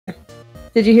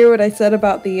Did you hear what I said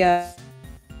about the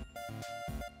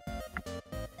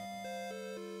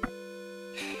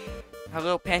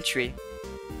Hello, Pantry.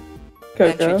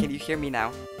 Coco? Pantry, can you hear me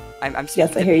now? I'm speaking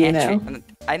Yes, I hear you now.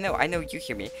 I know you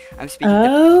hear me. I'm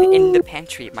speaking in the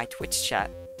pantry, my Twitch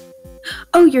chat.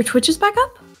 Oh, your Twitch is back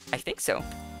up? I think so.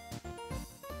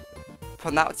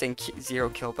 Well, now it's saying 0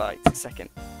 kilobytes a second.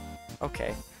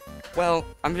 Okay. Well,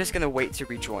 I'm just gonna wait to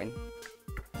rejoin.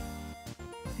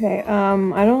 Okay,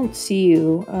 I don't see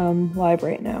you, live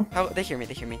right now. Oh, they hear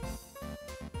me.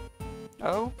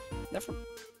 Oh, never.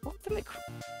 What, didn't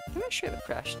I share that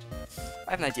crashed?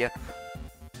 I have an idea.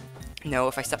 No,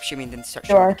 if I stop streaming, then start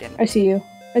streaming again. I see you.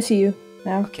 I see you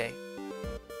now. Okay.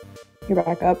 You're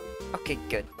back up. Okay,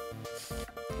 good.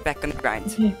 Back on the grind.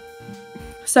 Okay.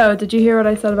 So, did you hear what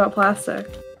I said about plastic?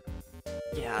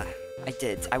 Yeah, I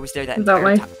did. I was there that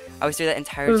entire time. I was there that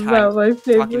entire time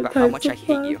talking about how much I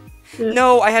hate you. Yeah.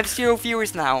 No, I have 0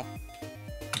 viewers now.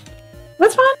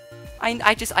 That's fine.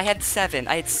 I had 7.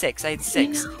 I had 6.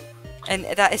 And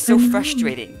that is so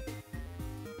frustrating.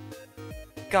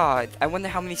 God, I wonder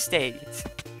how many stayed.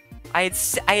 I had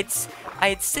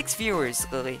 6 viewers,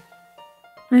 Lily.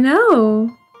 I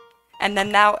know. And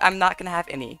then now I'm not gonna have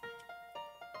any.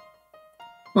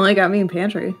 Well, I got me in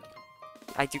pantry.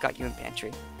 I do got you in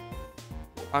pantry.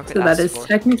 So that is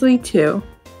technically 2.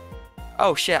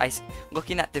 Oh shit,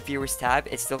 looking at the viewers tab,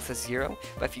 it still says 0,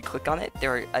 but if you click on it,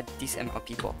 there are a decent amount of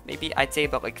people. Maybe, I'd say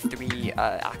about like 3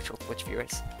 actual Twitch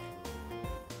viewers.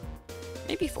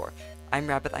 Maybe 4. I'm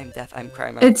Rabbit, I'm Death, I'm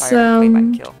Crime, I'm Fire, I'm Flame,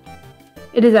 I'm Kill.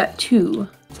 It is at 2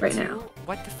 right now.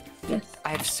 What the Yes. I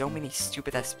have so many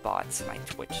stupid ass bots in my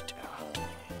Twitch tab.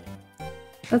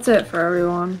 That's it for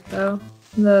everyone, though.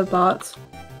 The bots.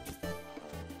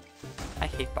 I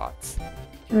hate bots.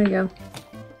 There we go.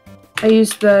 I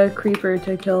used the creeper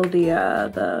to kill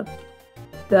the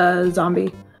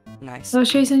zombie. Nice. I was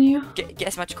chasing you. Get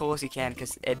as much coal as you can,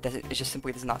 because it just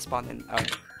simply does not spawn in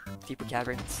deeper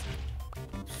caverns.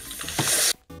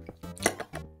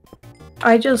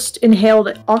 I just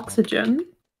inhaled oxygen.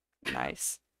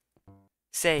 Nice.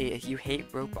 Say you hate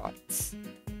robots.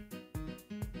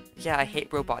 Yeah, I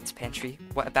hate robots, Pantry.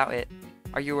 What about it?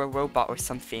 Are you a robot or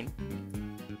something?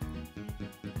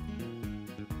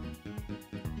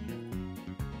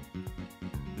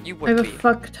 You would I have a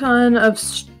fuck ton of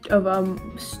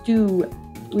stew.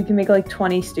 We can make like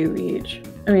 20 stew each.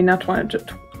 I mean, not 20,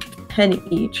 just 10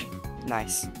 each.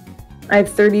 Nice. I have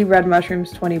 30 red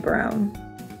mushrooms, 20 brown.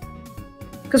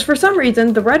 Because for some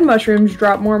reason, the red mushrooms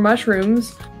drop more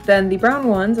mushrooms than the brown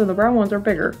ones, and the brown ones are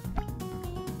bigger.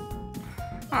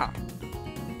 Huh.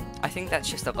 I think that's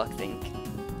just a luck thing.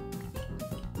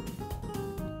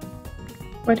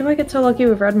 Why do I get so lucky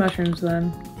with red mushrooms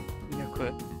then? No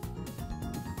clue.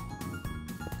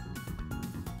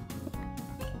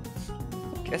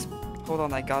 Guess, hold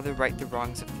on, I gotta right the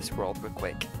wrongs of this world real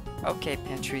quick. Okay,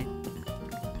 Pantry.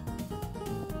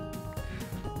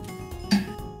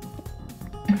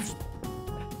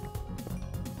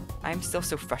 I'm still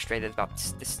so frustrated about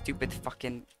this stupid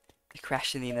fucking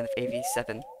crash in the end of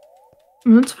 87.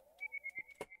 That's fine.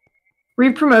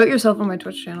 Re-promote yourself on my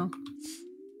Twitch channel.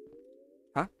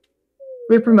 Huh?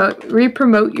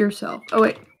 Re-promote yourself. Oh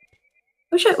wait.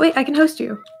 Oh shit, wait, I can host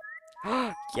you.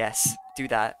 Yes, do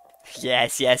that.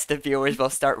 Yes, the viewers will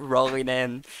start rolling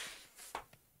in.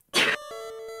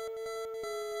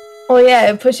 Well,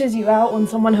 yeah, it pushes you out when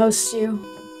someone hosts you.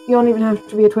 You don't even have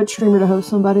to be a Twitch streamer to host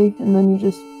somebody, and then you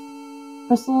just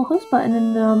press the little host button,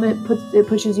 and it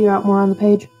pushes you out more on the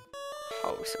page.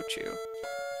 Oh, so true.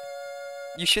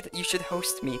 You should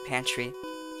host me, Pantry.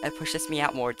 It pushes me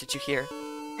out more. Did you hear?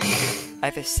 I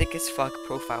have a sick as fuck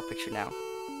profile picture now.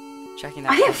 Checking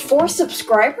out. I have 4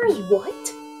 subscribers.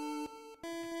 What?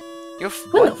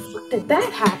 When the fuck did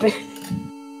that happen?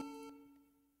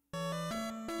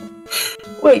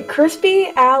 Wait,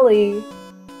 Crispy Alley.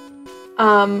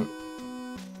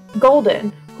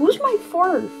 Golden. Who's my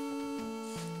 4th?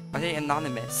 Are they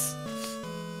anonymous?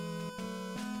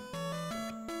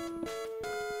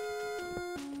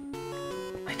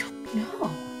 I don't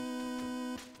know.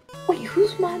 Wait,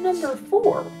 who's my number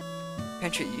 4?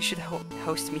 Pantry, you should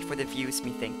host me for the views,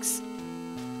 methinks.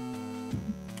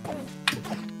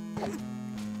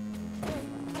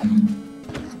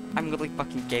 I'm literally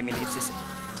fucking gaming. It's just,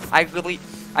 I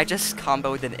just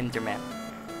comboed an Enderman.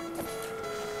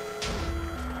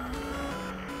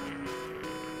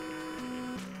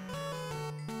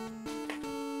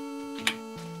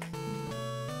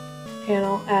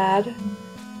 Channel ad.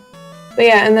 But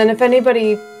yeah, and then if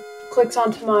anybody clicks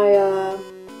onto my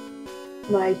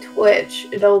my Twitch,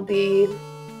 it'll be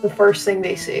the first thing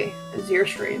they see is your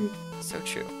stream. So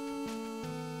true.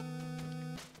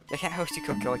 I can't host you,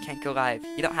 Coco. I can't go live.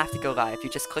 You don't have to go live. You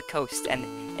just click host, and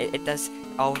it does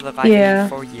all the live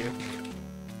for you.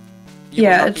 You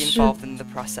will not be involved in the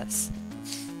process.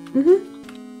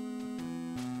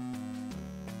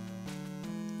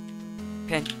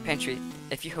 Pantry,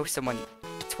 if you host someone,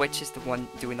 Twitch is the one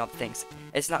doing all the things.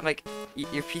 It's not like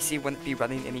your PC wouldn't be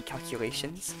running any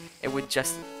calculations. It would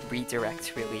just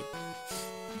redirect, really.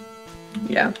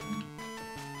 Yeah.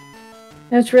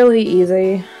 It's really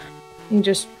easy. You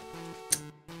just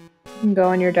go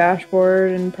on your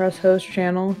dashboard and press host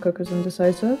channel, Coco's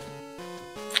Indecisive.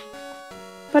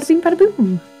 Bada bing, bada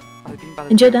boom. Bada bing, bada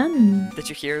And you're boom. done. Did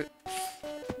you hear?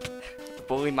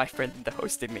 Bullying my friend into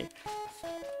hosting me.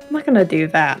 I'm not gonna do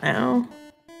that now.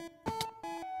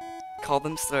 Call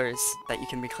them slurs that you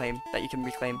can reclaim.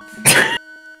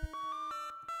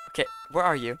 Okay, where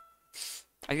are you?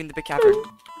 Are you in the big cavern?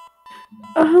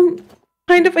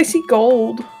 Kind of. I see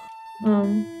gold. I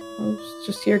was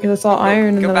just here because I saw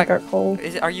iron and then I got cold.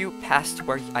 Are you past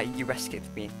where you rescued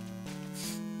me?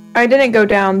 I didn't go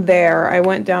down there. I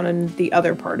went down in the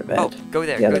other part of it. Oh, go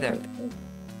there. Go there.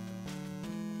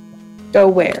 Go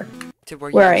where? To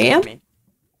where I am? Me.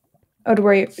 Oh, to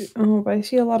where you... Oh, but I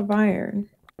see a lot of iron.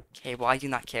 Okay, well, I do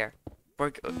not care.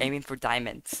 We're aiming for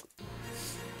diamonds.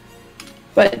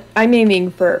 But I'm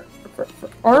aiming for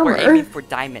armor. We're aiming for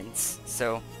diamonds,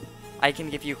 so I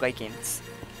can give you leggings.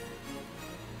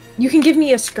 You can give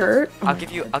me a skirt? I'll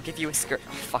give you a skirt.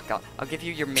 Oh, fuck up. I'll give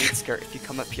you your maid skirt if you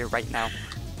come up here right now.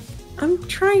 I'm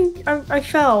trying... I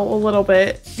fell a little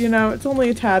bit, you know, it's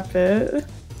only a tad bit.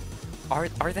 Are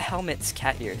the helmets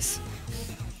cat ears?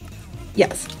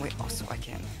 Yes. Wait, also I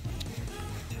can.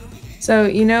 So,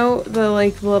 you know the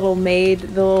little maid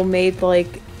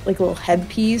like little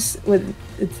headpiece with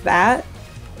it's that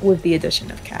with the addition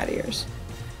of cat ears.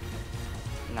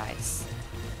 Nice.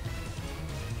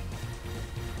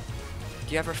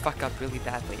 Do you ever fuck up really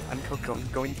badly? I'm Coco. I'm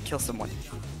going to kill someone.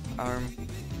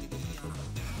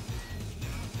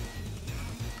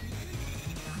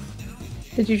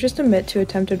 Did you just admit to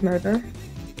attempted murder?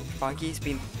 Foggy's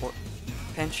been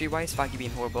Pantry-wise, Foggy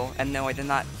being horrible, and no, I did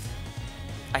not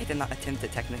attempt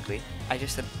it technically. I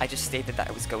just stated that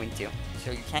I was going to,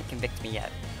 so you can't convict me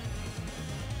yet.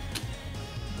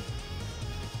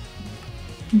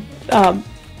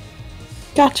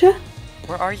 Gotcha.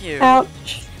 Where are you?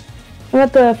 Ouch. I'm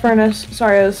at the furnace.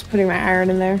 Sorry, I was putting my iron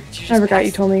in there. I forgot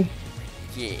you told me.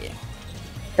 Yeah.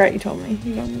 Forgot you told me.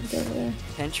 You don't need to go over there.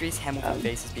 Pantry's Hamilton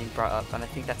face is being brought up, and I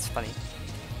think that's funny.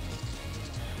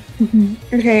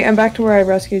 Okay, I'm back to where I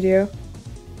rescued you.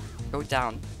 Go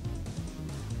down.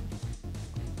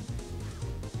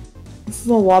 This is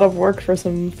a lot of work for a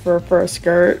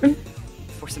skirt.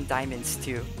 For some diamonds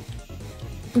too.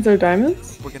 Is there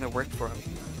diamonds? We're gonna work for them.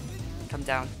 Come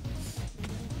down.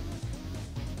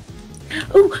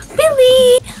 Oh,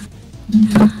 Billy!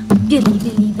 Billy.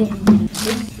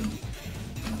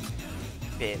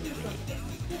 Billy.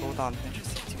 Hold on, I'm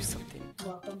just gonna do something.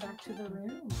 Welcome back to the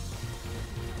room.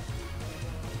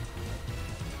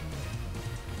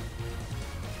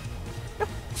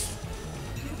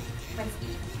 My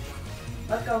feet.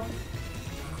 Let go.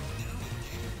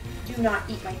 Do not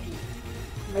eat my feet.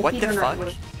 My What feet the are not fuck?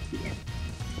 yours.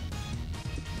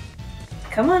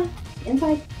 Come on,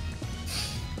 inside.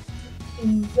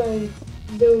 Inside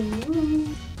the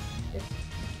room.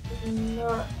 Do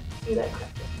not do that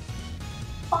crap.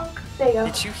 Fuck. There you go.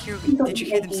 Did you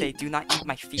hear them say, "Do not eat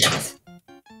my feet"?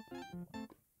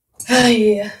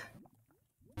 Yeah.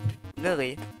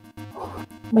 Lily.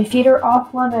 My feet are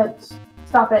off limits.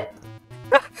 Stop it.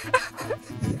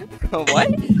 What?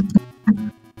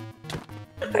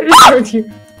 I just heard you.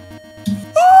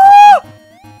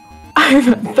 I'm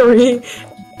at 3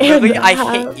 and Lily, I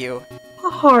hate you.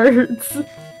 Hearts.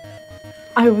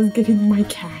 I was getting my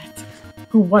cat,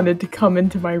 who wanted to come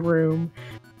into my room.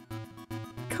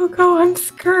 Coco, I'm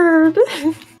scared.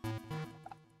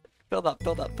 Build up.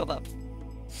 With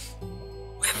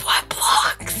what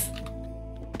blocks?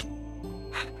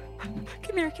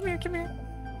 Come here.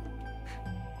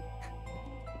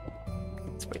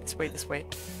 This way.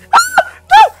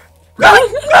 No!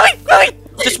 Lily!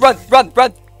 Just run!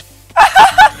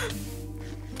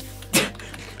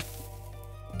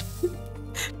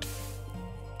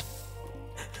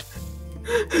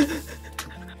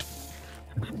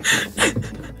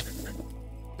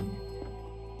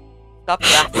 Stop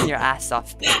laughing your ass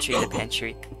off, Pantry to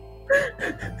Pantry.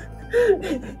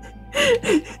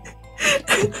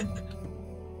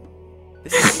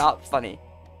 This is not funny.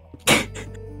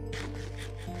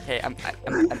 Okay, I'm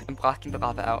blocking the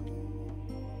lava out.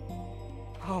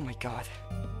 Oh my god.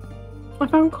 I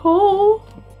found coal.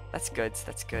 That's good.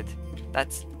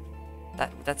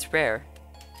 That's rare.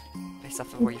 Based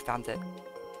off of where you found it.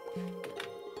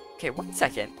 Okay, 1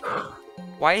 second.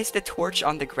 Why is the torch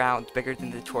on the ground bigger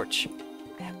than the torch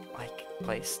I have, like,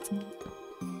 placed?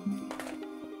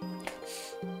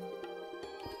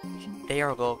 They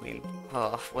are loading.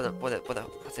 Oh, what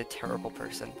a terrible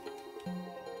person.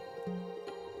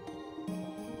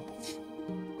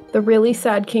 The really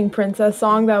sad King Princess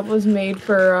song that was made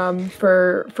for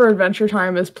Adventure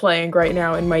Time is playing right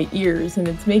now in my ears, and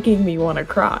it's making me want to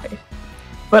cry.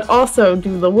 But also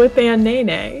do the whip and nay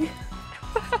nay.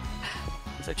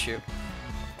 So true.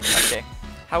 Okay.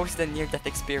 How was the near-death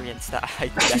experience that I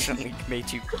definitely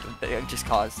made you just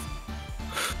caused?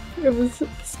 It was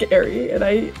scary, and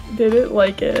I didn't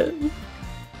like it.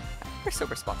 You're so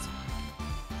responsive.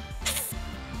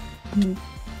 Mm.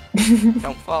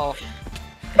 Don't fall.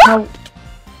 How?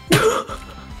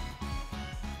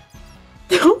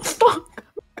 Don't fuck.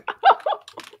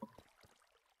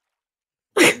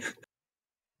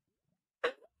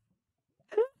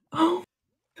 Oh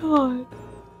god.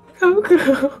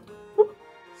 Coco.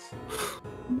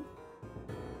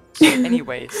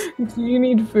 Anyways. Do you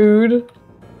need food?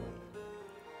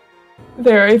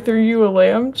 There, I threw you a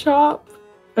lamb chop.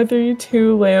 I threw you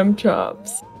 2 lamb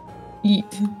chops. Eat.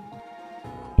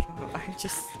 I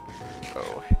just...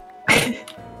 Oh.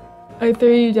 I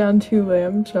threw you down 2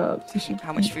 lamb chops. You should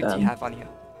How much food do you have on you?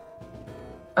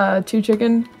 2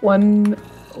 chicken, 1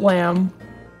 lamb.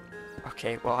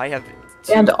 Okay, well I have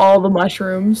 2. And all the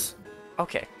mushrooms.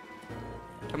 Okay.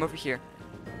 Come over here.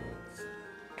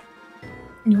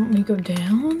 You want me to go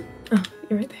down? Oh,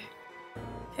 you're right there.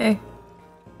 Hey.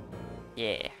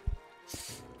 Yeah.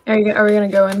 Are we gonna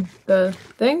go in the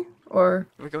thing? Or...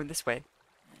 We're going this way.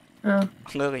 Oh.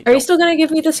 Lily, Are you still gonna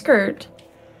give me the skirt?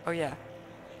 Oh yeah.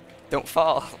 Don't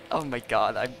fall. Oh my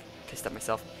god, I'm pissed at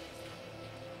myself.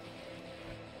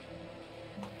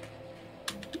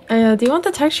 Do you want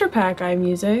the texture pack I'm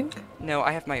using? No,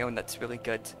 I have my own that's really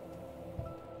good.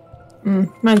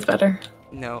 Mine's better.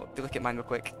 No, look at mine real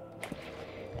quick.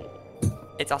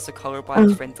 It's also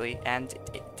colorblind friendly and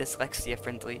dyslexia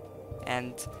friendly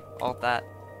and all that.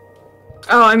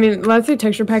 Oh, I mean, when I say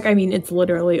texture pack, I mean it's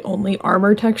literally only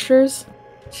armor textures.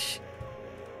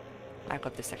 I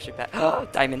love this texture pack. Oh,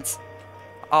 diamonds.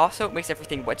 Also, it makes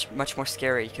everything much more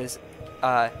scary because,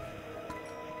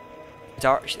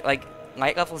 like,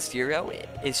 light level 0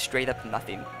 is straight up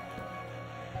nothing.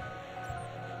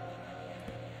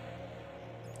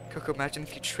 Coco, imagine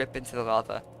if you trip into the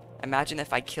lava. Imagine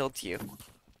if I killed you.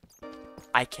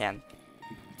 I can.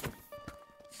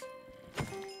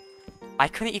 I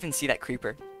couldn't even see that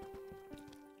creeper.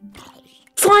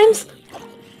 Slimes!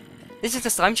 This is a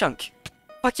slime chunk!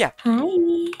 Fuck yeah! Hi!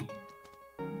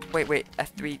 Wait,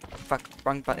 F3, fuck,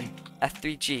 wrong button.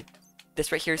 F3G.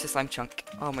 This right here is a slime chunk.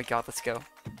 Oh my god, let's go.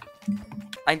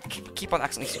 I keep on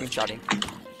accidentally screenshotting.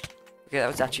 Okay, that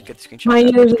was actually a good screenshot.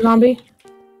 Hi, there's a zombie.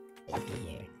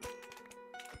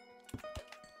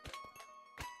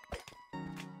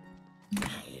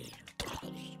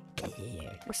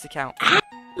 What's the count?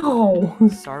 Oh!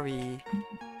 Sorry.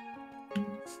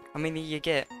 How many you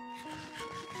get?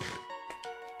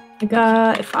 I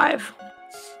got 5.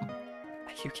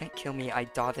 You can't kill me, I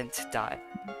didn't die.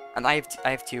 And I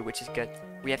have 2, which is good.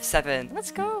 We have 7.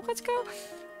 Let's go, let's go!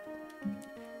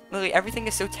 Literally, everything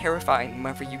is so terrifying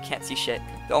whenever you can't see shit.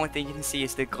 The only thing you can see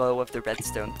is the glow of the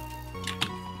redstone.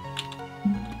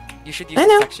 You should use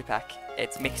the texture pack.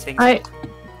 It makes things... I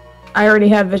already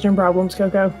have vision problems,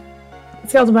 Coco.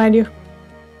 Skeleton behind you.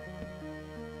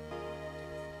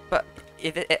 But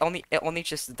it only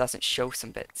just doesn't show some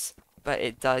bits. But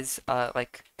it does,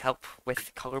 like, help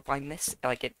with color blindness.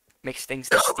 Like, it makes things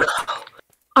distinct.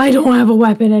 I don't have a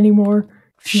weapon anymore.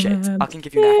 Shit, I can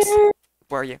give you an axe.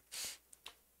 Where are you?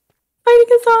 Fighting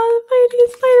a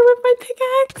spider with my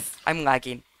pickaxe. I'm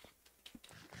lagging.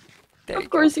 There Of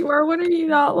course you are. When are you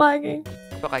not lagging?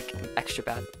 But, like, extra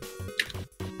bad.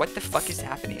 What the fuck is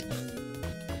happening?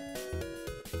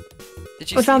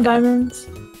 Did you I see found that? diamonds.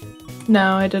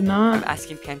 No, I did not. I'm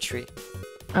asking pantry.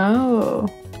 Oh.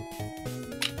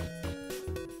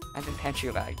 I've been pantry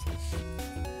lagged.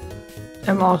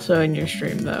 I'm also in your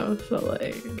stream though, so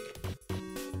like,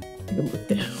 I can look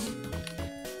down.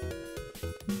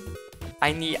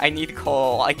 I need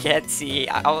coal. I can't see.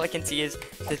 All I can see is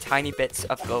the tiny bits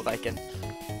of gold icon.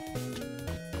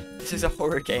 This is a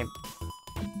horror game.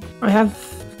 I have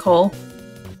coal.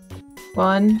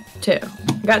 1, 2.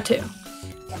 Got 2.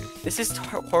 This is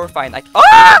horrifying. Like,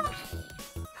 ah!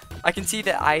 I can see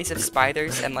the eyes of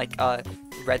spiders and like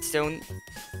redstone,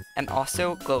 and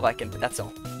also glow icon. But that's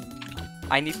all.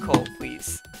 I need coal,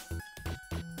 please.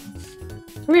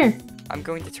 Come here. I'm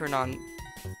going to turn on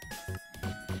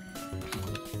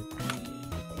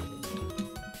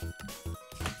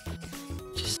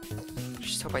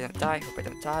first. Hope I don't die. Hope I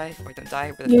don't die. Hope I don't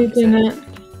die. Where the You fuck is it? didn't.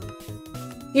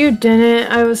 You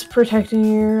didn't. I was protecting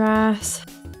your ass.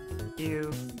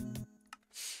 You.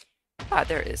 Ah,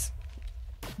 there it is.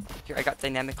 Here, I got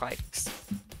dynamic likes.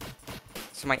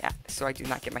 So I do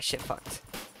not get my shit fucked.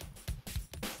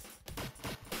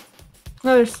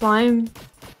 Another slime.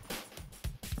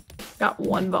 Got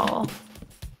one ball.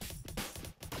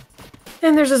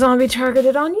 And there's a zombie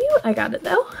targeted on you. I got it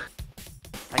though.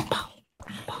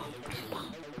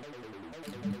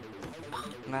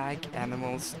 Lag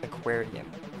Animals Aquarium.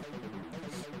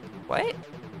 What?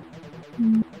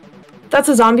 That's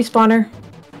a zombie spawner.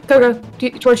 Go.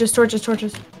 Torches.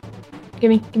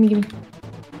 Gimme.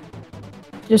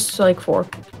 Just like 4.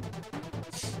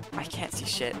 I can't see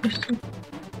shit.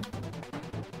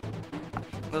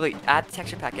 Lily, add the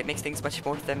texture pack. It makes things much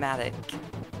more thematic.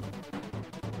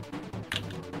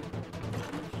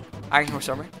 Iron Horse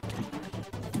Armor.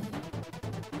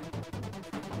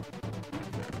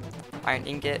 Iron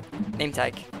Ingot. Name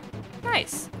tag.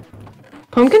 Nice.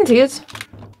 Pumpkin seeds.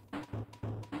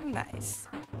 Nice.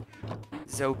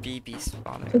 BB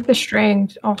spawner. Take the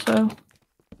strings also.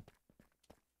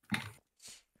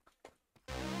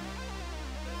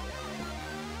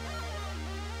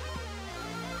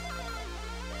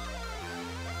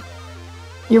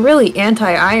 You're really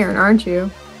anti-iron, aren't you?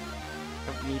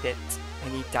 Don't need it. I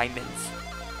need diamonds.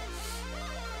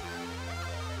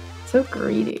 So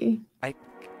greedy.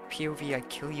 POV, I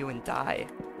kill you and die.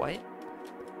 What?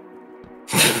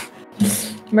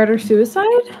 Murder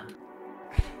suicide?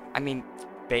 I mean,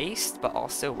 based, but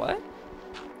also what?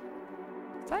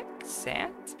 Is that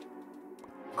sand?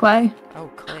 Clay. Oh,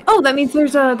 clay. Oh, that means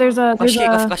there's a Lush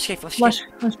cave.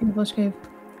 Lush cave.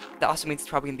 That also means it's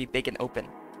probably gonna be big and open.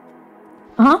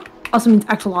 Uh-huh. Also means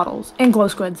axolotls and glow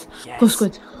squids. Yes. Glow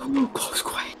squids. Glow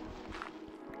squid.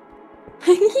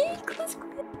 Glow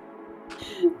squid.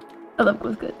 I love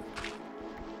glow squid.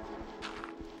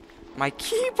 My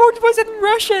keyboard was in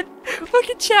Russian! Look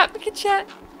at chat.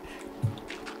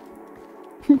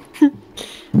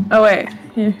 Oh wait.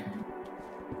 Here.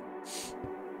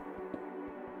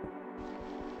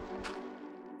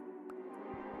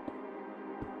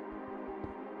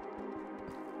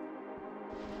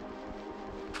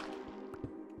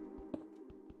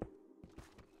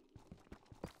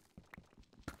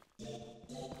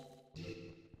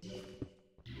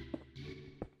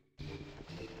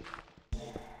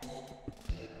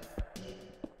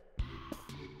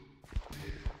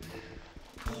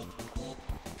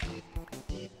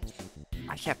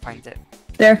 I can't find it.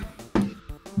 There.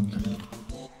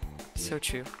 So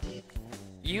true.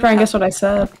 You Try and have, guess what I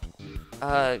said.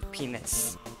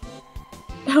 penis.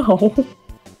 No.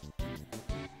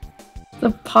 It's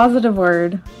a positive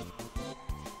word.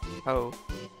 Oh.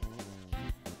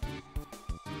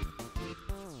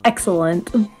 Excellent.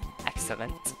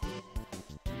 Excellent.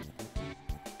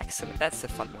 That's a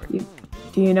fun word.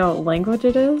 Do you know what language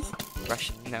it is?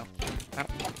 Russian? No.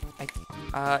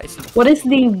 It's. What is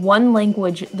the one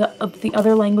language, the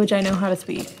other language I know how to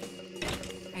speak?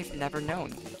 I've never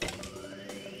known.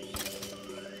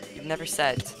 You've never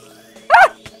said.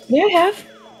 Yeah, I have.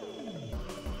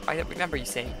 I don't remember you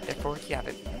saying. Therefore, you have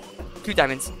it. 2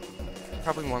 diamonds.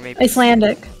 Probably more, maybe.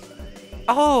 Icelandic.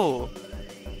 Oh!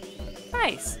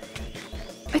 Nice!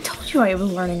 I told you I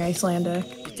was learning Icelandic.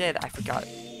 You did, I forgot.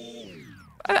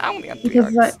 I only got 3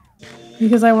 arcs.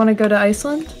 Because I want to go to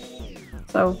Iceland.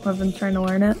 So I've been trying to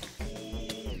learn it.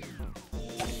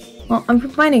 Well, I'm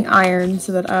finding iron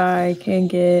so that I can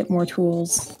get more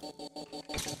tools.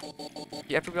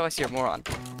 You ever realize you're a moron?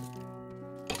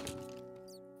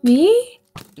 Me?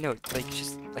 No, like,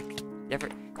 just, like,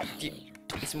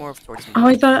 it's more of towards me. Oh,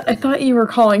 I thought you were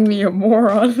calling me a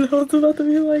moron. I was about to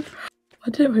be like,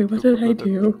 what did I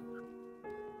do?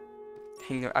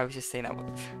 I was just saying that what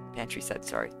Pantry said,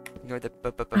 sorry. Ignore the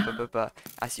b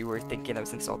as you were thinking I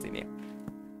was insulting you.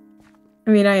 I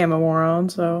mean, I am a moron,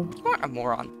 so... You aren't a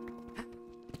moron.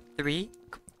 3.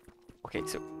 Okay,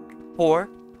 so 4.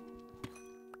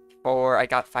 4, I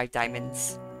got 5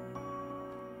 diamonds.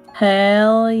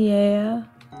 Hell yeah. You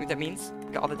know what that means?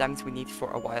 We got all the diamonds we need for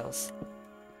a whiles.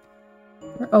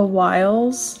 A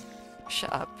whiles?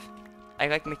 Shut up. I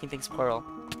like making things plural.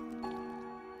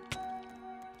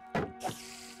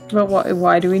 But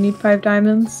why do we need 5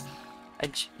 diamonds?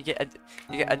 You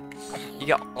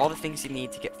get all the things you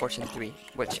need to get Fortune 3,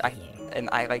 which I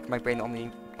like, my brain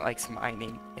only likes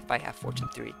mining if I have Fortune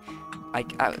 3.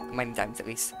 Mining diamonds at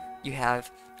least. You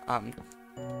have,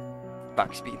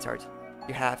 speaking hard.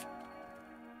 You have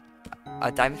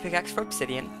a diamond pickaxe for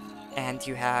obsidian, and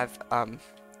you have,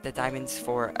 the diamonds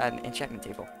for an enchantment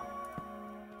table.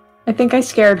 I think I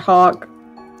scared Hawk.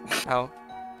 Oh.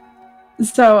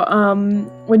 So,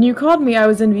 when you called me, I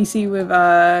was in VC with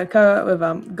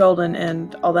Golden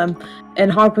and all them,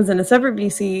 and Hawk was in a separate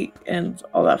VC and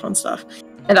all that fun stuff.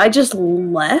 And I just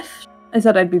left. I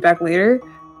said I'd be back later,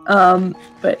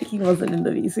 but he wasn't in the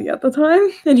VC at the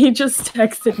time, and he just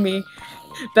texted me,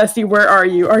 "Bestie, where are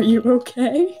you? Are you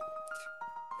okay?"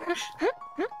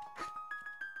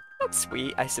 That's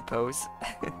sweet, I suppose.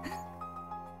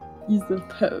 You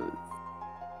suppose.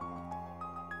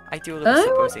 I do a little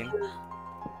supposing.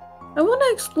 I want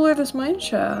to explore this mine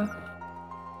shaft.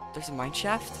 There's a mine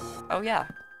shaft? Oh yeah.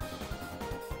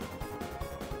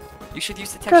 You should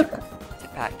use the texture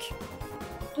pack.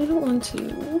 I don't want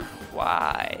to.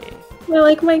 Why? I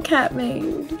like my cat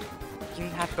maid. You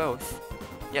can have both.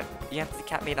 Yep, you have the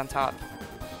cat made on top.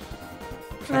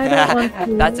 I don't want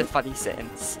to. That's a funny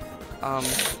sentence.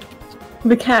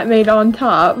 The cat made on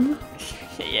top.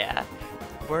 Yeah.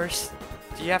 Worse.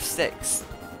 Do you have sticks?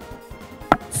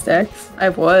 Sticks? I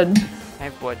have wood. I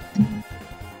have wood.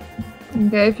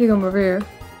 Okay, if you come over here.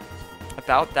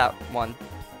 About that one.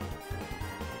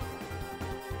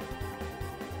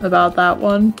 About that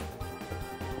one.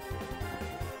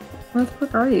 Where the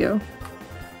fuck are you?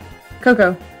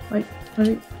 Coco, wait, what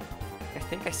are you? I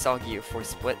think I saw you for a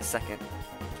split second.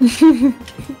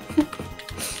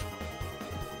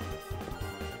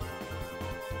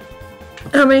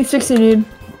 How many sticks do you need?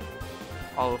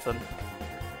 All of them.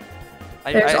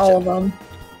 There's all of them.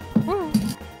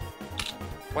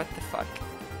 What the fuck?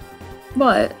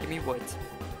 What? Give me wood.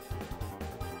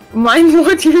 Mine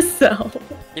wood yourself.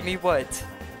 Give me wood.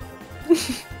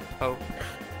 Oh.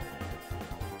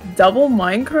 Double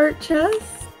minecart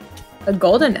chest? A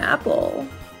golden apple.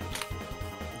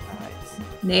 Nice.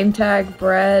 Name tag,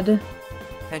 bread.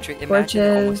 Pantry,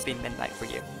 imagine almost being midnight for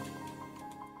you.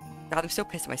 God, I'm so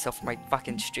pissed at myself for my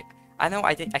fucking streak. I know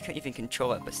I couldn't even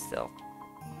control it, but still.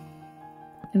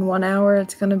 In 1 hour,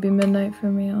 it's gonna be midnight for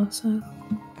me also.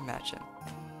 Imagine.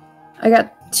 I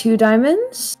got 2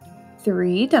 diamonds,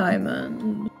 3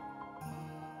 diamonds,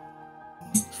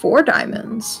 4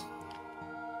 diamonds.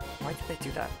 Why did they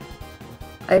do that?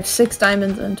 I have 6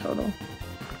 diamonds in total.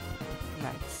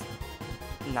 Nice.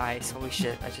 Nice, holy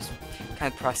shit. I just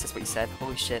kind of processed what you said.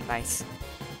 Holy shit, nice.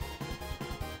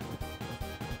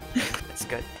 That's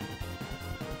good.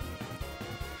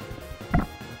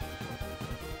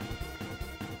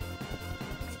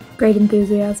 Great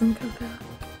enthusiasm, Coco.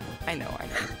 I know. I'm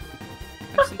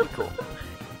super cool.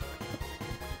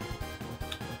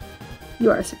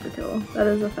 You are super cool. That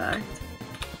is a fact.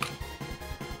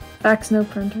 Facts, no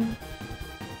printer.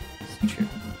 It's true.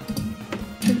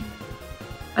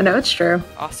 I know it's true.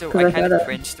 Also, I kind of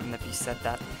cringed whenever you said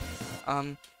that.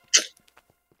 I'm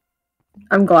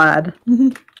glad.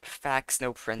 Facts,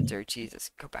 no printer. Jesus,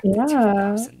 go back Yeah.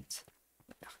 to 2000.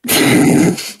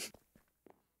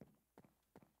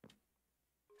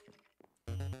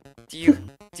 Do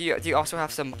you also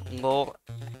have some lol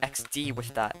XD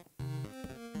with that?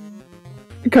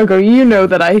 Coco, you know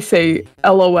that I say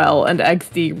LOL and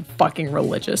XD fucking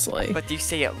religiously. But do you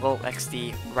say it lol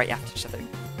XD right after each other?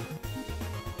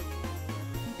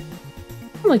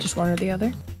 Probably just one or the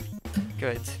other.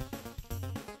 Good.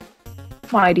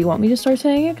 Why, do you want me to start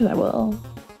saying it? Because I will.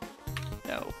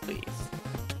 No, please.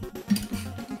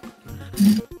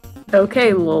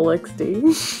 Okay, lol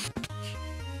XD.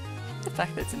 The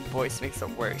fact that it's in voice makes it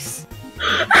worse.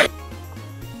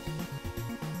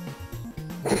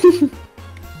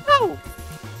 No!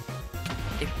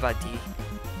 Hey, buddy.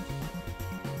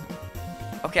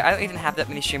 Okay, I don't even have that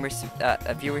many streamers,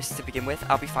 viewers to begin with.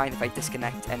 I'll be fine if I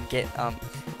disconnect and get,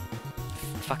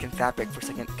 fucking Fabric for a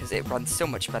second, because it runs so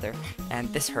much better,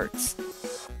 and this hurts.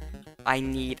 I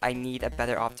need a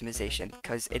better optimization,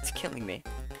 because it's killing me.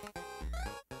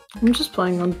 I'm just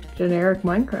playing on generic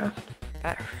Minecraft.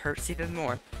 That hurts even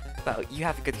more. But you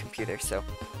have a good computer, so...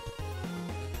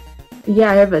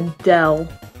 Yeah, I have a Dell.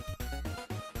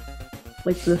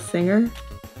 Like the singer.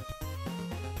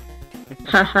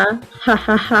 Haha, ha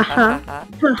ha ha ha.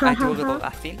 I do a little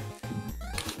laughing.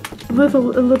 A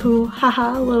little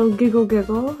haha, a little giggle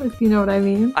giggle, if you know what I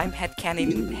mean. I'm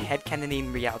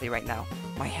headcanoning reality right now.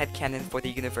 My headcanon for the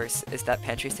universe is that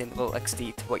Pantry's saying little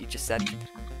XD to what you just said.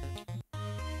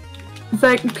 It's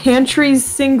like Pantry's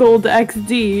singled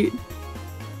XD.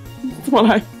 That's what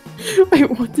I... Wait,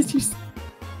 what did you say?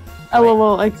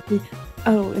 LOL XD.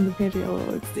 Oh, in the pantry, LOL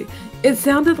XD. It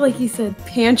sounded like he said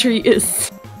Pantry is...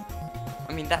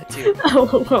 I mean, that too.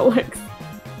 LOL XD.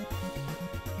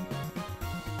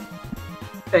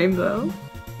 Same though.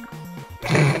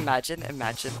 Imagine.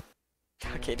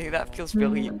 Okay, dude, that feels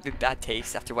really in bad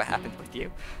taste after what happened with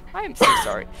you. I am so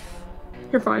sorry.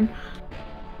 You're fine.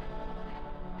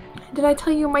 Did I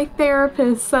tell you my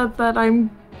therapist said that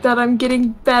I'm getting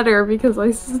better because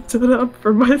I stood up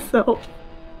for myself?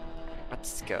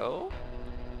 Let's go.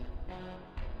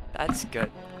 That's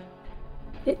good.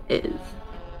 It is.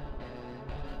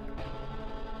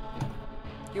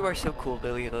 You are so cool,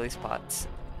 Lily Spots.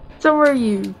 So are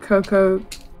you, Coco.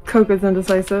 Coco's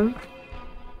indecisive.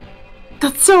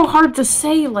 That's so hard to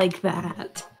say like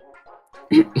that.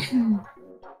 Your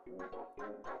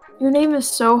name is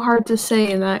so hard to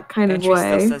say in that kind of Pantry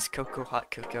way. still says Coco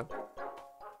Hot Coco.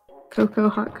 Coco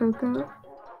Hot Coco.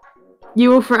 You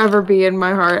will forever be in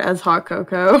my heart as Hot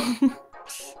Coco.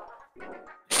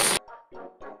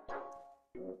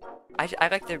 I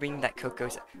like the ring that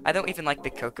Coco's. I don't even like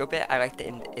the Coco bit. I like the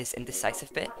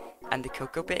indecisive bit, and the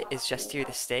Coco bit is just here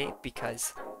to stay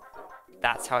because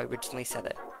that's how I originally said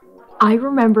it. I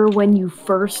remember when you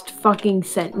first fucking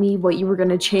sent me what you were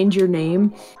gonna change your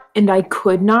name, and I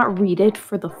could not read it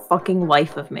for the fucking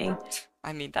life of me.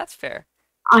 I mean, that's fair.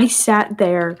 I sat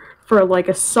there for like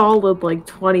a solid like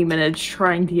 20 minutes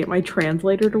trying to get my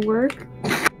translator to work.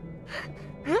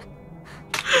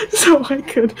 so I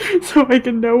could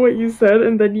know what you said,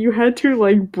 and then you had to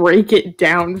like break it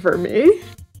down for me.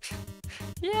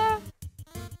 Yeah.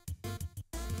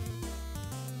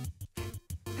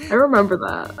 I remember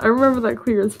that. I remember that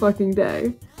clear as fucking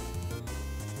day.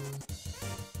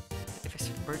 If I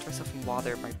submerge myself in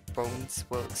water, my bones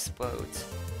will explode.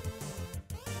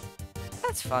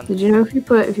 That's fun. Did you know if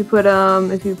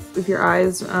your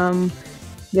eyes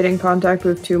get in contact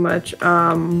with too much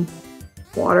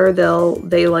water,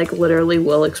 they like literally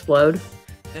will explode.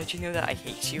 Don't you know that I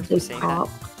hate you for saying that?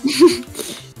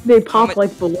 They pop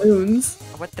like balloons.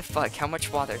 What the fuck? How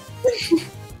much water?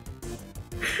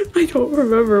 I don't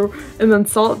remember. And then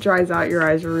salt dries out your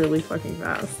eyes really fucking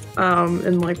fast.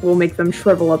 And like will make them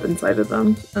shrivel up inside of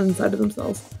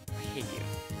themselves. I hate you.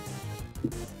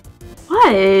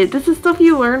 What? This is stuff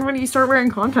you learn when you start wearing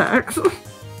contacts. I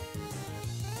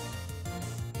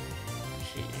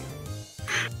hate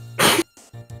you.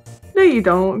 No, you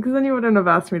don't, because then you wouldn't have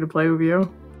asked me to play with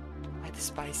you. I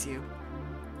despise you.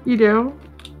 You do?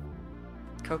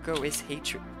 Coco is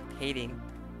hating.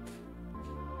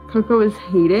 Coco is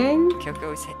hating?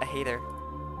 Coco is a hater.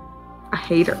 A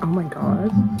hater? Oh my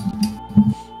god.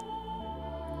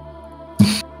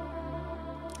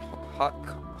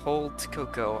 Cold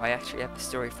Coco. I actually have a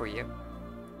story for you.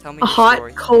 Tell me A your hot,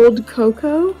 story. cold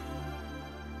Coco?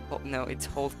 Oh, no, it's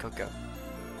hold Coco.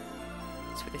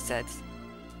 That's what it says.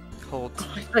 Hold.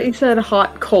 Oh, I thought you said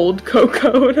hot, cold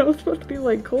Coco, and I was supposed to be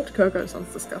like, cold Coco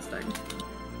sounds disgusting.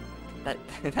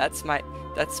 That's my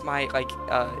like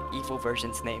evil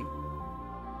version's name.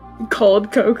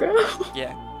 Cold Coco?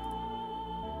 Yeah.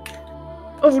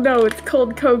 Oh no, it's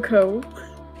cold Coco.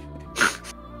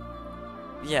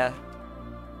 Yeah.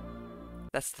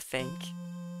 That's the thing.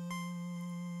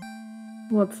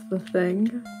 What's the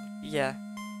thing? Yeah.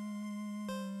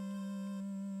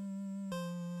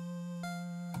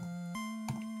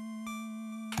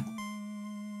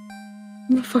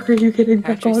 What the fuck are you getting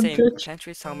back on, bitch?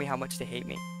 Pantry's telling me how much they hate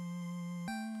me.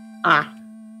 Ah.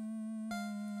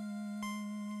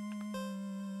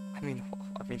 I mean,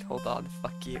 hold on.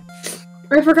 Fuck you.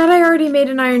 I forgot I already made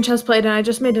an iron chest plate and I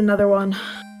just made another one.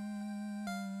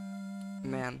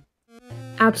 Man.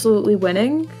 Absolutely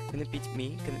winning. Can it be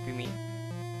me? Can it be me?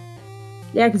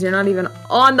 Yeah, because you're not even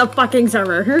on the fucking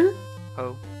server.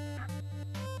 Ho.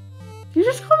 You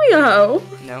just called me a hoe.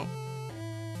 No.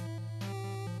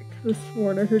 I could have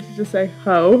sworn I heard you just say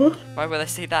hoe. Why would I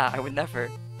say that? I would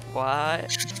never.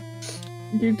 What?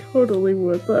 You totally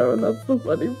would though, and that's the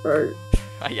funny part.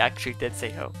 I actually did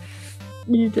say ho.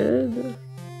 You did.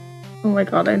 Oh my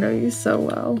god, I know you so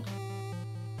well.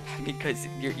 Because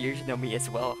your ears know me as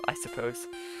well, I suppose.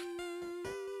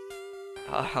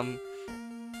 I'm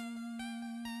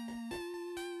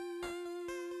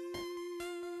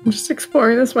just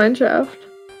exploring this mine shaft.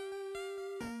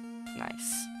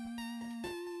 Nice.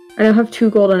 I now have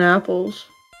 2 golden apples.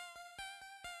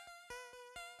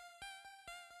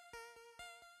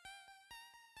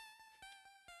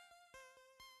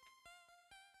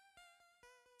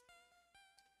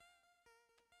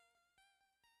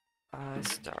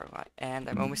 Starlight, and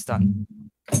I'm almost done.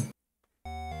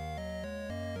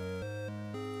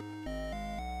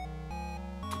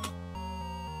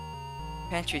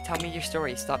 Pantry, tell me your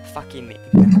story. Stop fucking me.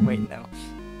 Wait, no.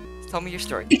 Tell me your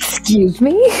story. Excuse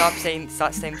me? Stop saying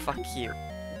fuck you.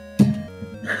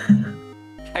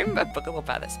 I'm a little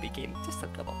bad at speaking. Just a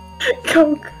little.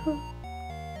 Coco.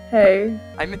 Hey.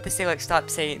 I meant to say, like, stop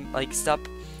saying, like, stop.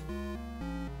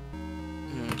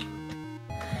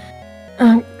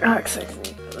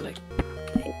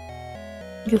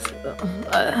 Guess,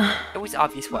 It was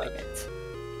obvious what I meant.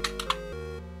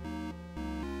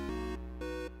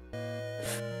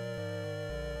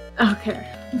 okay.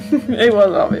 It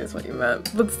was obvious what you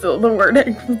meant, but still, the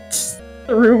wording just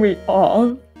threw me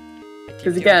off.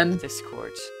 Because again,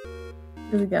 Discord.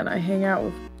 Because again, I hang out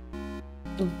with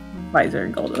Visor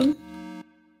and Golden.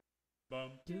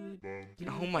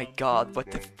 Oh my god, what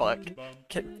the fuck?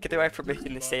 Can I have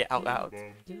permission to say it out loud?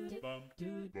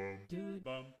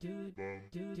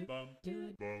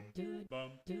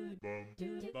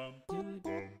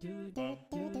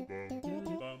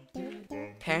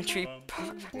 Pantry...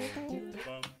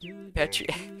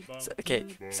 Okay,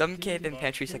 some kid in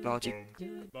pantry technology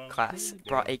class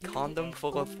brought a condom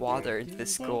full of water into the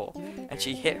school, and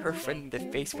she hit her friend in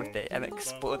the face with it and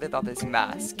exploded on his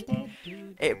mask.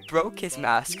 It broke his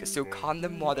mask, so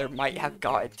condom water might have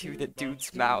gotten to the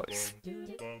dude's mouth.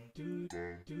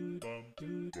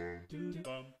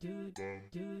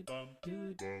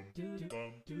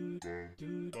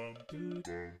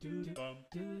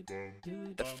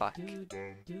 The fuck?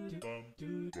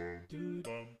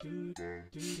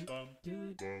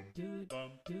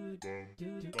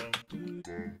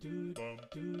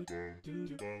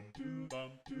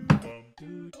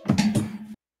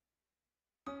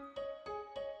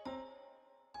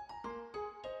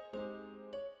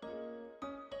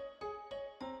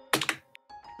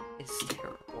 Is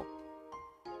terrible.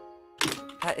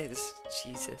 That is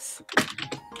Jesus.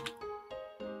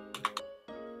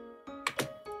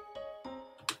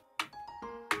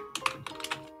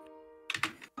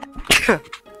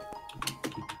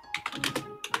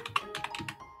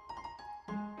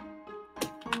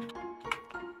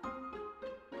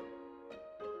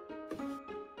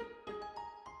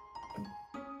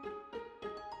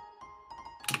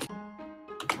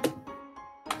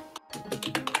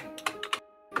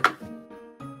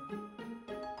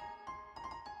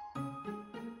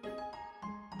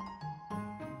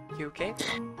 You okay?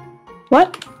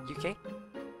 What? You okay?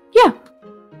 Yeah.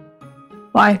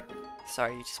 Why?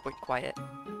 Sorry, you just went quiet.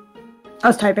 I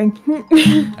was typing.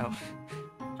 Oh.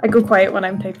 I go quiet when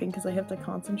I'm typing because I have to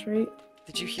concentrate.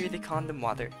 Did you hear the condom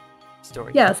water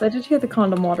story? Yes, I did hear the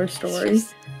condom water story.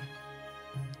 Yes.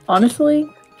 Honestly,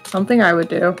 something I would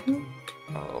do.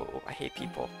 Oh, I hate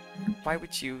people. Why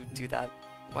would you do that?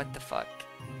 What the fuck?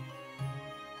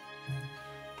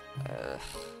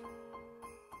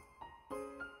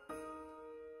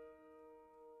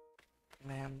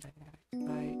 Lamb dynamic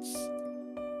lights.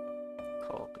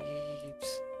 Cold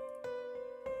leaves.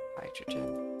 Hydrogen.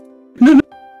 I'm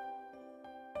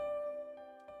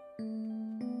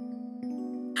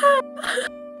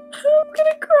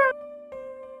gonna cry.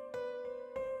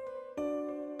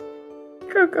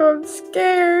 Coco, I'm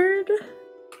scared.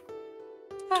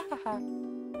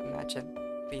 Imagine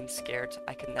being scared.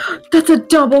 I could never. That's a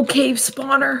double cave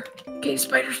spawner. Cave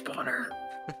spider spawner.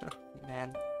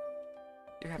 Man,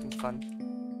 you're having fun.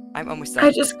 I'm almost done.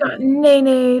 I just got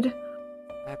nay-nayed.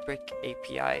 Fabric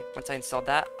API. Once I install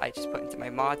that, I just put into my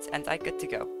mods and I'm good to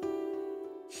go.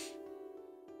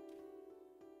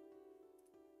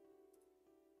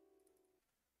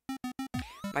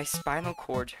 My spinal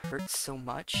cord hurts so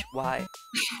much. Why?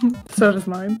 So does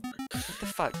mine. What the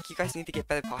fuck? You guys need to get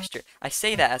better posture. I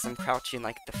say that as I'm crouching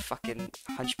like the fucking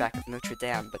Hunchback of Notre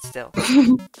Dame, but still.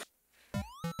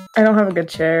 I don't have a good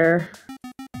chair.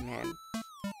 Man.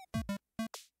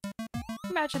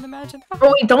 Imagine.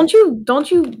 Oh wait, don't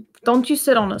you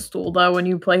sit on a stool though when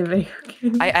you play video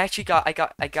games? I actually got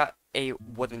a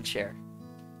wooden chair.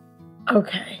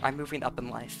 Okay. I'm moving up in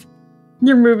life.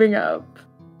 You're moving up.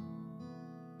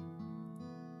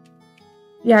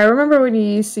 Yeah, I remember when you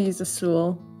used to use a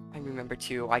stool. I remember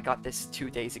too. I got this 2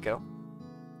 days ago.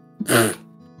 Well,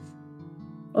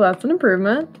 that's an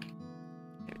improvement.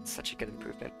 It's such a good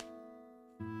improvement.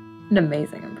 An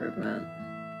amazing improvement.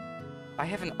 I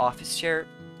have an office chair.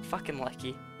 Fucking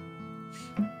lucky.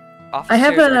 Office I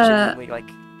have chairs are genuinely, like...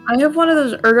 I have one of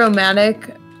those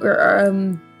ergonomic or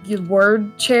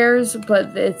word chairs,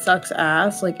 but it sucks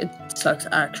ass. Like, it sucks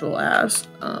actual ass.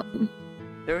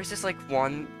 There was just like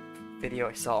one video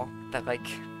I saw that like,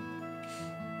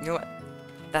 you know what?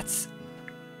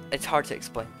 It's hard to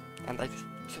explain, and I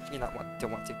simply don't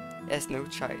want to. It has no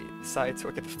sides, so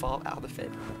I could fall out of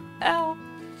it. Ow!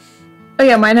 Oh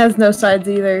yeah, mine has no sides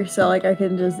either, so like I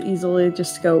can just easily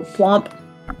just go plomp.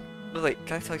 But wait,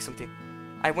 can I tell you something?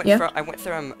 I went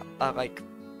from like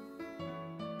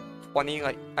 20,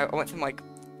 like I went from like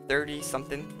 30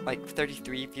 something, like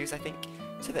 33 views I think,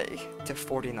 to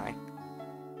 49.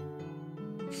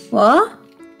 What?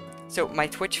 So my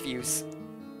Twitch views,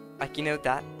 like you know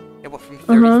that, it went from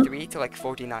 33 to like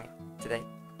 49 today.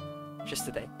 Just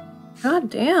today. God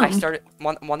damn. I started.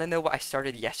 Want to know what I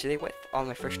started yesterday with on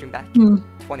my first stream back?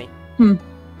 20.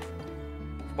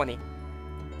 20.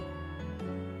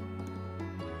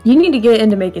 You need to get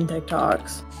into making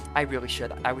TikToks. I really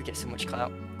should. I would get so much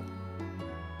clout.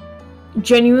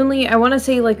 Genuinely, I want to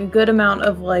say like a good amount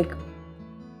of like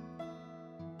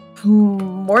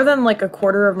more than like a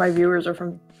quarter of my viewers are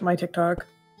from my TikTok.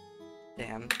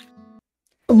 Damn.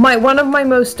 One of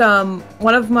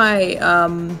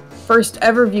my first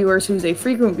ever viewers, who's a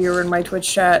frequent viewer in my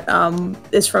Twitch chat,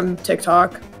 is from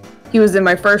TikTok. He was in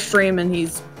my first stream and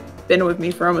he's been with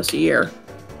me for almost a year.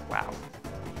 Wow.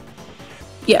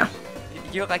 Yeah.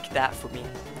 You're like that for me.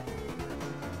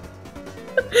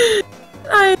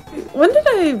 When did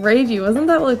I raid you? Wasn't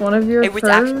that like one of your It was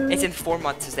first? actually, it's in 4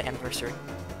 months is the anniversary.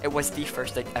 It was the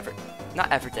first I ever, not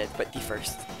ever did, but the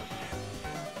first.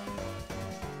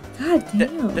 God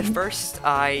damn. The first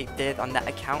I did on that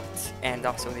account, and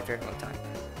also in a very long time.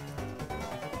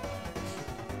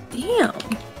 Damn.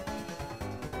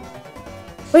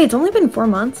 Wait, it's only been 4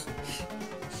 months?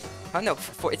 Oh no,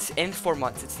 it's in 4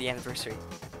 months, it's the anniversary.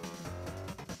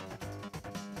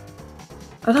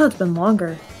 I thought it's been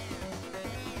longer.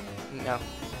 No.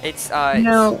 It's,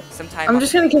 No. it's sometime I'm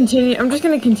just gonna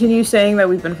continue saying that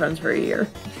we've been friends for a year.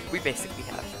 We basically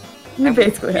have. We And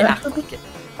basically we have. act like it.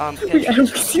 We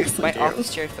seriously my do.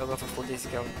 office chair fell over 4 days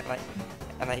ago,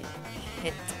 and I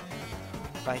hit,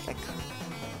 like,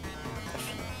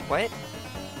 what?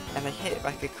 And I hit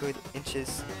like a good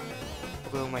inches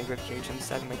below my ribcage on the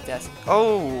side of my desk.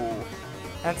 Oh!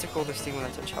 That's the coolest thing when I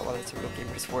touch how well it's a real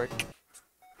gamer's work.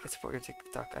 It's for your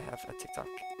TikTok. I have a TikTok.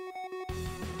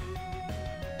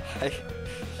 I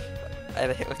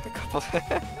hit like a couple.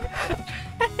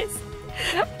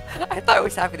 I thought I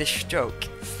was having a stroke.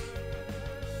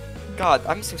 God,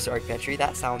 I'm so sorry, Petri.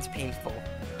 That sounds painful.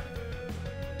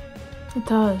 It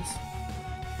does.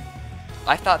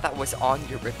 I thought that was on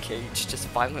your ribcage, just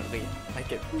violently.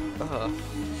 Like it. Ugh.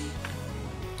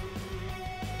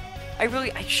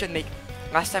 I should make.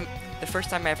 Last time, the first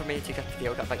time I ever made a TikTok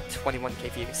video, got like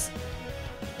 21k views.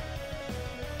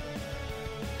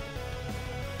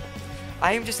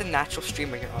 I am just a natural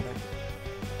streamer, Your Honor.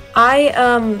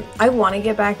 I want to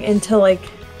get back into like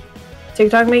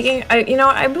TikTok making.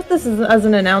 I put this as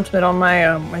an announcement on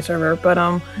my my server, but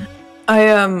I'm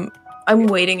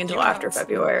waiting until after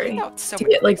February You so to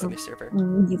many get like things on your server.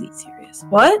 really serious.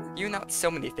 What? You note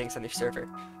so many things on your server.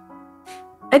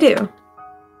 I do.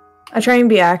 I try and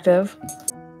be active.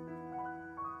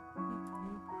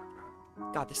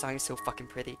 God, this song is so fucking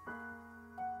pretty.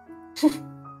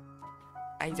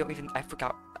 I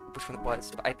forgot which one it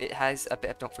was, but it has a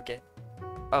bit of Don't Forget.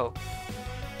 Oh.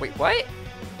 Wait, what?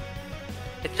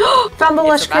 Found the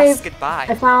lush It's a last cave. goodbye.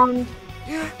 I found.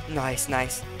 Nice,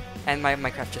 nice. And my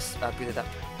Minecraft just booted up.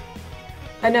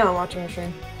 I know. I'm watching a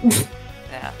stream.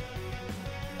 Yeah.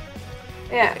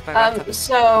 Yeah.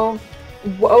 So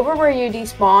over where you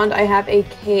despawned, I have I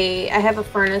have a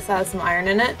furnace that has some iron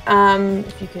in it.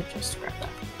 If you could just grab that,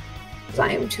 because I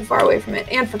am too far away from it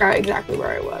and forgot exactly where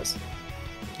I was.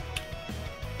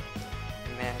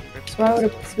 Man, So I would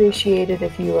appreciate it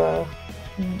if you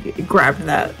grabbed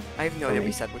that. I have no idea what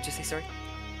you said. What'd you say, sorry?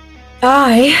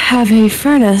 I have a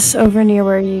furnace over near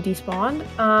where you despawned.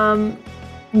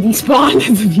 Despawned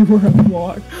as if you were on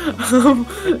walk.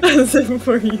 As if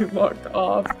where you walked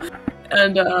off.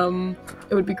 And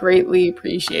it would be greatly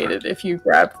appreciated if you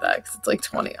grabbed that, because it's like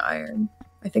 20 iron.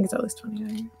 I think it's at least 20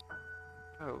 iron.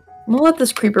 Oh. I'm gonna let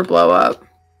this creeper blow up.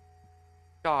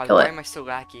 God, Kill why it. am I so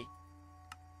laggy?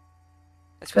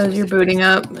 Because you're booting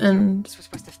up, and This was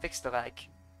supposed to fix the lag.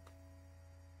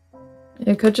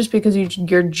 it could just be because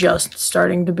you're just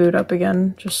starting to boot up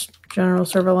again. Just general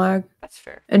server lag. That's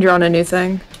fair. And you're on a new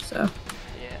thing, so.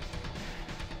 Yeah.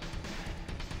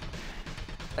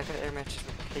 I got air matches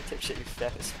with hey tip shit, you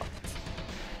fat as fuck.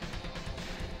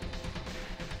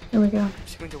 There we go. I'm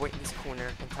just going to wait in this corner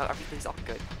until everything's all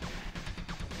good.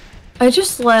 I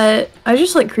just let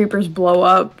creepers blow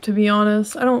up, to be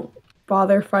honest. I don't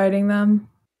bother fighting them.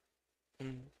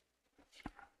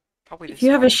 Probably If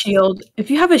you have a shield,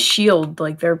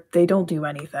 like they don't do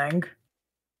anything.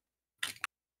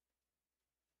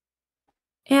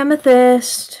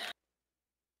 Amethyst.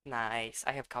 Nice.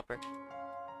 I have copper.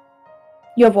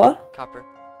 You have what? Copper.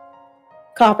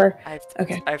 Copper. I have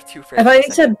Okay. I have 2 I frames. thought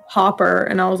you said popper,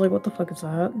 and I was like, what the fuck is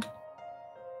that?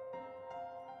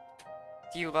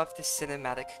 Do you love the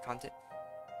cinematic content?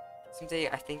 Someday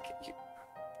I think you'd be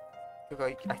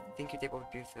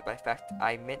with by the fact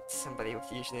I met somebody with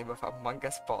the username of Among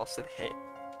Us Balls and hey.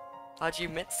 How'd you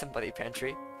meet somebody,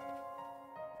 Pantry?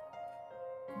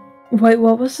 Wait,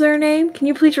 what was their name? Can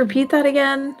you please repeat that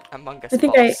again? Among Us I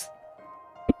think Balls.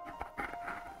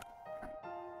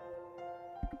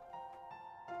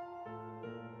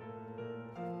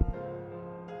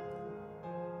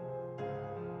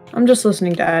 I'm just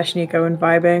listening to Ash, Nico, and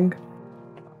vibing.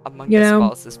 Among Us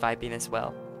Falls is vibing as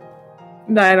well.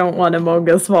 I don't want Among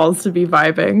Us Falls to be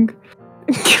vibing.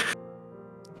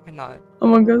 Why not?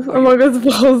 Among Us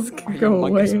Falls can go Among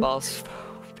away. Us Falls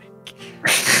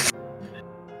phobic?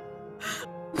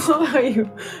 How you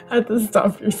had to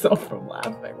stop yourself from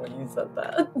laughing when you said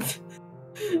that.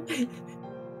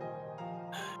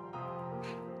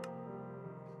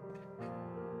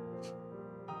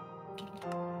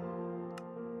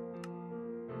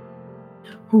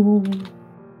 Ooh,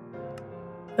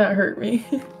 that hurt me.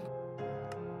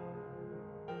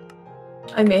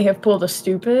 I may have pulled a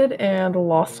stupid and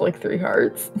lost like 3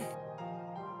 hearts.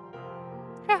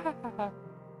 I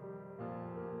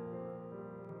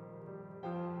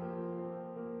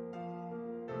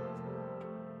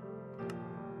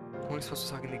was supposed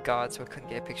to be talking to God, so I couldn't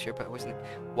get a picture, but it wasn't.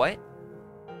 What?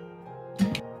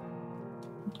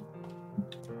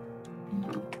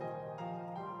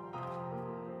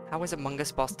 How was Among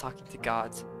Us Boss talking to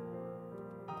gods?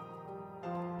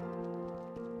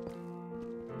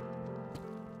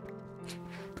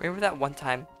 Remember that one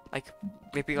time, like,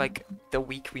 maybe like the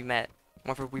week we met,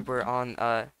 whenever we were on,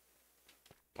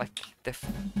 like,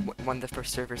 one of the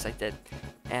first servers I did,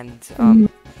 and,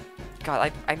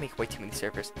 God, I make way too many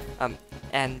servers,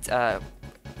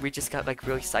 we just got, like,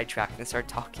 really sidetracked and started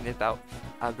talking about,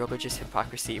 religious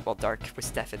hypocrisy while Dark was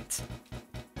deafened.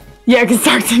 Yeah, because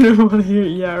Dark didn't want to hear.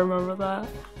 Yeah, I remember that.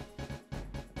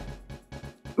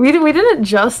 We didn't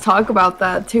just talk about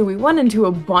that too. We went into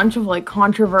a bunch of like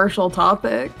controversial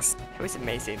topics. It was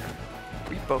amazing.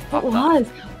 We both popped up. It was.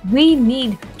 We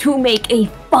need to make a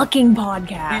fucking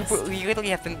podcast. We literally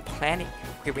have been planning.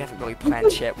 Okay, we haven't really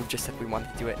planned shit. We've just said we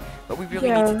wanted to do it, but we really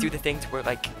need to do the things where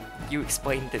like you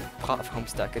explain the plot of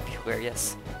Homestuck. It'd be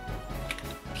hilarious.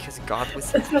 Because God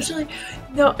was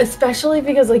especially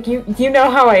because like you know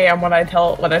how I am when I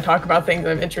talk about things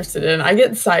I'm interested in. I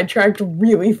get sidetracked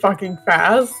really fucking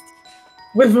fast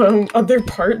with other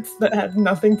parts that have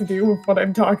nothing to do with what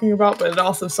I'm talking about, but it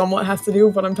also somewhat has to do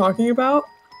with what I'm talking about.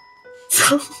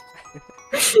 So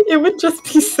it would just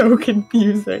be so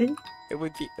confusing. It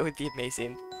would be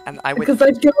amazing. And I would, because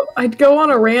I'd go on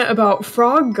a rant about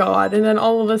Frog God and then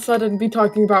all of a sudden be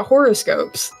talking about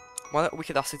horoscopes. What we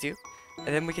could also do, and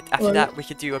then we could after that we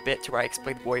could do a bit to where I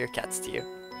explained Warrior Cats to you.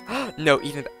 No,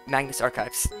 even Magnus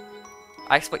Archives.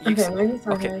 I explain you. Okay, Magnus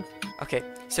Archives. Okay.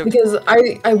 So because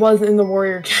I was in the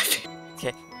Warrior Cafe.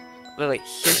 Okay, Lily,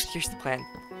 here's the plan.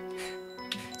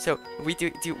 So we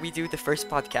do the first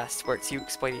podcast where it's you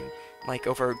explaining like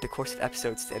over the course of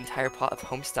episodes the entire plot of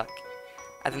Homestuck,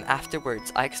 and then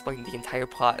afterwards I explain the entire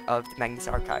plot of the Magnus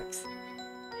Archives.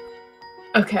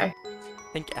 Okay.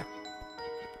 Think.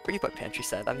 Read what Pantry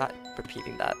said. I'm not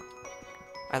repeating that.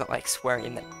 I don't like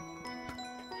swearing.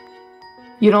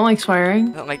 You don't like swearing?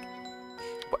 I don't like.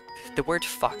 The word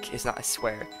 "fuck" is not a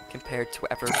swear compared to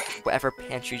whatever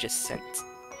Pantry just sent.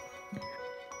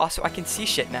 Also, I can see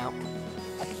shit now.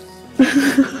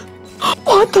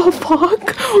 What the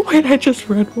fuck? Wait, I just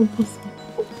read one.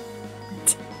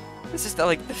 This is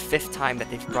like the 5th time that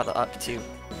they've brought it up too.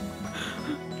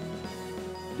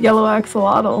 Yellow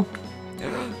axolotl.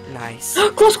 Nice.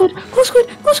 Glow squid! Glow squid!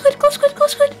 Glow squid! Glow squid! Glow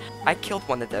squid! I killed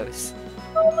one of those.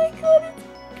 Oh my god, it's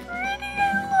pretty!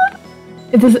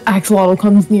 If this axolotl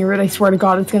comes near it, I swear to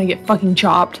god it's gonna get fucking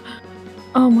chopped.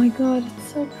 Oh my god,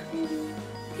 it's so pretty.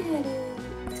 Look at it.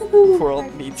 It's a little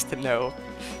World needs to know.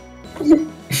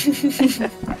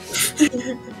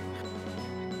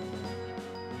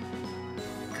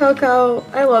 Coco,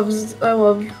 I love.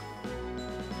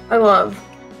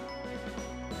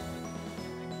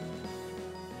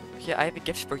 Yeah, I have a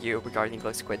gift for you regarding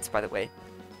glow squids, by the way.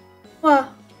 What?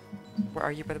 Where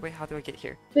are you, by the way? How do I get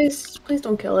here? Please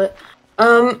don't kill it.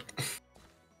 Because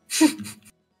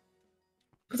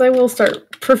I will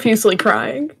start profusely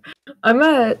crying. I'm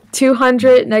at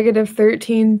 200 negative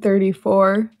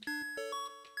 1334.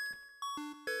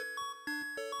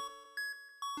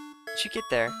 Did you get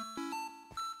there?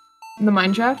 In the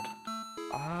mine shaft?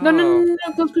 Oh. No,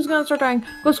 Ghost Squid's gonna start dying.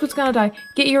 Ghost Squid's gonna die.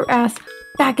 Get your ass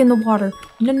back in the water.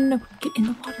 No. Get in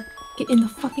the water. Get in the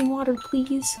fucking water,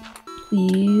 please.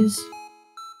 Please.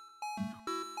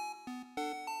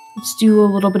 Let's do a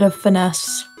little bit of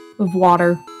finesse with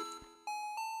water.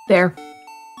 There.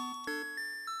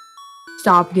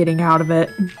 Stop getting out of it.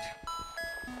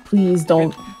 Please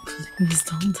don't. Please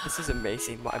don't. This is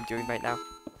amazing what I'm doing right now.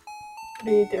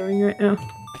 What are you doing right now?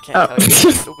 I can't tell you.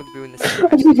 I'm still gonna ruin this.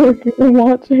 I'm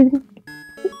watching.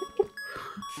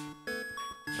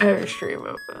 I have a stream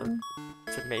open.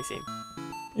 It's amazing.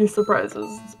 Your surprises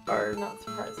are not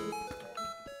surprises.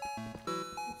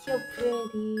 It's so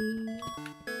pretty.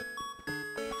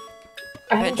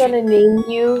 I'm gonna name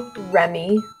you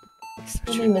Remy. So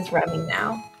Your true. name is Remy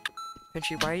now.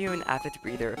 Ventry, why are you an avid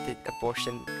reader of the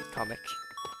abortion comic?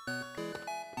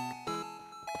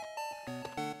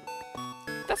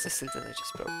 That's the sentence I just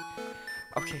spoke.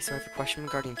 Okay, so I have a question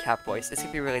regarding Catboys. It's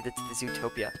gonna be related to the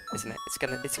Zootopia, isn't it? It's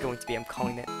going to be, I'm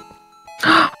calling it.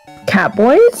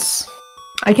 Catboys?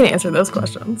 I can answer those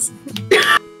questions.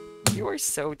 You are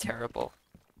so terrible.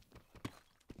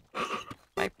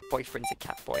 My boyfriend's a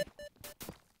cat boy.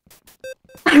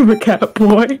 I'm a cat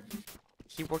boy.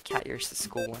 He wore cat ears to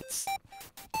school once.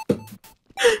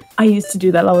 I used to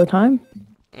do that all the time.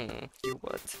 You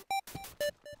would.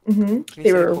 Mm-hmm.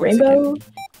 They were rainbow.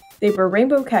 They were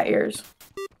rainbow cat ears.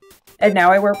 And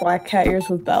now I wear black cat ears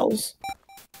with bells.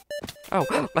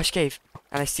 Oh, Lush Cave.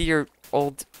 And I see your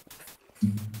old...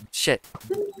 shit.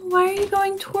 Why are you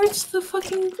going towards the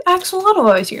fucking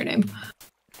axolotl? I see your name.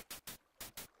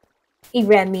 Hey,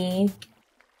 Remy.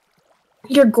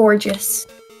 You're gorgeous.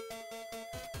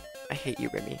 I hate you,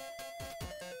 Remy.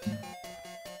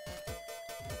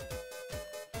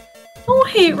 Don't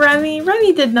hate Remy.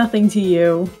 Remy did nothing to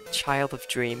you. Child of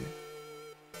Dream.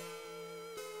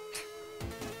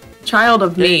 Child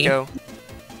of There me. you go.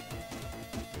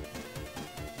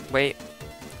 Wait.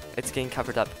 It's getting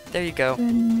covered up. There you go.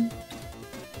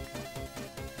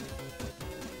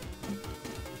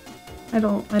 I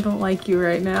don't like you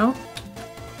right now.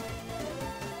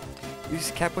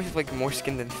 These catboys have like more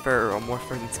skin than fur, or more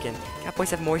fur than skin. Catboys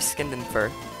have more skin than fur.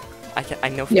 I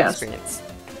know from experience.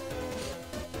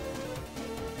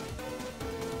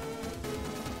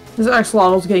 This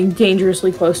axolotl's getting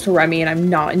dangerously close to Remy, and I'm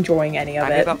not enjoying any of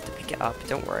it. I'm about to pick it up.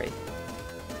 Don't worry.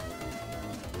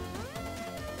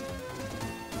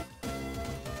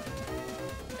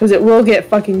 Because it will get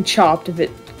fucking chopped if it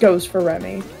goes for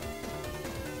Remy.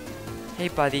 Hey,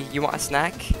 buddy, you want a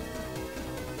snack?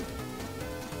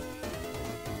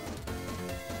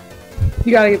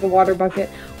 You gotta get the water bucket.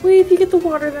 Wait, if you get the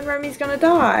water, then Remy's gonna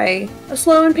die. A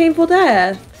slow and painful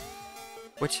death.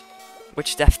 Which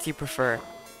death do you prefer?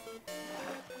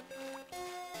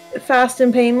 Fast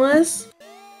and painless.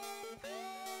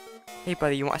 Hey,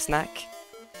 buddy, you want a snack?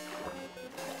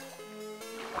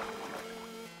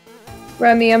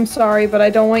 Remy, I'm sorry, but I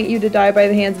don't want you to die by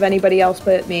the hands of anybody else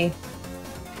but me.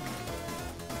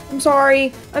 I'm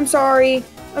sorry. I'm sorry.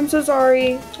 I'm so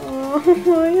sorry.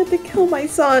 Oh, I had to kill my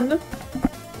son.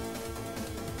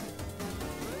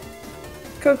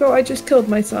 Coco, I just killed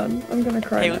my son. I'm gonna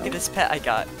cry. Hey, look at this pet I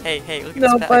got. Hey, look at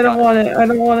this Nope, pet I don't want it. I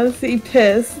don't want to see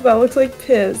piss. That looks like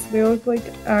piss. They look like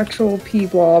actual pee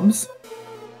blobs.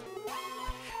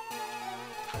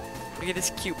 Look at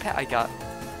this cute pet I got.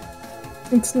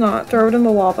 It's not. Throw it in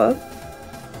the lava.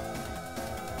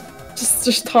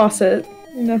 Just toss it.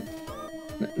 You know,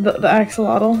 the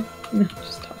axolotl. No,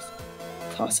 just toss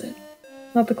it. Toss it.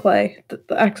 Not the clay. The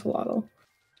axolotl.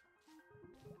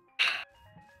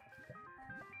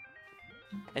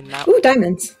 And now, Ooh,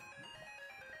 diamonds.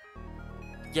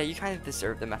 yeah, you kind of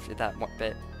deserve them after that one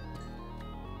bit.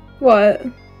 What?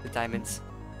 The diamonds.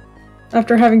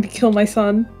 After having to kill my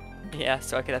son, Yeah,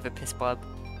 so I could have a piss blob.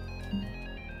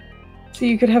 so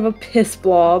you could have a piss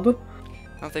blob.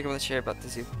 I don't think I want to share about the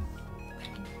zoo.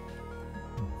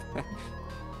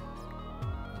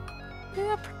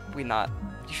 Yeah, probably not.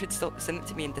 You should still send it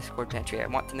to me in Discord pantry. I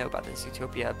want to know about this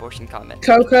Zootopia abortion comment.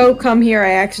 Coco, come here.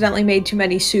 I accidentally made too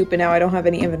many soup and now I don't have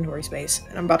any inventory space.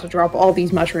 And I'm about to drop all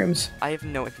these mushrooms. I have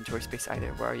no inventory space either.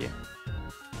 Where are you?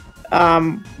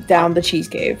 Down the cheese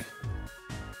cave.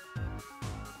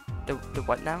 The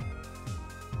what now?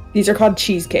 These are called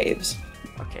cheese caves.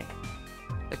 Okay.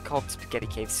 They're called spaghetti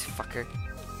caves, fucker.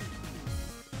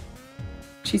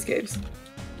 Cheese caves.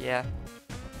 Yeah.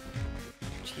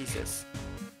 Jesus.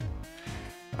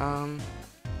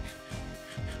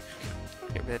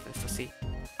 Get rid of this pussy.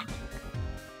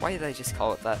 Why did I just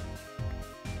call it that?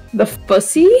 The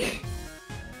fussy?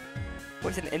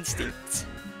 What's an instinct?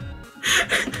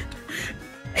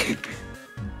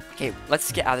 Okay,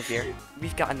 let's get out of here.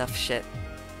 We've got enough shit.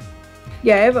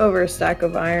 Yeah, I have over a stack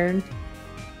of iron.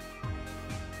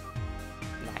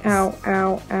 Nice. Ow,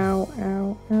 ow, ow,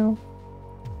 ow, ow.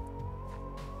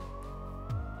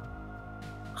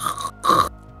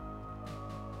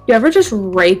 You ever just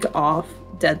rake off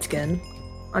dead skin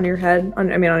on your head? I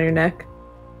mean, on your neck?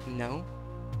 No.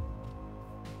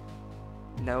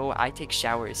 No, I take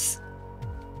showers.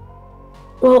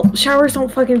 Well, showers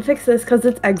don't fucking fix this because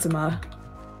it's eczema.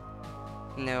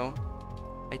 No,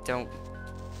 I don't.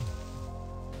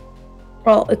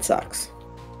 Well, it sucks.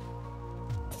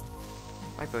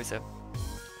 My bozo.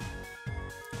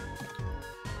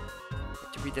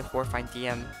 To read the horrifying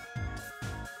DM.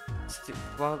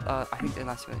 well, I think they're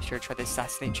not really sure, tried to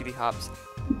assassinate Judy Hopps.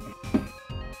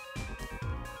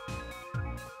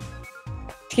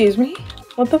 Excuse me?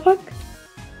 What the fuck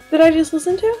did I just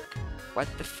listen to? What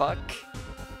the fuck?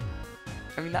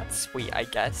 I mean, that's sweet, I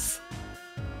guess.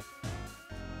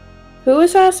 Who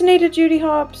assassinated Judy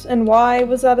Hopps and why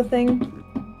was that a thing?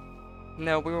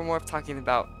 No, we were more of talking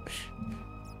about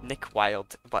Nick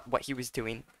Wilde, what he was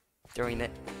doing during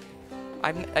it.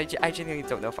 I genuinely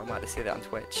don't know if I'm allowed to say that on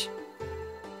Twitch.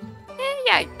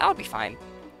 Yeah, I'll be fine.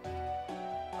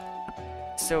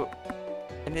 So,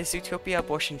 in this Zootopia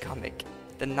abortion comic,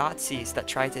 the Nazis that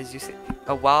tried to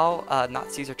while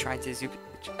Nazis are trying to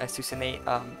assassinate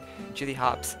Judy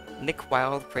Hopps, Nick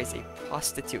Wilde praised a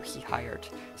prostitute he hired.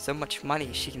 So much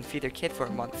money she can feed her kid for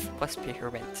a month, plus pay her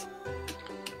rent.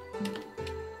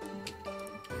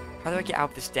 How do I get out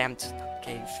of this damned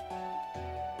cave?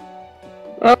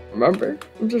 I don't remember.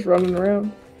 I'm just running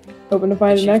around, hoping to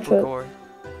find an exit. Gore.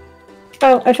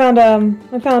 Oh, I found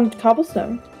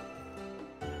cobblestone.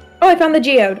 Oh, I found the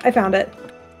geode. I found it.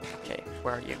 Okay,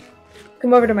 where are you?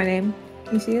 Come over to my name.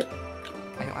 Can you see it?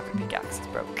 I don't have a pickaxe, it's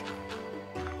broke.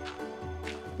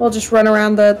 Well, just run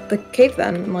around the cave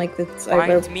then, like it's.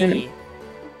 Find me.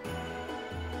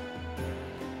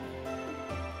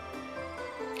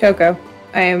 Coco,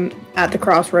 I am at the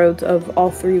crossroads of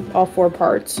all four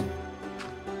parts.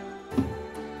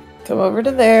 Come over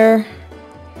to there.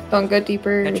 Don't go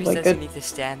deeper. Entry like says good. you need to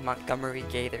stand Montgomery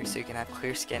Gaither so you can have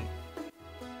clear skin.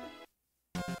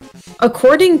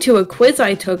 According to a quiz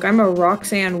I took, I'm a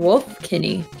Roxanne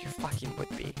Wolfkinney. You fucking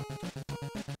would be.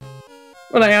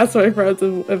 When I asked my friends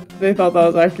if they thought that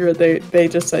was accurate, they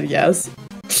just said yes.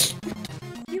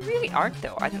 You really aren't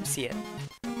though, I don't see it.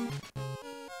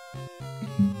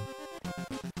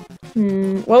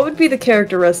 What would be the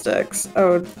characteristics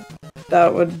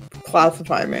that would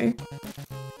classify me?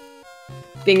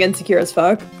 Being insecure as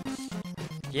fuck?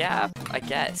 Yeah, I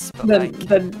guess, but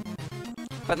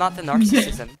but not the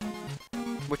narcissism,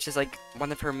 which is like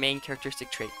one of her main characteristic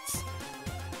traits.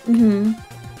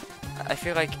 I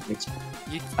feel like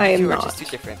you two are just too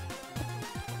different.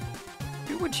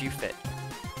 Who would you fit?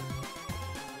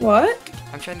 What?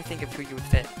 I'm trying to think of who you would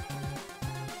fit.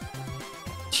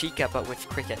 Chica, but with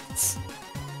crickets.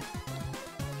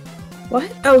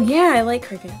 What? Oh yeah, I like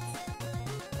crickets.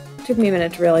 Took me a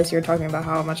minute to realize you were talking about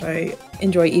how much I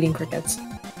enjoy eating crickets.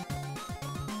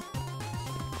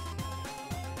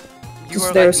 You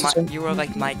were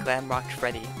like my glam rock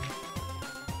Freddy.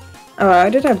 Oh,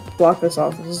 I did have to block this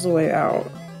off. This is the way out.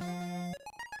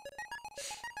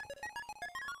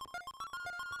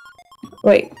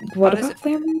 Wait, what about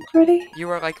Glam Rock Freddy? You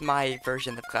are like my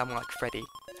version of Glam Rock Freddy.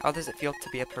 How does it feel to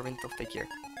be a parental figure?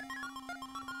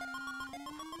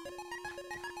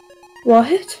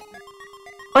 What?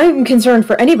 I'm concerned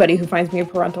for anybody who finds me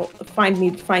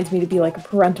to be like a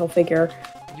parental figure.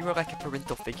 You are like a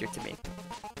parental figure to me.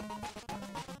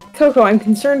 Coco, I'm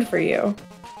concerned for you.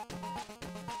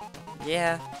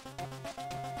 Yeah.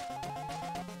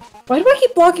 Why do I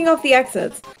keep blocking off the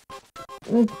exits?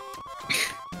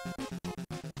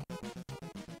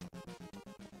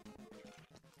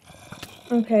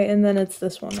 Okay, and then it's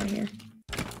this one right here.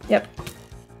 Yep.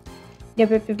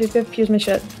 Yep. Here's my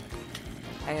shit.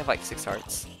 I have like 6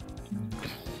 hearts.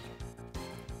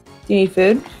 Do you need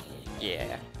food?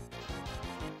 Yeah.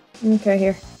 Okay,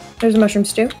 here. There's a mushroom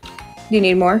stew. Do you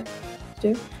need more stew?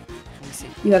 Let me see.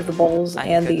 You have the bowls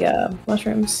and the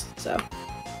mushrooms, so.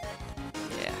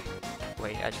 Yeah.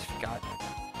 Wait, I just forgot.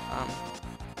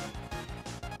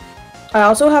 I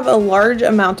also have a large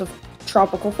amount of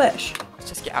tropical fish. Let's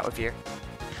just get out of here.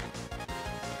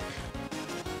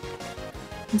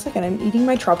 1 second, I'm eating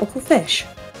my tropical fish.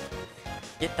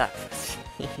 Get that.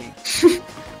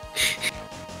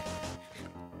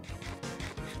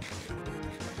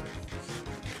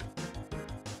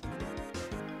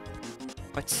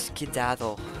 Let's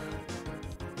skedaddle.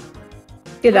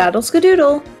 Skedaddle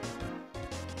skadoodle.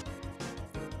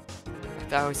 If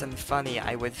that wasn't funny,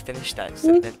 I would finish that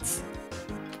sentence.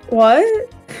 What?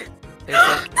 There's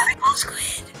like... Tentacle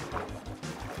squid!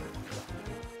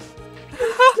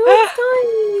 No, it's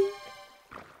dying!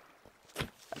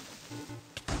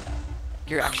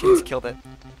 Your actions killed it.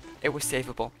 It was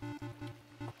savable.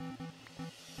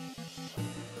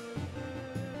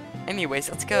 Anyways,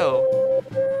 let's go.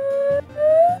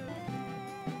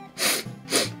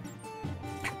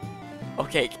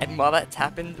 Okay, and while that's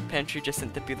happened, Pantry just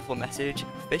sent the beautiful message,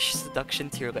 fish seduction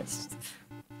tier list.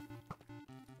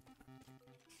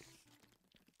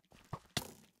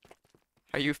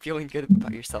 Are you feeling good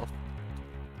about yourself?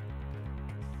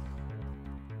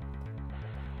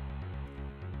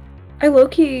 I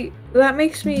low-key That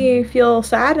makes me feel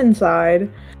sad inside.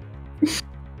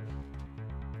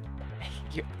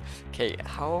 Okay,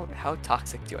 how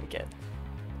toxic do I get?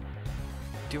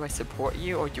 Do I support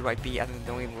you, or do I be an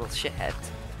annoying little shithead?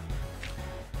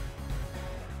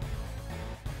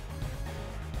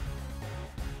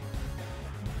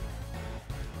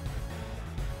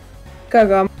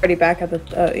 Go, I'm already back at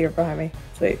the, you're behind me.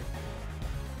 Sweet.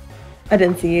 I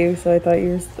didn't see you, so I thought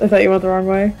you went the wrong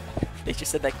way. They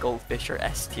just said that goldfish are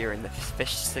S tier in the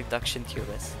fish seduction tier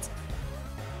list.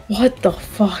 What the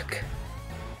fuck?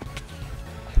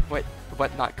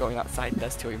 What not going outside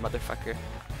does to a motherfucker.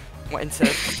 What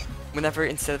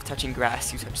instead of touching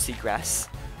grass, you touch seagrass.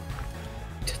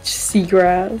 Touch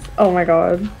seagrass? Oh my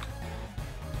god.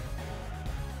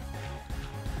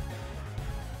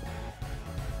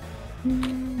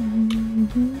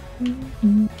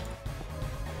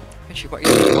 Actually, what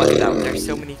you're doing what now? There's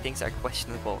so many things that are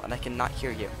questionable, and I cannot hear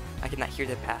you. I cannot hear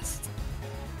the past.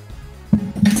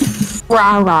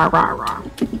 Rah rah rah rah.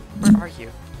 Where are you?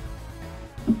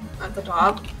 At the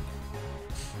top.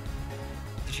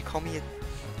 Did you call me a...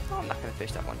 Oh, I'm not gonna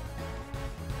finish that one.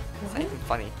 It's not even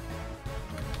funny.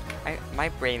 My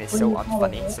brain is so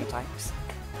unfunny sometimes.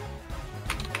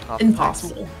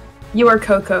 Impossible. You are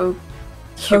Coco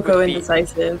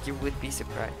indecisive. You would be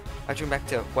surprised. I drew back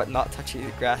to what not touching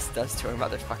the grass does to a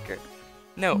motherfucker.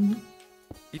 No.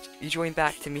 You joined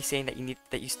back to me saying that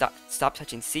you stop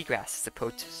touching seagrass as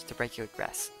opposed to regular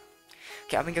grass.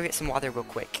 Okay, I'm gonna go get some water real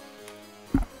quick.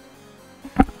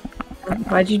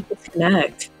 Why'd you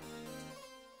disconnect?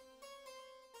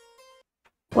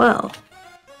 Well.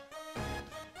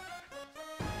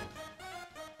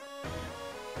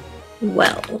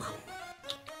 Well.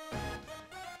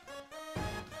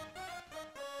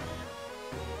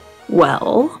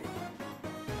 Well.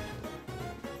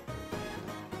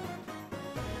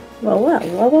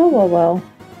 Well.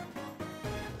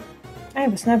 I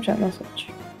have a Snapchat message.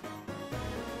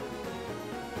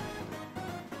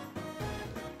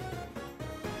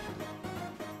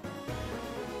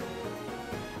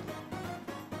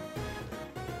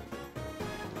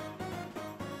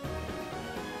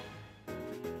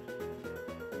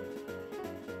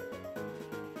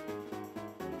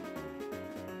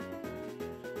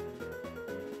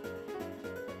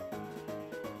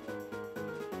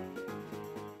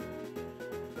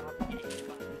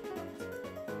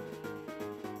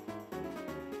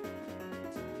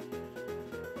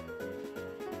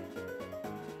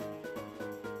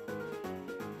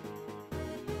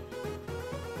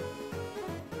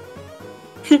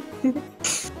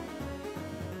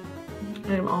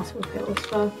 I'm also pale as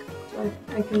fuck, so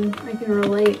I can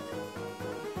relate.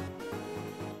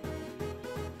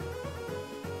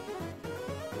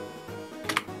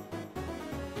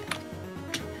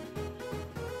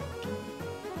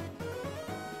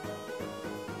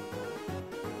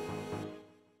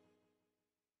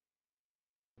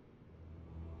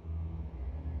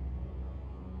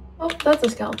 Oh, that's a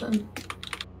skeleton.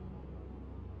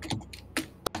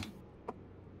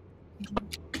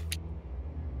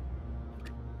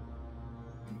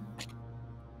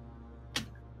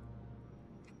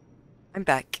 I'm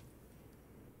back.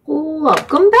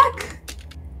 Welcome back.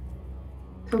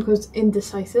 Coco's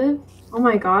indecisive. Oh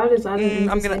my god, is that an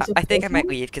indecisive I think I might person?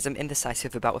 leave because I'm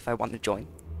indecisive about if I want to join.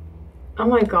 Oh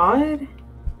my god.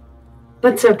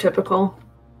 That's so typical.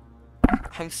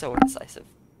 I'm so indecisive.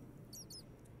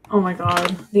 Oh my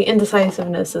god. The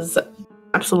indecisiveness is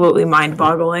absolutely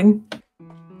mind-boggling.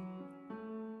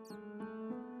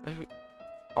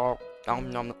 Oh,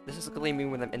 no. This is gonna me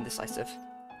when I'm indecisive.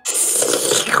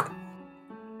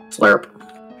 Slurp.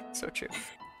 So true.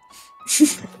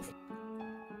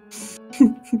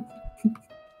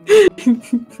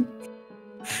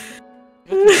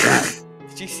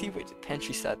 Did you see what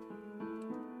Pantry said?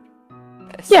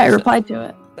 Yeah, I replied to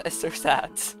it. That is so sad.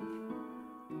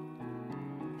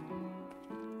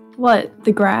 What?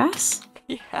 The grass?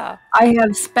 Yeah. I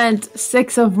have spent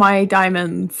 6 of my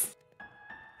diamonds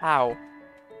How?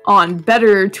 on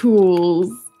better tools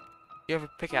You have a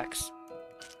pickaxe.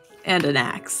 and an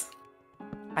axe.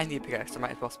 I need a pickaxe, I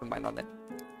might as well spend mine on it.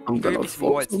 I'm There gonna be some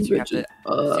wood fuck some since you have bitches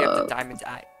the up. diamond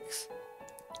axe.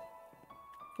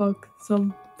 Fuck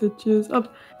some bitches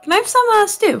up. Can I have some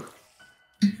stew?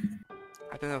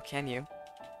 I don't know, can you?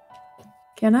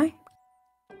 Can I?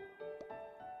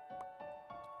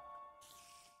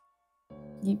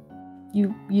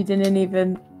 You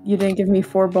didn't give me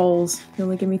 4 bowls. You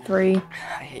only give me 3.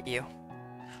 I hate you.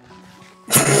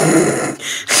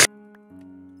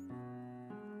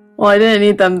 Well, I didn't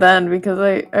eat them then because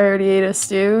I already ate a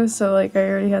stew, so like I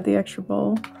already had the extra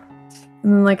bowl.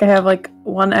 And then like I have like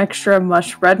one extra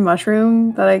red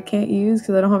mushroom that I can't use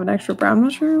because I don't have an extra brown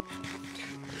mushroom.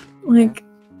 Like,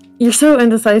 you're so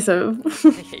indecisive.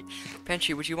 Hey,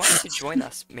 Pantry, would you want to join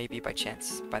us maybe by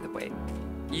chance, by the way?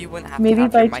 You wouldn't have Maybe to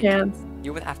have by your mic. chance.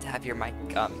 You wouldn't have to have your mic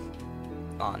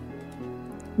on.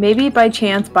 Maybe by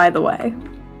chance, by the way.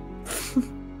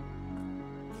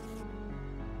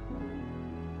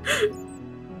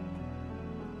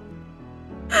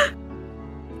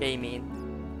 Gaming.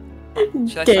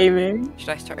 Gaming. Should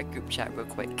I start a group chat real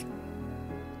quick?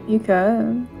 You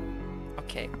could.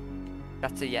 Okay.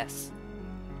 That's a yes.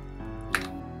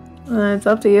 It's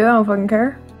up to you, I don't fucking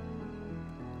care.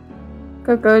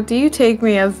 Coco, do you take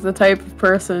me as the type of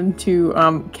person to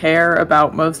care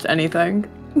about most anything?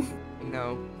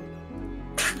 No.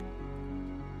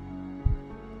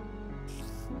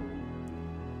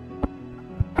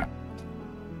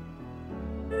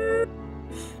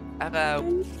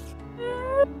 Hello.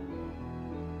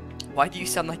 Why do you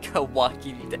sound like a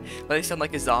walking? Why do you sound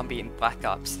like a zombie in Black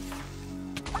Ops?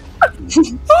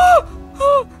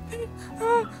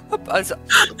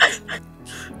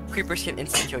 Creepers can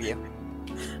insta-kill you.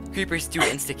 Creepers do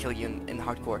insta-kill you in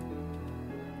hardcore.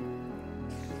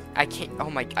 I can't. Oh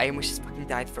my! I almost just fucking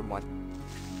died from one.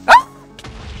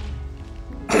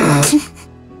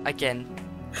 Again.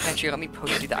 Pantry, let me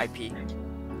post you the IP.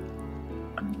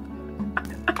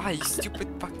 Ah, you stupid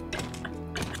fuck.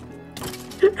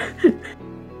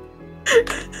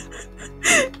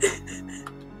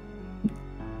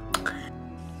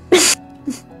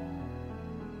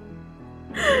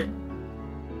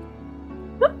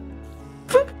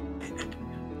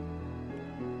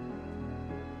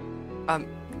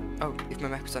 Oh, if my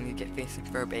mic was on, you get facing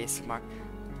for ASMR.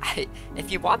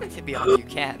 If you want it to be on, you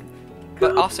can.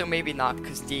 But also maybe not,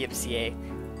 because DMCA.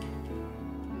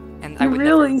 And I would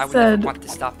never want to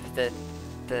stop the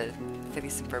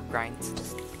Phineas and Ferb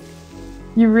grinds.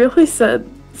 You really said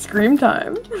scream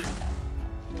time.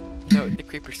 No, the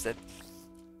Creeper said.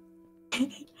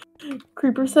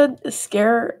 Creeper said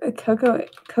scare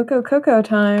Coco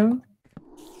time.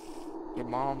 Your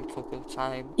mom, Coco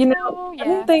time. You know, Oh, yeah.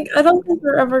 I don't think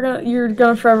you're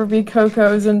gonna forever be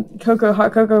Coco's and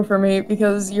hot cocoa for me,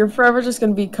 because you're forever just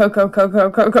gonna be Coco.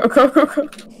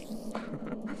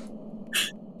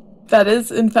 That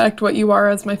is, in fact, what you are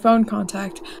as my phone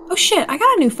contact. Oh shit, I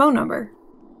got a new phone number.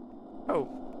 Oh.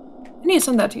 I need to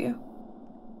send that to you.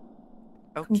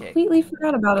 Okay. Completely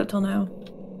forgot about it till now.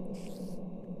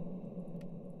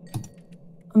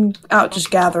 I'm out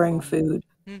just gathering food.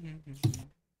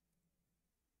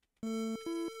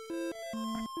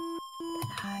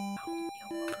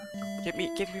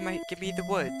 Give me the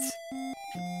woods.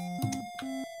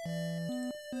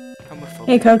 Homophobic.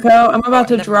 Hey Coco, I'm about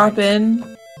to drop mind.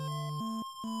 in.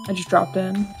 I just dropped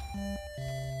in.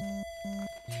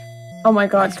 Oh my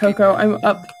god, Coco, I'm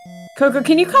up. Coco,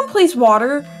 can you come place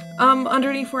water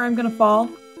underneath where I'm gonna fall?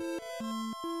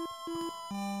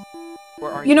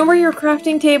 Where are you know where your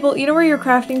crafting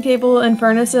table and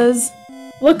furnace is?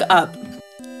 Look up.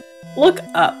 Look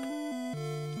up.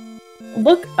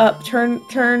 Look up. Turn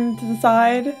to the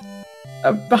side.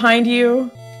 Behind you.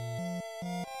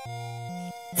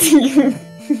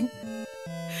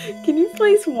 Can you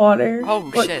place water? Oh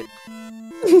Look. shit.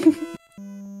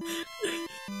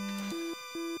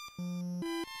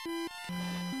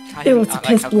 It was a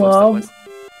piss blob.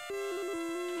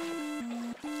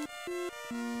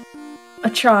 A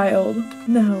child.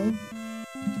 No.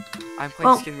 I'm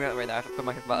playing skin right now. I have to put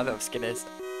my level of skin is.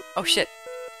 Oh shit.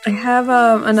 I have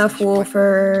enough wool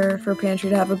for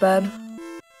Pantry to have a bed.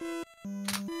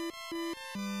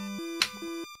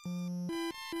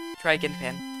 Try again,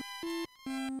 Pan.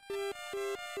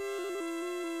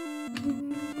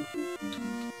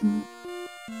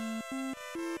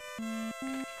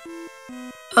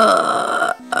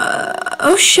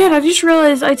 Oh shit, I just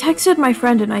realized I texted my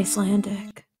friend in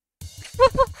Icelandic.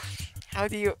 How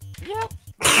do you... Yeah.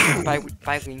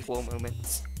 Bilingual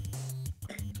moments.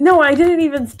 No, I didn't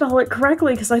even spell it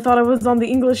correctly because I thought it was on the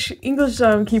English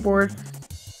keyboard.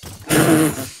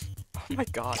 Oh my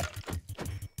god.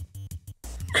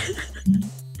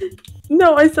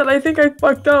 No, I said I think I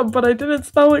fucked up, but I didn't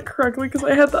spell it correctly because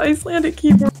I had the Icelandic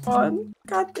keyboard on.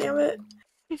 God damn it.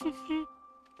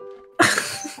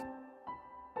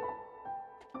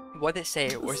 What did it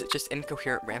say, or is it just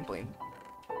incoherent rambling?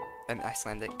 In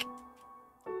Icelandic.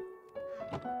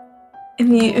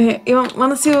 You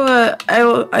want to see what I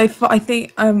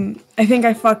think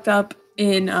I fucked up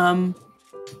in the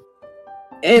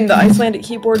Icelandic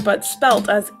keyboard, but spelt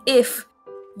as if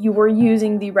you were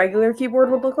using the regular keyboard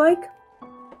would look like.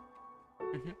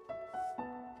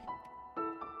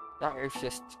 That is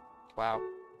just wow.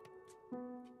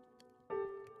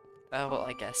 Well,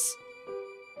 I guess.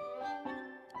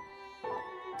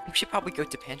 We should probably go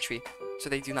to pantry so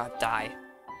they do not die.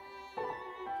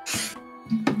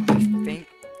 I think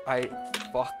I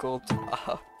buckled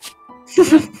up.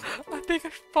 I think I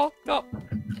fucked up.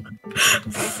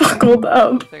 Buckled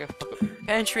up.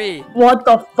 Pantry! What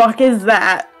the fuck is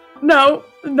that? No,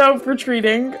 no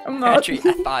retreating. I'm not. Pantry,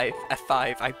 F5,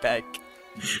 F5, I beg.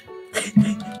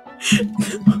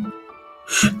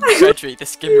 Pantry, the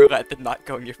skim roulette did not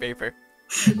go in your favor.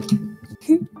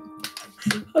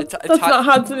 That's not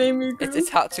Hatsune Miku. It's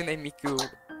Hatsune Miku,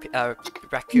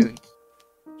 raccoon.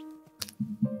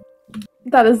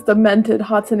 That is demented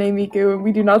Hatsune Miku, and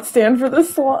we do not stand for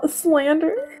this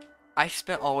slander. I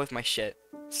spent all of my shit,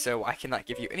 so I cannot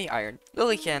give you any iron.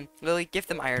 Lily can. Lily, give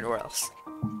them iron or else.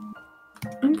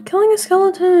 I'm killing a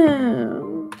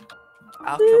skeleton.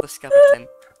 I'll kill the skeleton.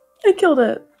 I killed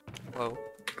it. Whoa.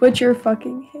 Put your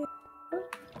fucking hand.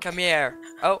 Come here.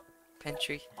 Oh,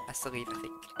 pantry. Has to leave, I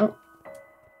think. Oh.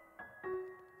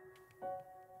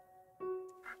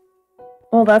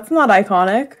 Well, that's not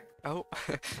iconic. Oh.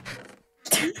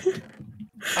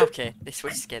 Okay, they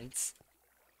switched skins.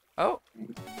 Oh.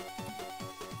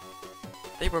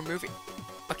 They were moving.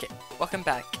 Okay, welcome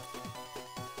back.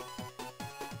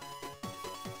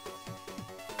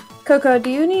 Coco, do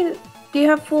you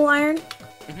have full iron?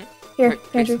 Mm-hmm. Here,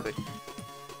 Andrew. Here.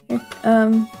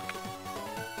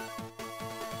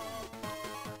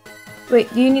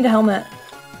 Wait, do you need a helmet?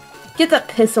 Get that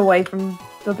piss away from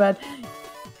the bed.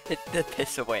 Hit the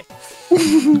piss away.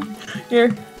 Here.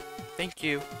 Thank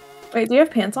you. Wait, do you have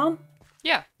pants on?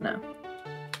 Yeah. No.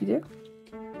 You do?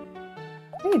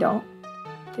 No, you don't.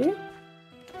 Do you?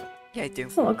 Yeah, I do.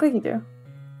 Doesn't look like you do.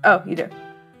 Oh, you do.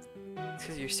 It's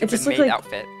because your stupid maid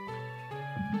outfit.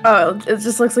 Oh, it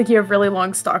just looks like you have really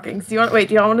long stockings. Do you want? Wait,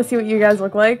 do y'all want to see what you guys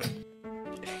look like?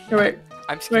 Here, wait.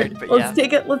 I'm scared, but let's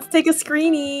take it. Let's take a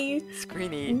screeny.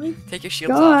 Screeny. Take your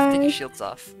shields off. Take your shields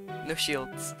off. No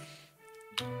shields.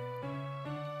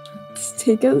 Let's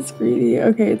take a screeny.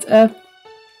 Okay, it's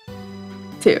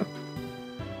F2.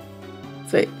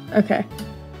 Sweet. Okay.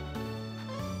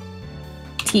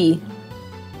 T.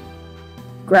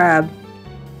 Grab.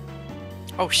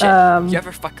 Oh shit. You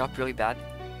ever fuck up really bad?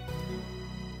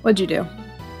 What'd you do?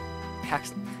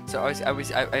 So I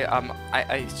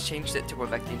changed it to where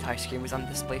like the entire screen was on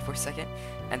display for a second,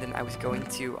 and then I was going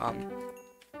to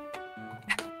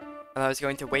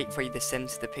wait for you to send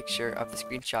the picture of the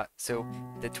screenshot so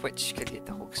the Twitch could get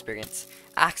the whole experience.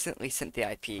 I accidentally sent the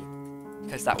IP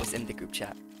because that was in the group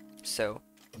chat. So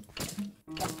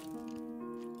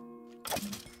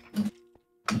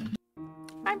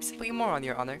I'm simply more on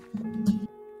your honor.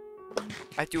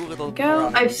 I do a little. Go.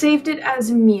 I've saved it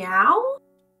as meow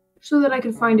so that I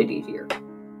could find it easier.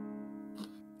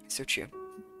 So true.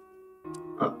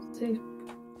 Oh, save.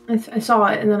 I saw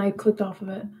it and then I clicked off of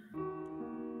it.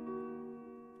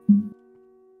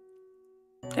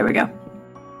 There we go.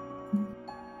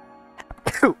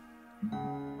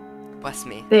 Bless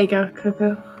me. There you go,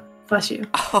 Coco. Bless you.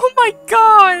 Oh my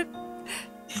god!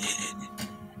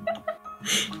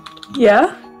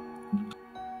 Yeah?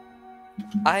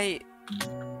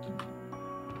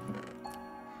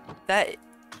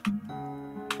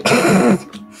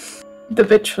 The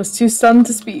bitch was too stunned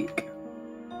to speak.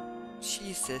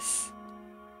 Jesus.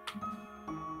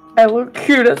 I look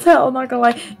cute as hell, not gonna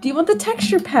lie. Do you want the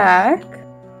texture pack?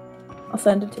 I'll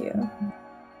send it to you.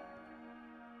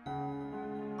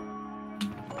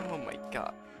 Oh my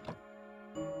god.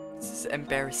 This is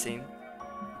embarrassing.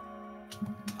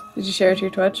 Did you share it to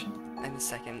your Twitch? In a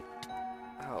second.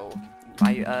 Oh,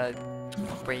 my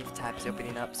Brave tab's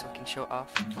opening up so I can show it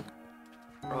off.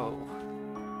 Oh.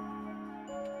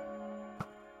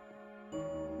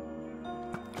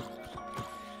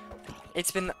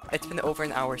 It's been over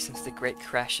an hour since the great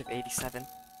crash of '87.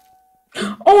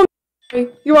 Oh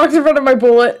no! You walked in front of my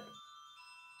bullet.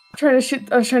 I was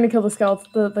trying to kill the skeleton,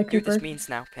 the creeper. Dude, this means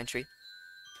now, Pantry.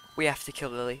 We have to kill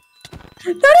Lily.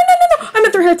 No! I'm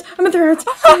at their heads!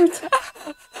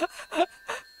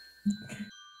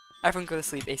 Everyone go to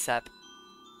sleep ASAP.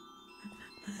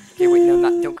 Okay, wait, no,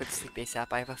 don't go to sleep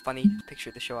ASAP. I have a funny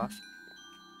picture to show off.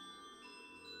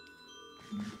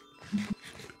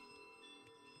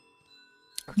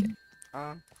 Okay,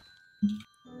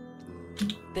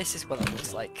 this is what it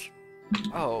looks like.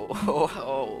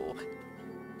 Oh.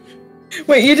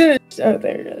 Wait, you didn't. Oh,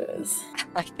 there it is.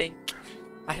 I think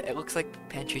it looks like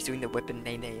Pantry's doing the whip and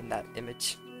nay nay in that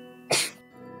image.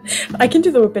 I can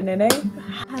do the whip and nay nay.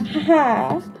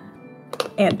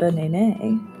 And the nay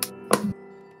nay.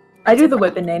 I do the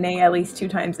whip and nay nay at least 2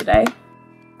 times a day.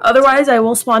 Otherwise, I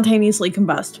will spontaneously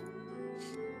combust.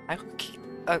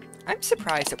 I'm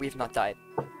surprised that we have not died.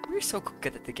 We're so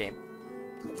good at the game.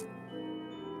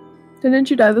 Didn't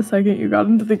you die the second you got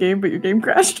into the game, but your game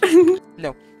crashed?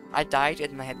 No, I died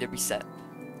and I had to reset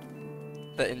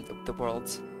the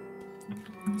worlds.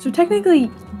 So technically,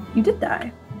 you did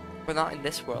die. We're not in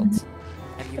this world,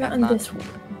 and you Not have in not. this world.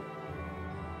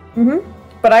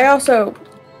 But I also,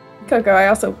 Coco, I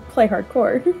also play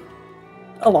hardcore.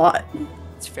 A lot.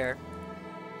 It's fair.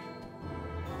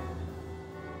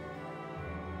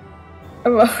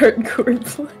 I'm a hardcore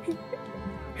player.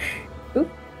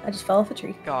 Oop, I just fell off a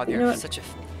tree. God, You know you're what? such a.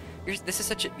 You're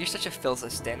such a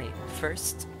Philza Denny.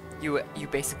 First, you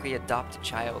basically adopt a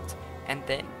child, and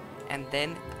then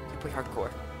you play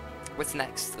hardcore. What's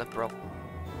next, liberal?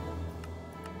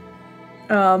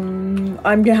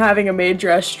 I'm having a maid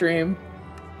dress stream.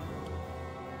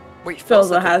 Wait,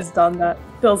 Philza did has done that.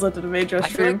 Philza did a maid dress I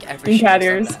feel stream like every in stream cat has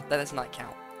done ears. that. That does not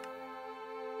count.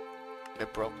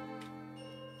 Liberal.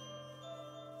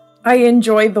 I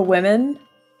enjoy the women.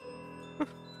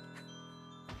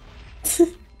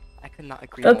 I could not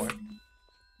agree That's- more.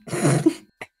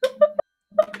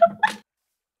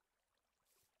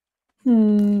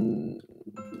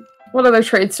 What other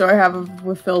traits do I have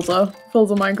with Philza?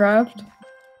 Philza Minecraft?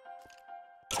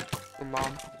 Your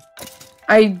mom.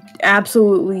 I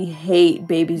absolutely hate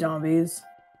baby zombies.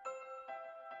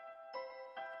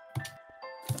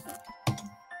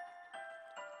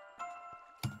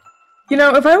 You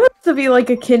know, if I was to be like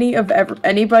a kinny of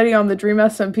anybody on the Dream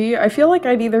SMP, I feel like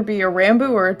I'd either be a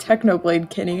Rambo or a Technoblade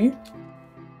kinny.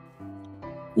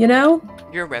 You know?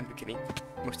 You're a Rambukkini,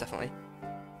 most definitely.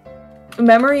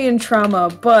 Memory and trauma,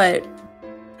 but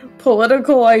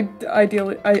political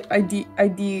ideology.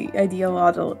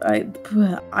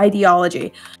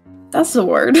 That's the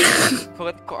word.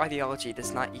 Political ideology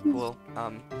does not equal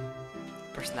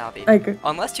personality, Like,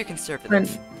 unless you're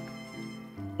conservative.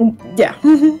 yeah.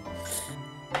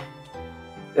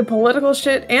 The political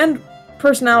shit and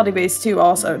personality based too,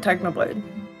 also, Technoblade.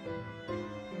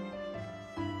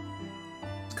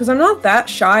 Because I'm not that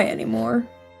shy anymore,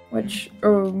 which,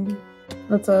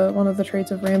 that's one of the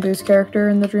traits of Rambo's character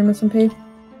in the Dream SMP.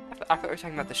 I thought we were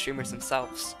talking about the streamers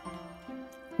themselves.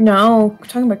 No, we're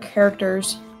talking about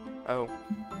characters. Oh.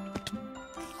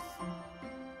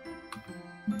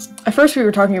 At first we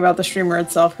were talking about the streamer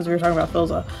itself because we were talking about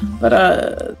Philza,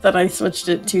 but then I switched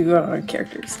it to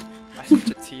characters. I switched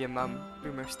it to your mum,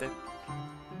 remorsed it.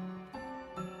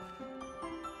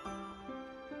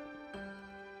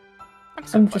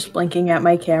 I'm just blinking at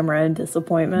my camera in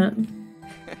disappointment.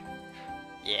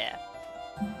 Yeah.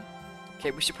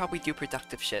 Okay, we should probably do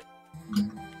productive shit.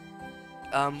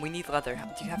 We need leather.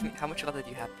 How much leather do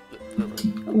you have,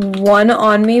 Lily? One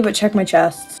on me, but check my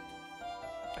chest.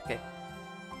 Okay.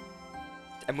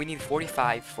 And we need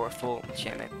 45 for a full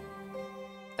enchantment.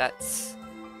 That's...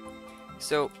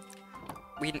 So,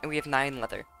 we have 9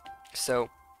 leather. So...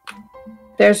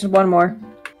 There's one more.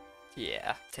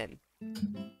 Yeah, 10.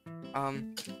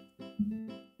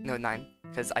 No, 9.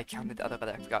 Because I counted the other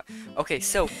leather, I forgot. Okay,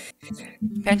 so...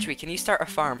 Pantry, can you start a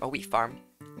farm? A wheat farm.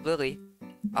 Lily,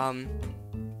 can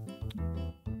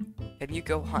you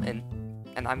go hunting?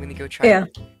 And I'm gonna go try. Yeah.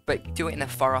 But do it in a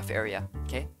far off area,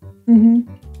 okay?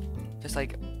 Just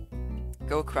like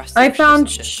go across. I found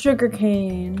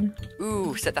sugarcane.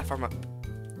 Ooh, set that farm up.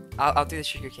 I'll do the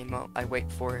sugarcane while I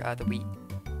wait for the wheat.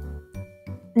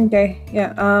 Okay,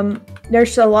 yeah.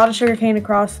 There's a lot of sugarcane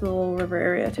across the little river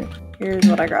area too. Here's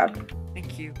what I grabbed.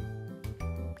 Thank you.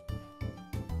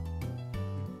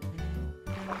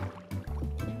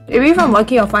 Maybe if I'm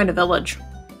lucky, I'll find a village.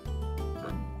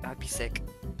 That'd be sick.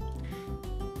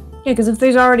 Yeah, because if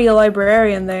there's already a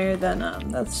librarian there, then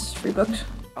that's rebooked.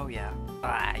 Oh yeah.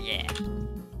 Ah yeah.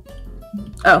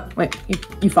 Oh wait,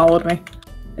 you followed me.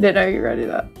 I didn't know you were gonna do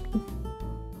that.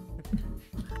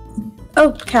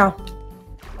 Oh, cow.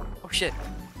 Oh shit.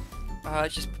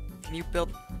 Just can you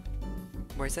build?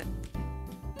 Where is it?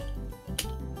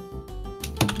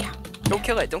 Cow. Don't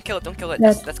kill it! Don't kill it! Don't kill it!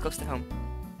 Yes. That's close to home.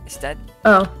 It's dead.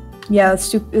 Oh, yeah. That's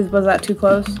too. Was that too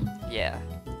close? Yeah.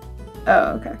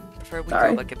 Oh, okay. Preferably Sorry.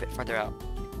 go like a bit further out.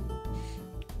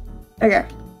 Okay.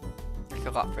 Like a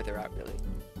lot further out, really.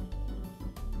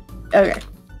 Okay.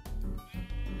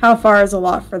 How far is a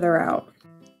lot further out?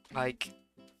 Like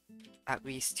at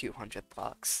least 200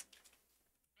 blocks.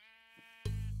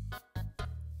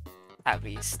 At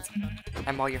least.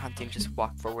 And while you're hunting, just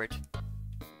walk forward.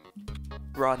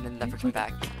 Run and never come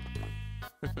back.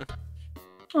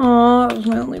 Aw, that was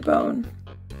my only bone.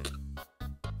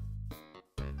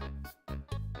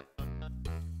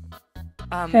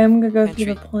 Okay, I'm gonna go through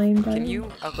the Entry. plain. Can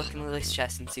you look in Lily's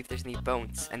chest and see if there's any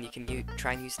bones, and you can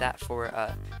try and use that for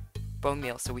bone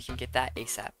meal so we can get that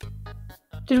ASAP.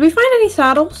 Did we find any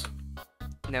saddles?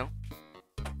 No.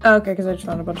 Oh, okay, because I just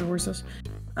found a bunch of horses.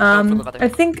 For the leather. I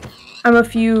think I'm a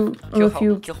few.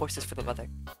 Kill horses for the leather.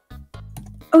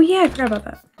 Oh yeah, I forgot about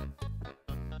that.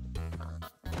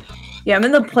 Yeah, I'm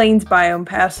in the plains biome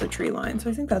past the tree line, so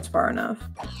I think that's far enough.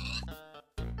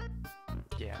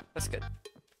 Yeah, that's good.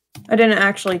 I didn't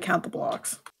actually count the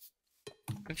blocks.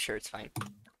 I'm sure it's fine.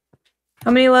 How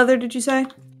many leather did you say?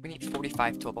 We need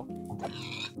 45 total.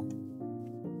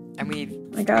 And we need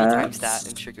I 3 got times that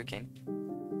in sugarcane.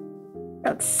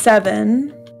 Got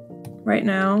 7 right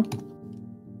now.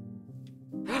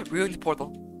 Ruined the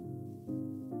portal.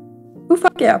 Ooh,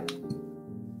 fuck yeah.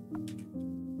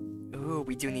 Ooh,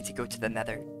 we do need to go to the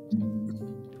nether.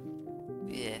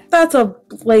 Yeah. That's a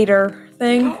later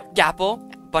thing.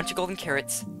 Gapple, bunch of golden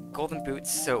carrots, golden boots,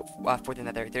 so for the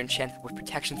nether. They're enchanted with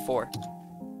protection 4.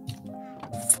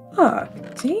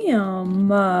 Fuck.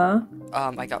 Damn.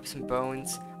 I got some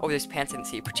bones. Oh, there's pants I didn't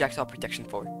see. Projectile protection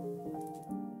 4.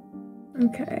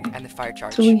 Okay. And the fire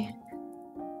charge.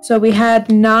 So we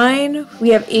had 9. We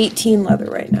have 18 leather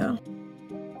right now.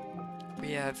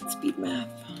 We have... Speed math.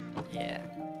 Yeah.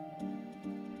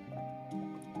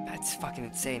 That's fucking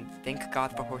insane. Thank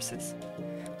God for horses.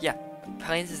 Yeah,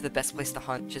 plains is the best place to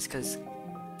hunt just because,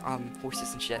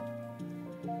 horses and shit.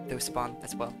 Those spawn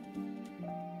as well.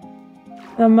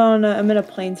 I'm in a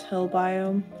plains hill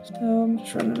biome, so I'm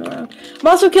just running around. I'm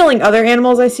also killing other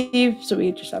animals I see, so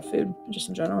we just have food, just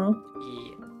in general.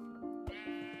 Yeah.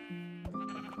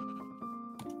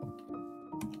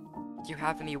 Do you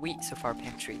have any wheat so far,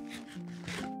 Pantry?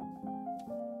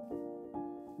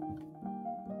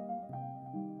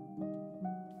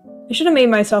 I should have made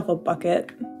myself a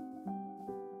bucket.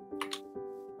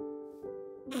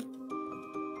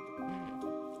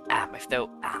 Ah, my throat.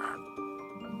 Ah.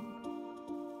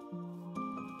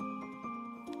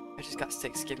 I just got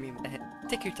 6. Give me a minute.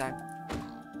 Take your time.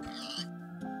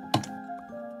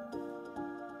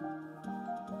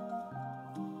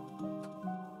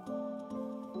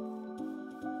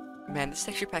 Man, this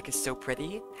texture pack is so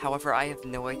pretty. However, I have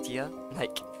no idea,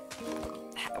 like,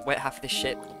 what half of this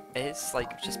shit is,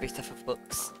 like, just based off of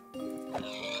looks.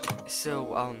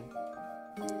 So,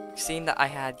 seeing that I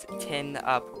had 10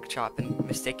 pork chop and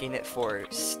mistaking it for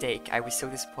steak, I was so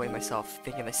disappointed in myself,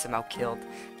 thinking I somehow killed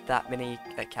that many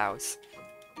cows.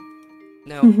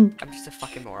 No, I'm just a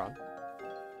fucking moron.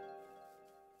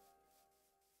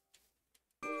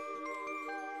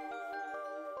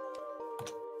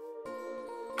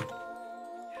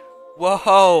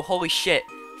 Whoa, holy shit.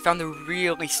 Found a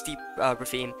really steep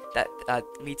ravine that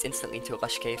leads instantly into a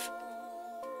lush cave.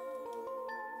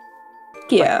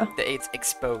 Yeah. Like, it's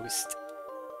exposed.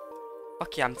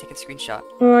 Fuck yeah, I'm taking a screenshot.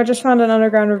 Oh, I just found an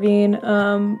underground ravine,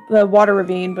 the water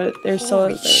ravine, but there's still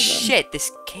Holy shit,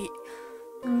 this cave.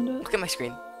 around it. Look at my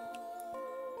screen.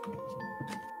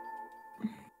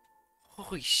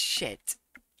 Holy shit.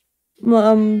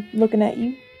 Well, I'm looking at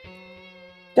you.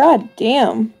 God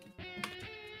damn.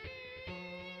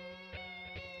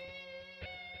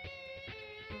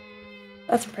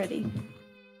 That's pretty.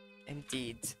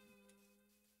 Indeed.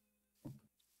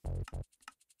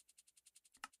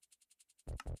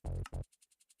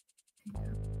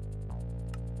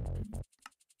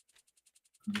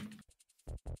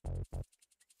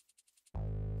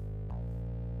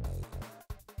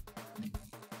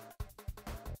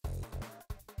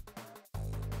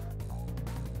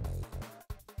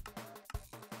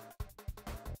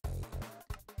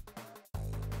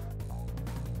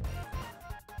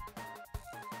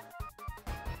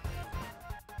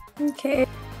 Okay,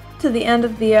 to the end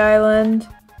of the island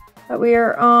that we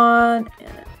are on,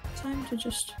 and it's time to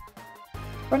just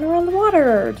run around the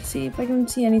water to see if I can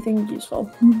see anything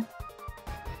useful. Man.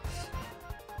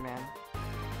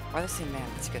 Why did I say man?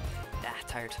 That's good. Ah,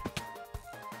 tired.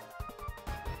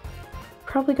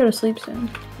 Probably go to sleep soon.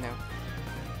 No.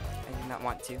 I do not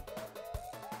want to.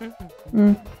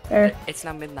 There. It's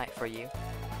now midnight for you.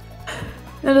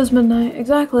 It is midnight,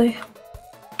 exactly.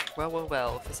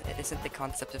 Well, this isn't the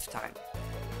concept of time.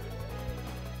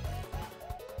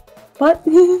 What?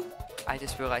 I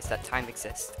just realized that time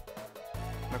exists.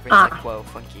 My brain's like, whoa,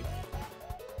 funky.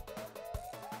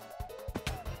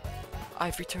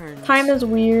 I've returned. Time is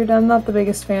weird. I'm not the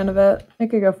biggest fan of it. It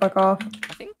could go fuck off.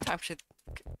 I think time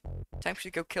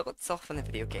should go kill itself in a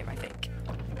video game, I think.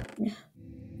 Yeah.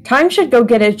 Time should go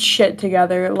get its shit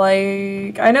together.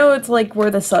 Like, I know it's like where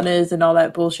the sun is and all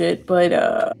that bullshit, but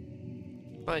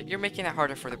But you're making it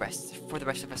harder for the rest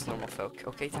of us normal folk,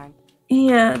 okay, Time?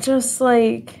 yeah, just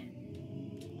like,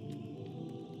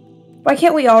 why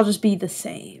can't we all just be the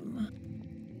same?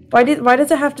 Why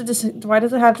does it have to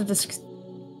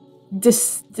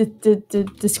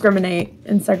discriminate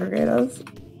and segregate us.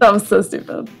 That was so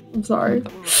stupid. I'm sorry. I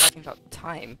thought we were talking about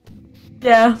time.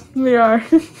 Yeah, we are.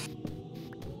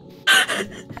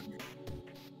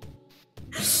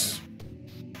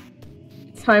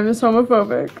 Time is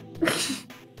homophobic.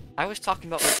 I was talking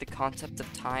about like the concept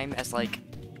of time as like,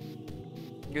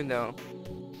 you know.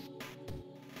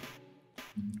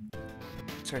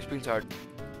 Sorry, spoon's hard.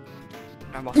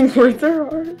 I'm also Words are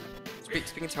hard.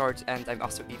 speaking hard, and I'm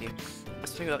also eating. I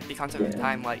was thinking about the concept of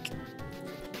time like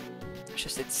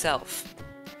just itself,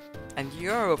 and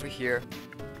you're over here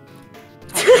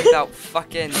talking about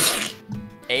fucking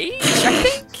age, I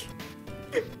think,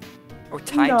 or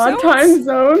time zones. Time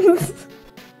zones.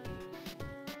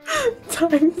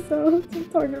 Time zones. I'm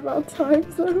talking about time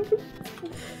zones.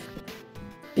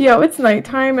 Yo, it's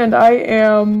nighttime and I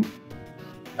am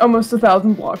almost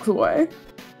 1,000 blocks away.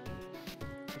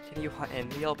 Continue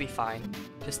hunting. We'll be fine.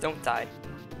 Just don't die.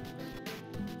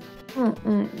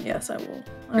 Yes, I will.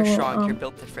 You're strong. You're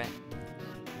built different.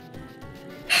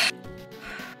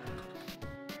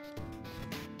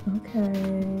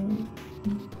 Okay.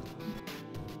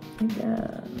 I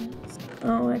guess.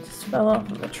 Oh, I just fell off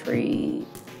of a tree.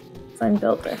 I'm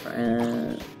built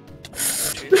different.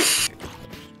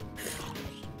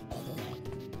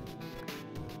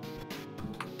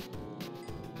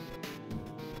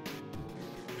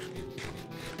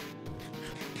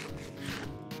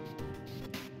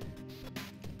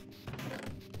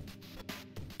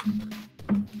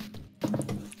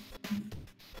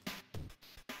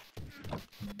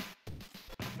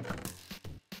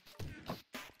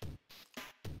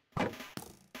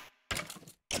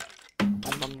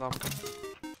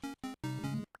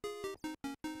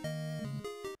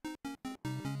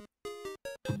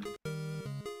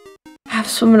 I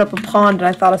was swimming up a pond and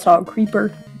I thought I saw a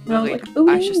creeper. And I was like, ooh.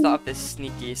 I just thought of this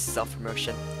sneaky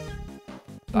self-promotion.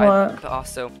 But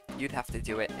also, you'd have to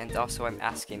do it, and also I'm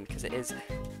asking because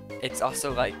it's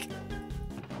also like,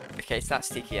 okay, it's not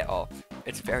sneaky at all.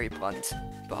 It's very blunt,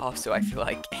 but also I feel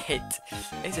like it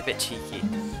is a bit cheeky.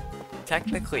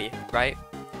 Technically, right?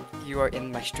 You are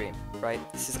in my stream, right?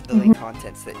 This is Lily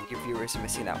content that your viewers are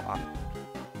missing out on.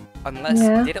 Unless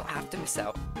they don't have to miss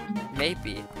out.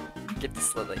 Maybe give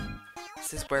this Lily.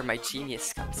 This is where my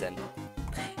genius comes in.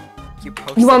 You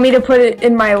want me to put it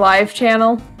in my live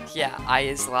channel? Yeah, I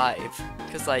is live.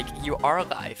 Cause like, you are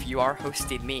live. You are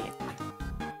hosting me.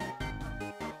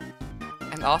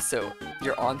 And also,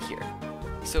 you're on here.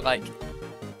 So like,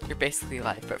 you're basically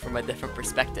live, but from a different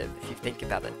perspective, if you think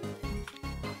about it.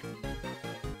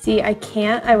 See, I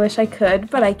can't. I wish I could,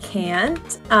 but I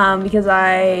can't. Because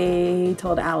I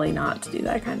told Allie not to do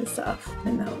that kind of stuff.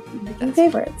 And that would be picking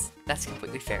favorites. That's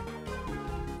completely fair.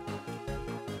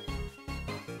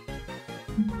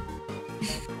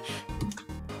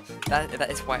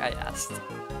 That is why I asked.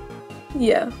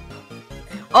 Yeah.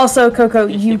 Also, Coco,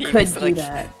 you could do like,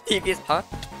 that. Huh?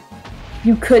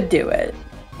 You could do it.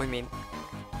 What do you mean?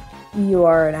 You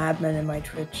are an admin in my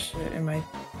Twitch, in my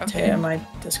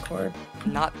Discord.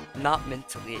 Not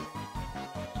mentally.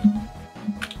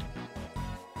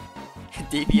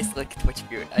 Devious like Twitch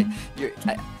viewer.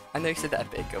 I know you said that a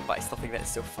bit ago, but I still think that is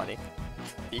so funny.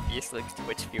 Devious like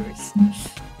Twitch viewers.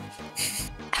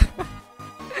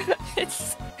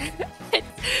 it's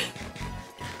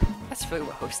that's really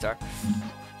what hosts are.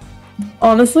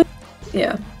 Honestly,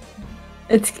 yeah.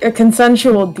 It's a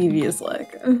consensual devious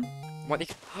lick. What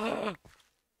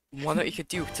you could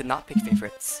do to not pick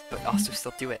favorites, but also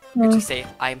still do it. You could just say,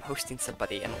 I'm hosting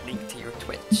somebody and link to your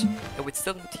Twitch. It would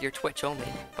still link to your Twitch only,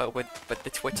 but the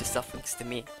Twitch itself links to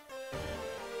me.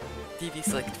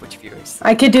 Devious like Twitch viewers.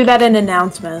 I could do that in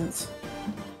announcements.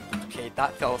 Okay,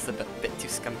 that feels a bit too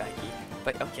scumbaggy,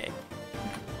 but okay.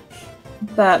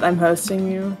 That I'm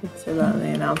hosting you? You could say that in the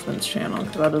announcements channel,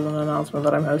 because that is an announcement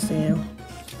that I'm hosting you.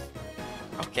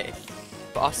 Okay,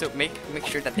 but also make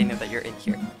sure that they know that you're in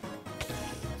here.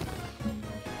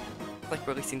 Like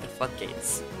releasing the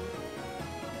floodgates.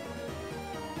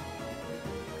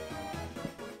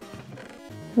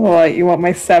 What, you want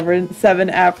my 7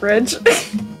 average?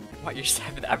 I want your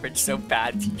 7 average so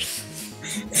bad.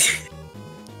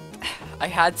 I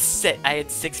had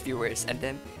 6 viewers, and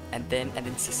then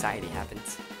society happened.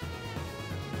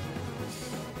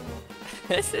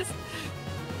 This is.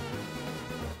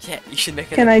 Yeah, you should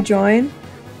make it. Can I join?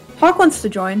 Hawk wants to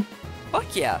join.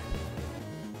 Fuck yeah.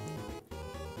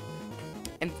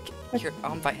 And here,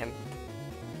 I'll invite him.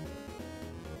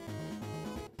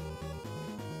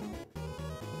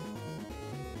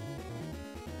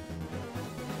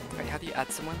 Wait, how do you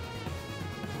add someone?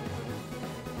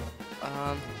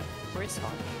 Where is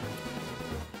Hawk?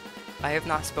 I have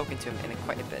not spoken to him in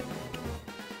quite a bit.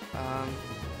 How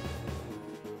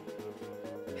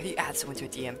do you add someone to a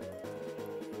DM?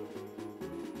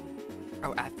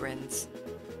 Oh, add friends.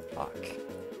 Fuck.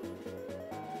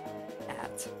 Add.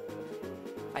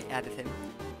 I added him.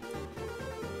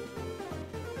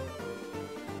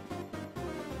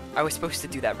 I was supposed to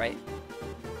do that, right?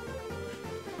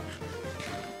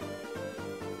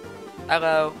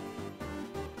 Hello.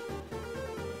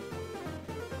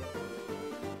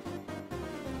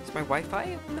 Is my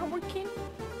Wi-Fi not working?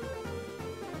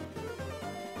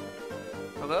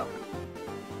 Hello?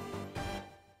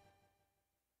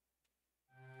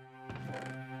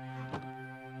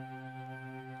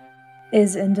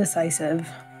 Is indecisive.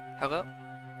 Hello?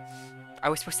 I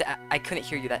was supposed to. I couldn't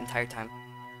hear you that entire time.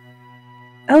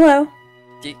 Hello.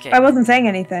 Okay. I wasn't saying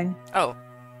anything. Oh.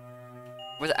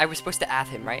 I was supposed to add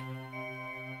him, right?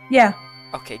 Yeah.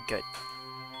 Okay, good.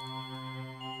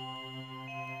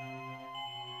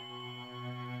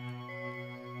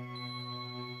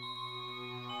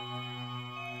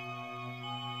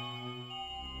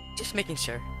 Just making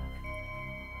sure.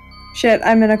 Shit,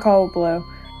 I'm in a call below.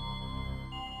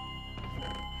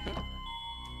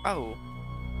 Oh.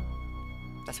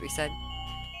 That's what he said.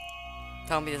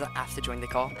 Tell him he doesn't have to join the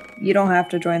call. You don't have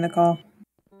to join the call.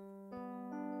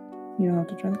 You don't have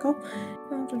to join the call. You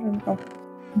don't have to join the call.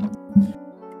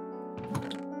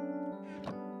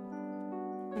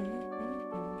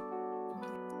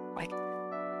 Like,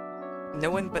 no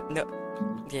one but no.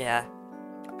 Yeah.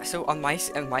 So on my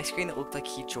screen it looked like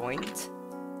he joined,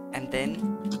 and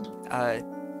then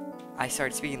I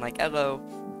started speaking like hello,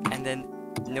 and then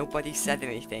nobody said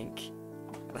anything.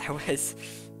 I was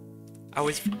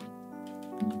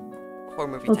horror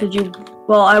movie. Well, did you?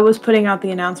 Well, I was putting out the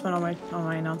announcement on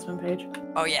my announcement page.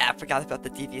 Oh yeah, I forgot about the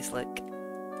devious lick.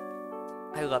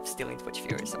 I love stealing Twitch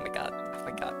viewers. Oh my god. Oh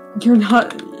my god. You're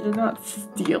not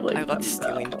stealing. I love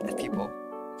stealing the people.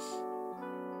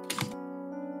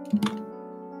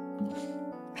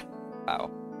 Wow.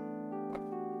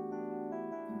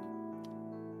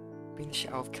 Green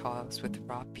shower of cows with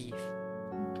raw beef.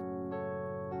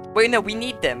 Wait, no, we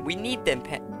need them. We need them,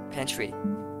 Pantry.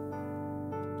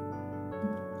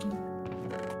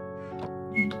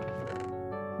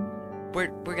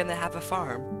 We're gonna have a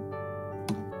farm.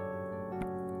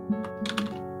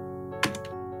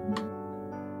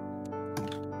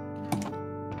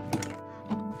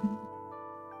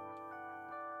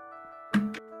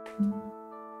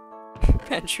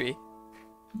 Pantry.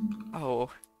 Oh.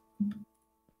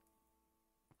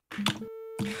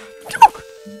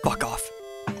 Fuck off.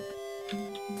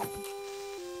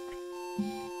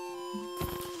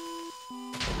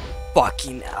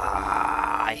 Fucking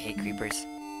I hate creepers.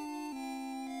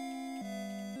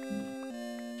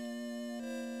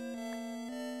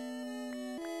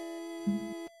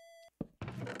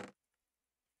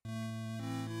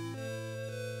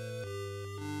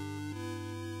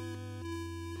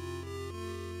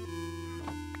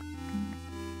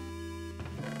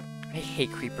 I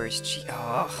hate creepers. Gee,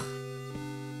 ugh.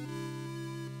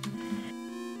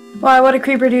 Why? What did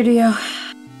creeper do to you?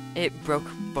 It broke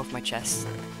both my chests.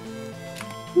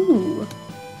 Ooh.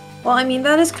 Well, I mean,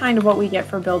 that is kind of what we get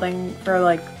for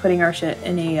like, putting our shit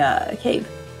in a, cave.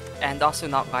 And also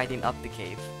not lighting up the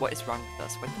cave. What is wrong with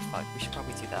us? What the fuck? We should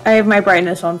probably do that. I have my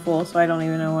brightness on full, so I don't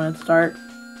even know when it's dark.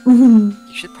 You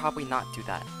should probably not do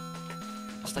that.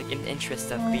 Just like in the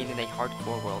interest of being in a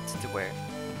hardcore world to where...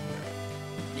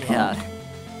 Yeah.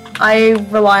 I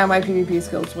rely on my PvP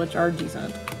skills, which are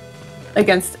decent.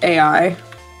 Against AI.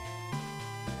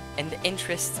 In the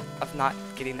interest of not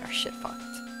getting our shit fucked.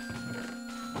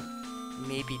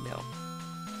 Maybe no.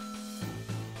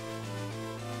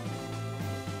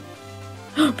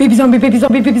 Baby zombie, baby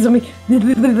zombie, baby zombie. You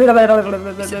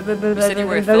said you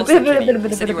were a Phil's kitty. You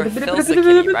said you were a Phil's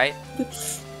kitty, right? You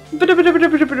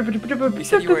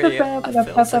said you were a Phil's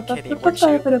kitty, weren't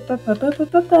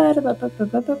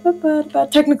you?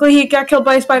 Technically, he got killed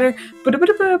by a spider. Keep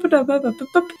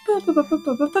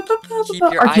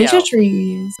your eye Acacia out.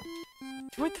 trees.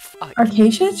 What the fuck?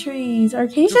 Acacia trees.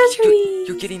 Acacia trees.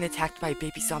 You're getting attacked by a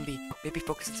baby zombie. Maybe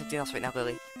focus on something else right now,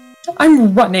 Lily.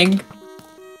 I'm running.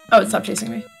 Oh, it stopped chasing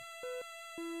me.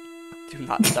 Do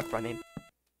not stop running.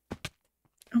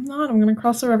 I'm not. I'm gonna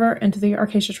cross the river into the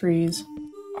acacia trees.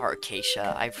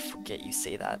 Acacia. I forget you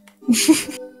say that.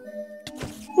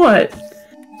 What?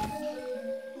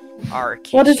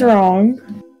 Acacia. What is wrong?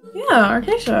 Yeah,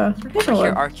 acacia. Acacia.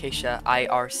 Here, Acacia. I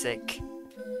are sick.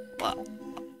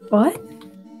 What?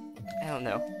 I don't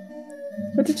know.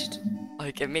 What did you do?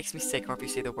 Like, it makes me sick if you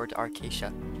say the word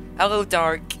Acacia. Hello,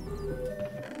 Dark.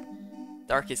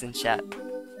 Dark is in chat.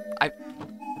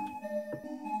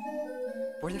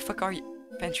 Where the fuck are you?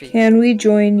 Pantry. Can we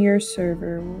join your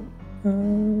server?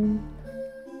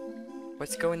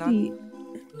 What's going on?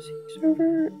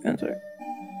 Server? I'm sorry.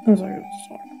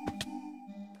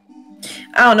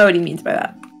 I don't know what he means by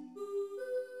that.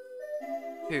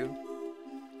 Who?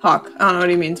 Hawk. I don't know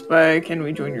what he means by can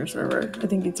we join your server. I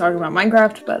think he's talking about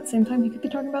Minecraft, but at the same time he could be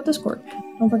talking about Discord. I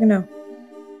don't fucking know.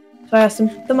 So I asked him,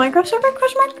 the Minecraft server?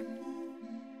 Question mark?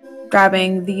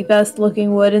 Grabbing the best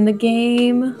looking wood in the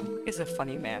game. He's a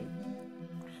funny man.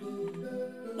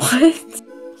 What?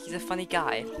 He's a funny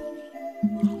guy.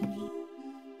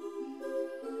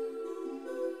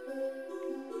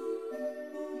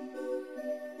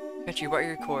 Pantry, what are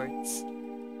your chords?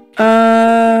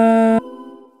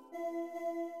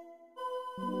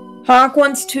 Hawk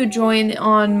wants to join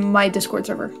on my Discord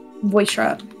server. Voice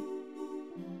chat.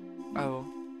 Oh.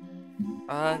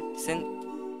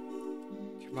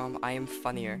 Mom, I am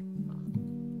funnier.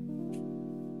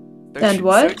 And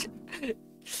what?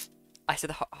 I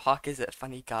said Hawk is a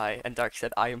funny guy, and Dark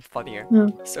said I am funnier.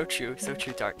 No. So true,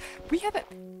 Dark. We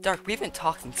haven't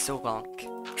talked in so long.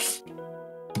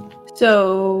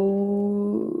 So,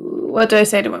 what do I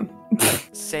say to him?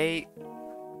 Say,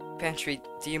 Pantry,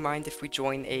 do you mind if we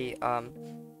join a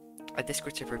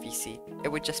Discord server VC? It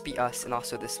would just be us and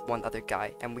also this one other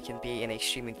guy, and we can be in a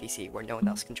streaming VC where no one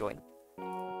else can join.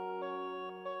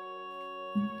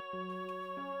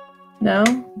 No?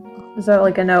 Is that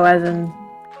like a no as in...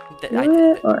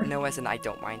 No as in I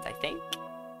don't mind, I think.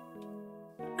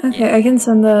 Okay, Yeah. I can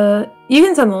send the... You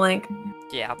can send the link.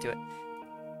 Yeah, I'll do it.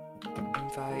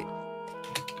 Invite.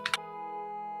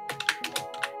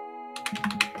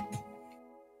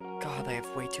 God, I have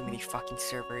way too many fucking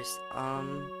servers.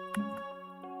 And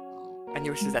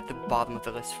yours is at the bottom of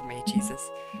the list for me, Jesus.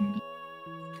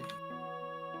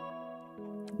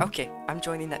 Okay, I'm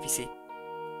joining that VC.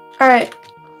 Alright.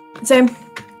 Same.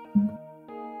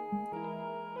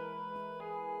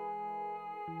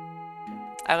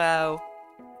 Hello.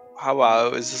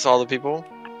 Hello, is this all the people?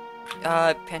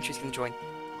 Pantry's gonna join.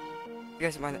 You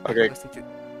guys mind Okay. listening to...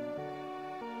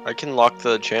 I can lock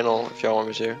the channel if y'all want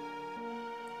me to.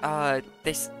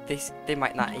 They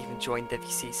might not even join the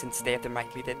VC since they have their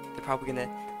mic muted. They're probably gonna,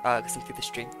 listen through the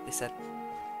stream, they said.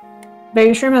 But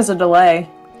your stream has a delay.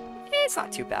 It's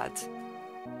not too bad.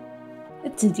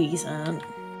 It's decent.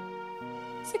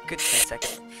 It's a good 10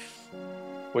 seconds.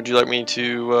 Would you like me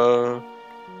to,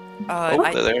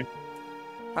 there.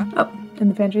 Oh, and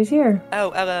the pantry's here.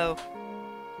 Oh, hello.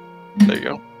 There you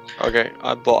go. Okay,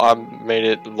 I made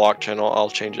it lock channel. I'll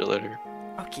change it later.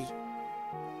 Okay.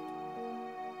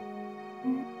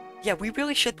 Yeah, we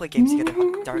really should play games together,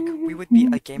 Dark. We would be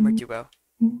a gamer duo.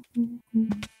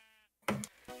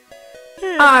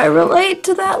 I relate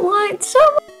to that line so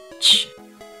much.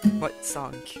 What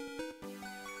song?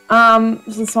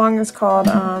 The song is called,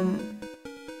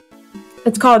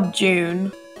 it's called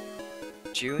June.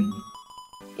 June?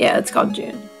 Yeah, it's called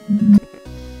June.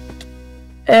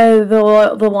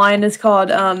 The line is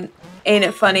called, Ain't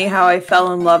it funny how I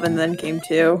fell in love and then came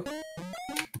to?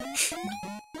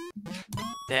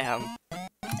 Damn.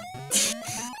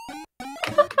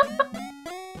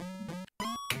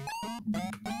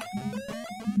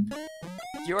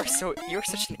 You're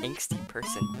such an angsty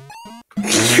person.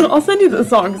 I'll send you the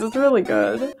song because it's really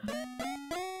good.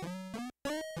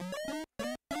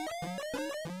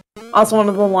 Also, one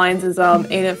of the lines is,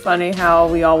 ain't it funny how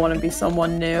we all want to be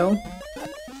someone new?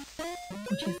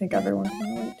 Which I think everyone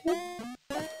can relate to.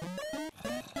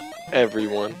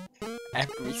 Everyone.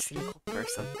 Every single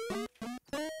person.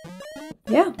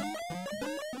 Yeah.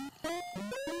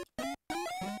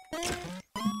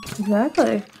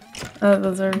 Exactly.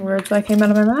 Those are words that came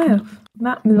out of my mouth.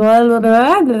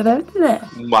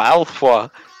 Malfoy.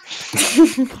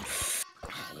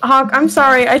 Hawk, I'm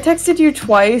sorry. I texted you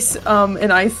twice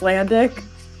in Icelandic.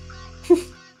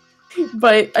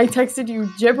 But I texted you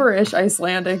gibberish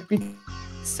Icelandic because...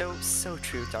 So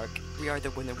true, Dark. We are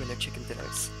the winner chicken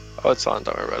dinners. Oh, it's on.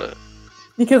 Don't worry about it.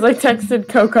 Because I texted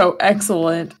Coco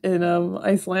excellent in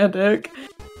Icelandic.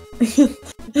 And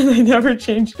I never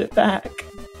changed it back.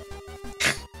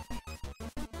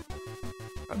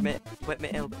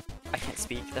 I can't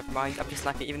speak. Never mind. I'm just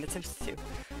not gonna even attempt to.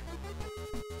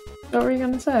 What were you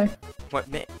gonna say? What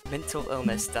mental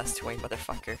illness does to a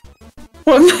motherfucker.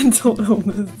 What mental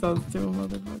illness does to a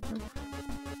motherfucker.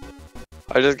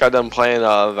 I just got done playing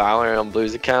Valorant on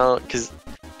Blue's account because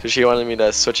she wanted me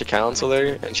to switch accounts with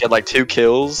her, and she had like 2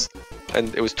 kills,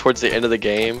 and it was towards the end of the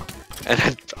game, and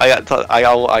I got to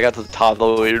the top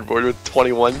of the leaderboard with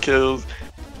 21 kills.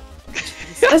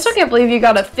 I still can't believe you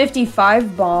got a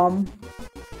 55 bomb.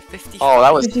 55. Oh,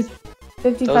 that was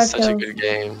 55 such a kills. good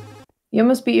game. You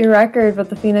almost beat your record, but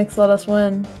the Phoenix let us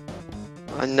win.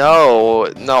 No,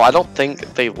 I don't think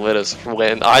they let us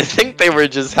win. I think they were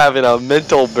just having a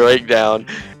mental breakdown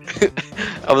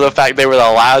of the fact they were the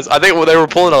last. I think they were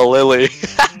pulling a Lily.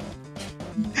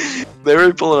 They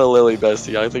were pulling a Lily,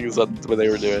 bestie. I think is what they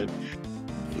were doing.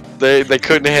 They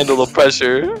couldn't handle the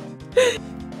pressure.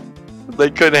 They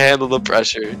couldn't handle the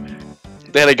pressure.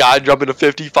 They had a guy jumping to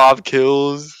 55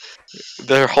 kills.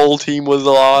 Their whole team was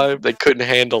alive. They couldn't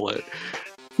handle it.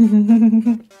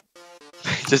 They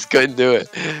just couldn't do it.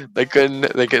 They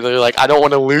couldn't. They're like, I don't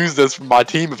want to lose this from my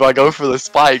team if I go for the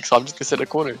spike, so I'm just gonna sit in a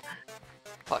corner.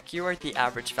 Fuck, you are the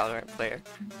average Valorant player.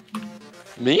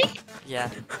 Me?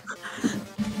 Yeah.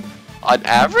 On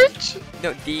average?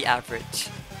 No, the average.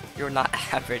 You're not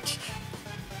average.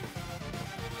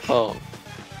 Oh.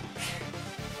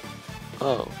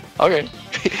 Oh. Okay.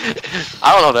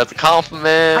 I don't know if that's a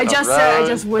compliment. I just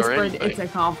roast, or whispered anything. it's a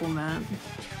compliment.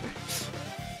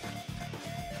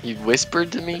 You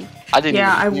whispered to me? I didn't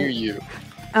even hear you.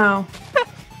 Oh.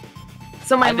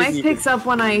 So my I didn't mic even- picks up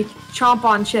when I chomp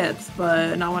on chips,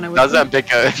 but not when I whisper. Doesn't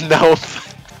pick a no.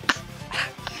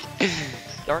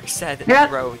 Dark said, Yeah.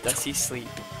 bro, does he sleep?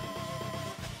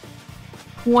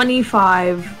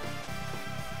 25.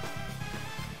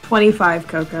 25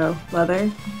 cocoa leather.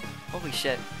 Holy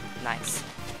shit. Nice.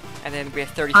 And then we have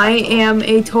 35. I am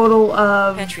a total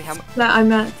of Pantry, how that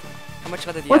I'm at. much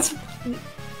leather do you What's have?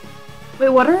 Wait,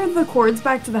 what are the cords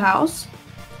back to the house?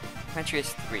 Pantry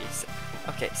is 3. So,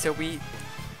 okay, so we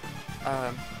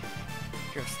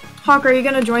here's Hawk, are you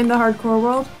gonna join the hardcore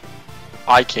world?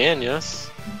 I can, yes.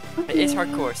 it is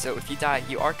hardcore, so if you die,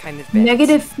 you are kind of bad.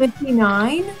 Negative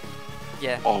 59?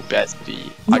 Yeah. Oh, bestie.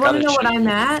 You I wanna gotta know what check. I'm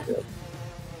at?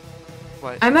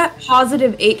 What? I'm at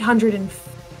positive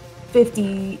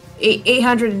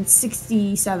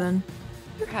 867.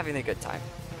 You're having a good time.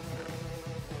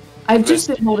 I've just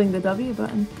been holding the W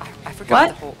button. I forgot What?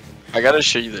 the whole. I gotta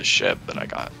show you the ship that I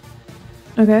got.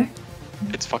 Okay.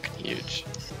 It's fucking huge.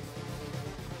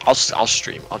 I'll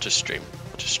stream. I'll just stream.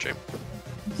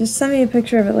 Just send me a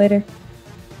picture of it later.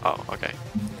 Oh, okay.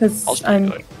 Because I'll show you I'm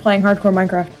later. playing hardcore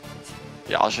Minecraft.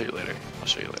 Yeah, I'll show you later.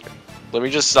 Let me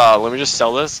just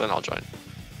sell this and I'll join.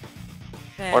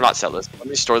 Or not sell this. Let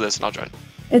me store this and I'll join.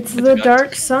 It's It's the good.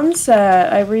 Dark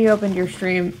Sunset. I reopened your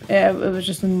stream. It was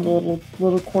just in the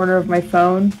little corner of my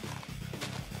phone.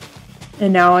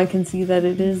 And now I can see that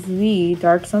it is the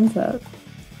Dark Sunset.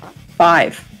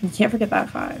 5. You can't forget that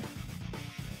 5.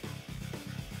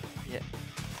 Yeah.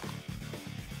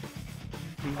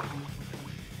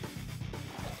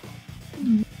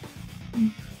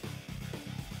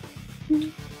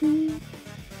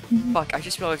 Fuck, I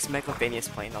just realized Megalvania's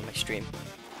playing on my stream.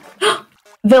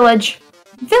 Village.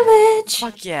 Village!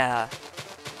 Fuck yeah.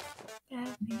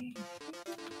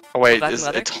 Oh wait, That's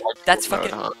leather? it's hard. That's mode,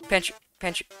 fucking huh?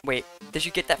 Pantry. Wait, did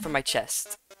you get that from my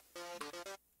chest?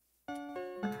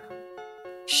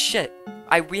 Shit.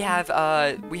 We have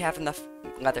enough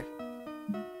leather.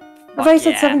 I thought you Fuck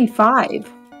said yeah.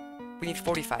 75. We need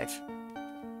 45. I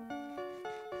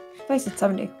thought you said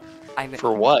 70. I'm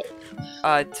For what?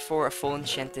 for a full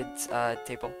enchanted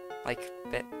table, like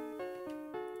bit.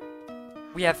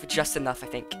 We have just enough, I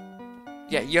think.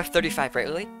 Yeah, you have 35, right,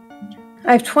 Lily?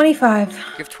 I have 25. You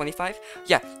have 25?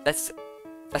 Yeah, that's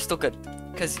still good.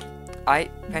 Cause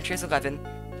Pantry has 11,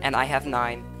 and I have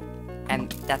 9,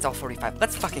 and that's all 45.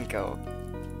 Let's fucking go.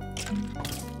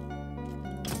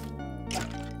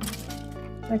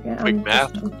 Okay, Quick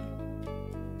math.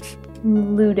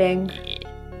 I'm looting.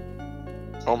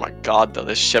 Oh my god, though,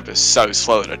 this ship is so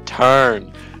slow to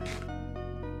turn.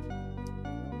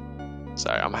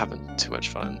 Sorry, I'm having too much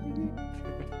fun.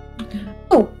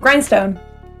 Oh, grindstone.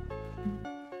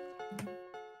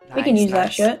 We can Nice, use that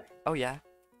nice. shit. Oh yeah.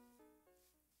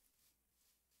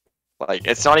 Like,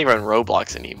 it's not even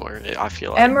Roblox anymore, I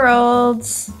feel like.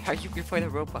 Emeralds. How you playing a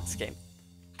Roblox game?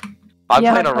 I'm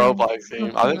Yeah, playing a I'm playing- Roblox game.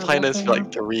 I'm I've been playing playing this Roblox for right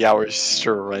like 3 hours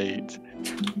straight.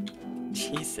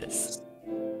 Jesus.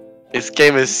 This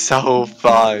game is so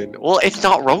fun. Well, it's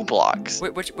not Roblox.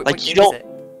 Wait, what Like, game you don't- is it?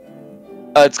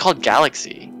 It's called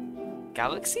Galaxy.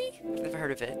 Galaxy? I've never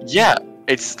heard of it. Yeah,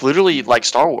 it's literally like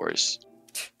Star Wars.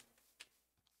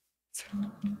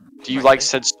 Do you Right, like right.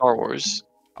 said Star Wars?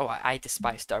 Oh, I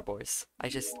despise Star Wars. My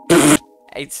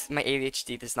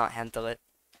ADHD does not handle it.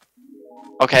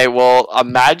 Okay, well,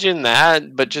 imagine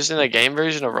that, but just in a game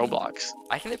version of Roblox.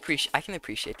 I can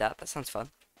appreciate that. That sounds fun.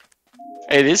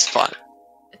 It is fun,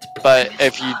 but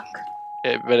if you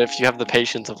have the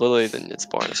patience of Lily, then it's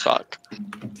boring as fuck.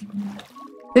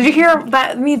 Did you hear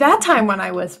that time when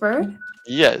I whispered?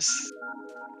 Yes,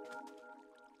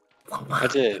 I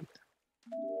did.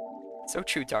 So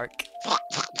true, Dark.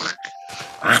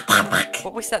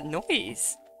 What was that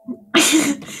noise?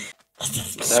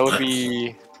 That would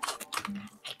be.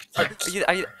 Are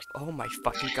you, oh my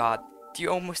fucking god. Do you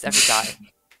almost ever die?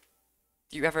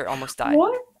 Do you ever almost die?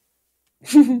 What?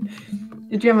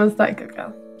 Did you almost die,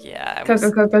 Coco? Yeah,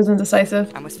 Coco's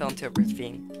indecisive. I almost fell into a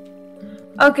ravine.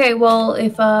 Okay, well,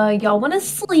 if y'all want to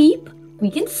sleep, we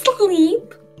can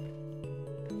sleep.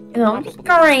 You know, it's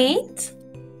great.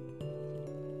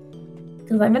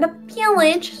 Because I'm in a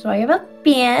village, so I have a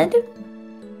bed.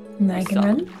 And I can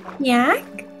run yak.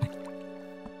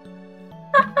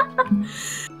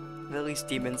 Lily's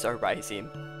demons are rising,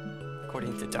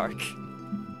 according to Dark.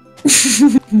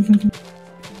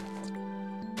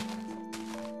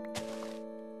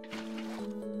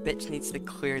 Bitch needs to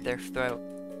clear their throat.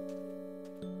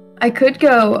 I could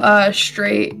go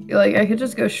straight, like I could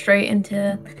just go straight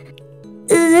into.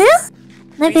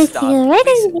 Please stop.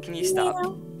 Please, can you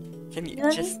stop? Can you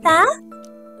just stop?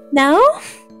 No?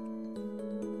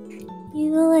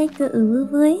 You like the Ulu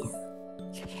voice?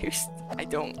 I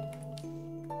don't.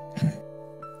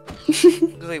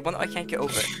 Lily, one I can't get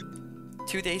over.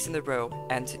 2 days in a row,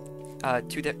 and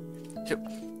two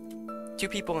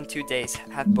people in 2 days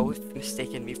have both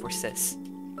mistaken me for cis.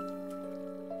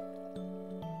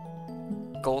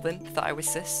 Golden thought I was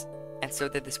cis, and so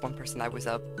did this one person I was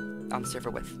on the server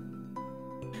with.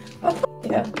 Oh,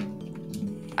 yeah.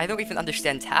 I don't even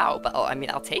understand how, but I mean,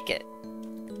 I'll take it.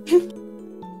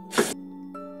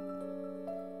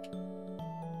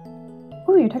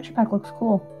 Oh, your texture pack looks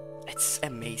cool. It's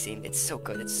amazing. It's so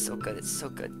good. It's so good. It's so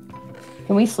good.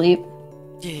 Can we sleep?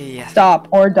 Yeah. Stop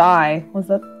or die. Was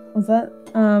that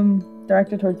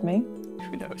directed towards me?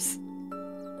 Who knows?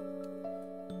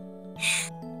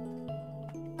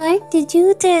 Mark, did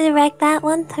you direct that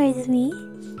one towards me?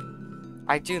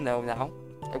 I do know now.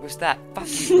 It was that. Fuck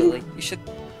you, Lily. You should.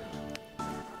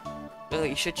 Lily,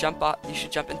 you should jump up. You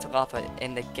should jump into lava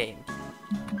in the game.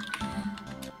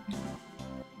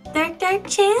 Dark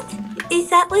Chan? Is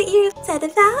that what you're upset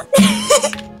about?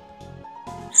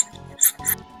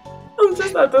 I'm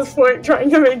just at this point trying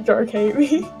to make Dark hate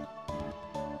me.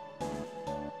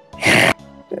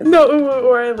 No uwu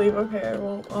or I leave. Okay, I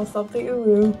won't. I'll stop the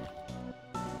uwu.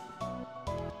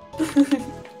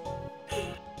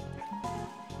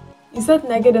 You said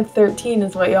 -13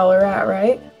 is what y'all are at,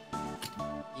 right?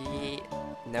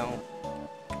 No.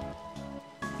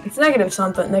 It's negative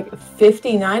something. Like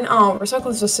 59? Oh, we're so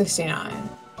close to 69.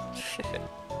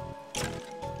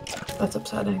 That's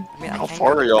upsetting. I mean, How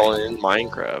far are y'all in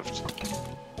Minecraft?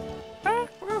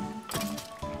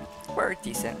 We're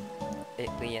decent.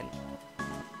 Ian.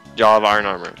 Y'all have iron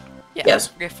armor. Yeah,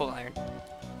 yes. We're full iron.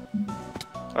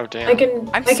 Oh damn. I can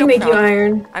so make you proud.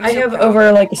 iron. I'm I so have proud.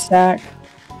 over like a stack.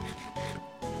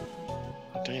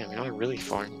 Damn, y'all are really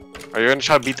far. Are you gonna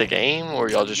try to beat the game, or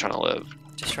y'all just trying to live?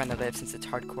 Just trying to live since it's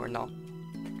hardcore and all.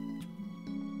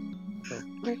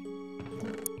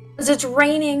 Because it's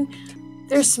raining.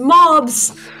 There's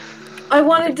mobs. I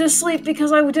wanted to sleep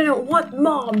because I didn't want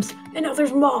mobs, and now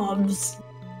there's mobs.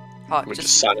 Hawk, We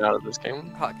just sign out of this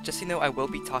game. Hawk, just so you know, I will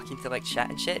be talking to like chat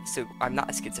and shit, so I'm not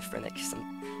a schizophrenic. So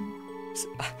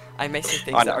I may say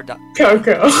things that are not.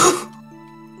 Coco.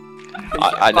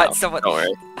 I know. But someone. Don't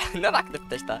worry. I'm not gonna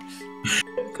finish that.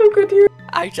 Coco, dear.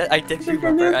 I did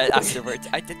remember afterwards.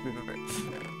 I did remember.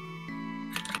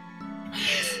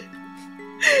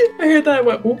 I heard that. I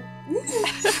went. Oop.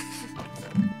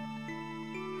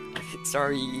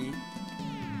 Sorry.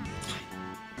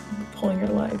 Pulling your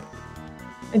leg.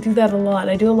 I do that a lot.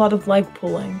 I do a lot of leg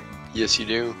pulling. Yes, you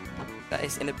do. That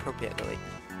is inappropriate, Lily.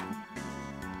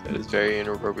 That is very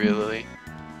inappropriate, Lily.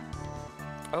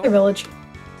 Oh. Hey, village.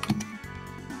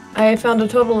 I found a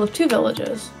total of 2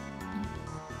 villages.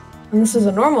 And this is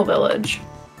a normal village.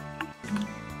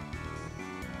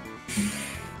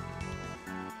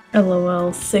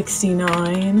 LOL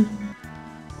 69.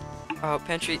 Oh,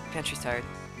 pantry's tired.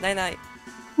 Night night.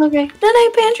 Okay.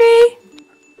 Night pantry!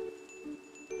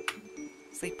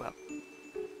 Sleep well.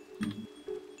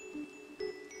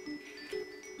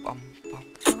 Bum, bum,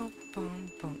 bum,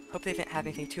 bum, bum. Hope they didn't have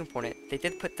anything too important. They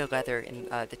did put the leather in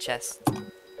the chest.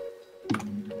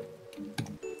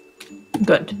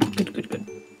 Good. Good.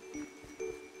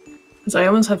 Because I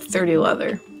almost have 30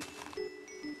 leather.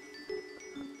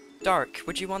 Dark,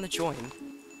 would you want to join?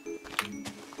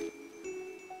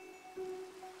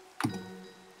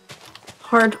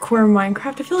 Hardcore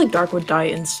Minecraft? I feel like Dark would die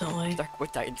instantly. Dark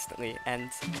would die instantly,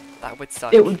 and that would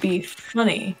suck. It would be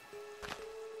funny.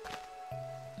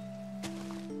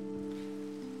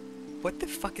 What the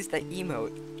fuck is that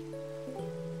emote?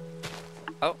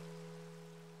 Oh.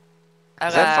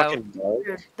 Is that Hello. fucking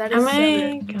dark? That Oh is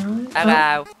my god.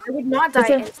 Hello. I would not die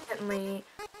instantly.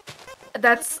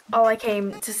 That's all I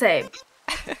came to say.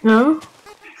 No?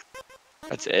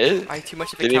 That's it? Are you too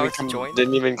much of a Didn't even coward to join?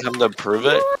 didn't even come to prove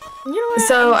it? You know what?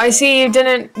 So I see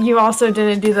you also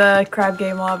didn't do the crab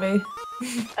game lobby.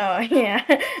 Oh yeah.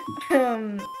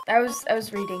 I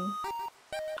was reading.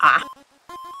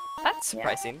 That's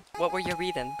surprising. What were you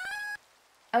reading?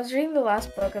 I was reading the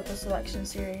last book of the selection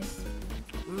series.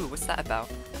 Ooh, what's that about?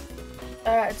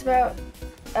 It's about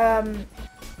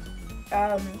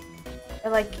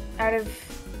like out of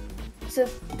so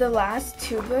the last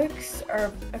 2 books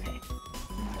are okay.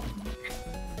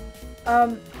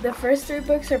 The first 3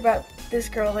 books are about this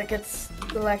girl that gets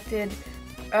selected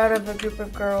out of a group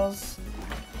of girls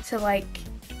to like,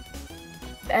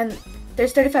 and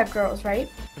there's 35 girls, right?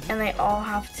 And they all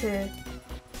have to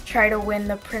try to win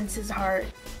the prince's heart.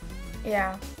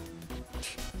 Yeah.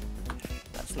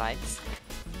 That's nice.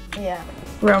 Yeah.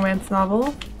 Romance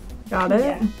novel. Got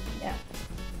it. Yeah.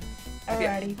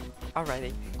 Alrighty.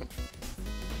 Alrighty.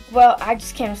 Well, I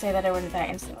just can't say that I wouldn't die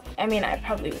instantly. I mean, I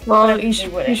probably would. Well, but I you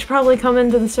probably should probably come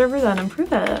into the server then and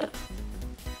prove it.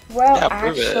 Well, Yeah,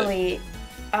 prove it. actually,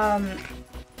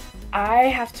 I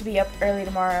have to be up early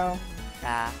tomorrow.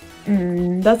 Ah.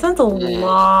 That sounds a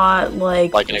lot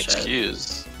like Like an bullshit.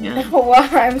 excuse. Yeah. Well,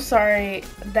 I'm sorry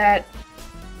that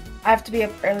I have to be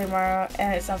up early tomorrow,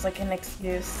 and it sounds like an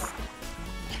excuse.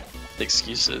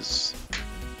 Excuses.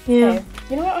 Yeah. Hey,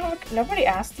 you know what, Hawk? Nobody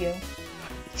asked you.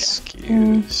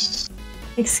 Excuse.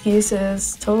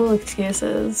 Excuses. Total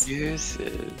excuses.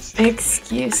 Excuses.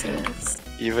 Excuses.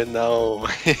 Even though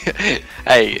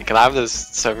hey, can I have this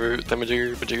server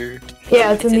thingamajigger?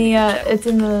 Yeah, it's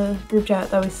in the group chat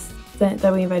that was sent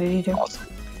that we invited you to.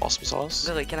 Awesome sauce.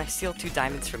 Lily, can I steal 2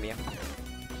 diamonds from you?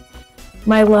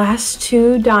 My last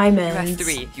 2 diamonds. You have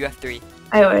 3. You have 3.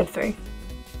 I only have 3.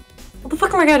 What the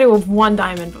fuck am I gonna do with 1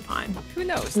 diamond? But fine. Who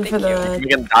knows? For Thank you. the You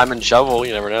get a diamond shovel,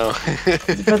 you never know.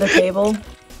 for the table.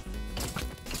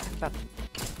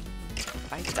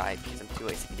 I died because I'm too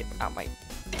lazy to get out my...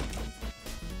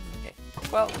 Okay.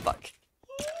 Well, fuck.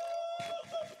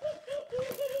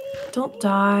 Don't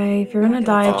die. If you're gonna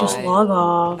die, just die. log I'm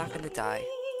off. not gonna die.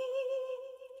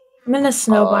 I'm in a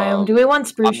snow biome. Do we want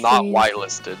spruce I'm not trees?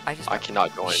 whitelisted. I I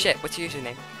cannot join. Shit, what's your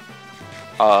username?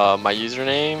 My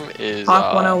username is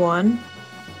Hawk 101.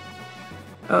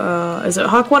 Is it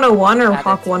Hawk 101 or Have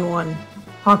Hawk it. 11?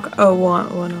 Hawk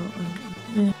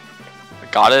 01.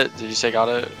 Got it? Did you say got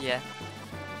it? Yeah.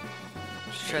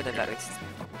 Sure, they're better.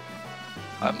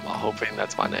 I'm hoping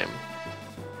that's my name.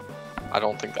 I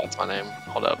don't think that's my name.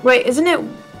 Hold up. Wait, isn't it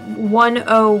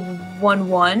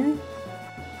 1011?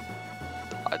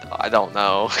 I don't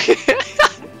know.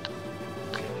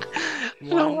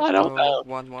 No, I don't know.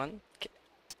 1-1. Okay.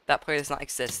 That player does not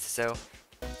exist, so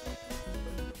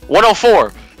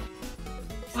 104.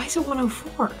 Why is it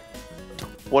 104?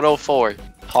 104.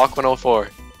 Hawk 104.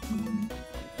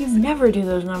 You never do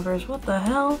those numbers. What the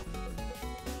hell?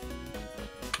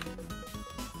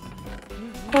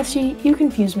 Plus, you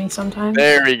confuse me sometimes.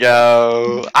 There we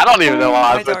go. I don't even know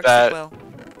why I Hi, put Dark that. Well.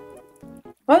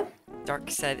 What?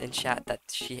 Dark said in chat that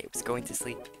she was going to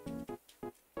sleep.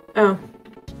 Oh.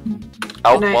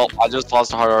 Oh, Good night. well, I just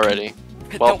lost a heart already.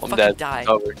 Well, Don't I'm fucking dead. die. It's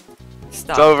over. Stop.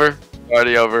 It's over.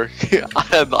 Already over.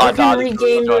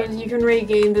 I You can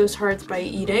regain those hearts by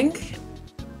eating.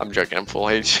 I'm joking. I'm full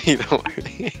HP. Don't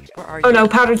worry. Where are you? Oh no,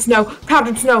 powdered snow!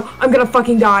 Powdered snow! I'm gonna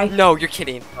fucking die! No, you're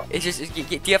kidding. It's just. Do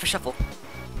you have a shovel?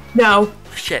 No.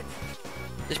 Shit.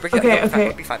 Just break Okay, it up. okay.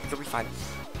 You'll be fine. You'll be fine.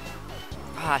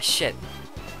 Ah, shit.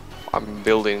 I'm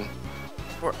building.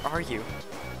 Where are you?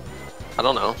 I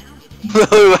don't know.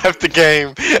 Who left the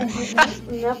game?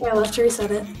 Yep, I left to reset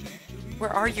it.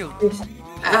 Where are you?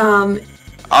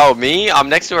 Oh, me? I'm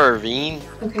next to a ravine.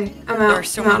 Okay, I'm There out. are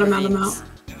so I'm out, many I'm out, I'm ravines. out.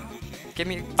 Give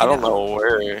me. I don't know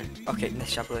where. Okay,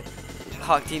 nice job, Lily.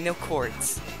 Hawk, do you know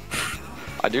chords?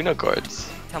 I do know chords.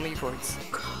 Tell me your chords.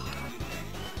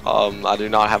 I do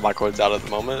not have my chords out at the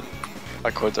moment.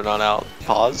 My chords are not out.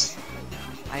 Pause.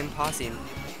 I'm pausing.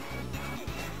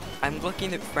 I'm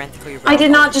looking at frantically around. I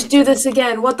did not just do this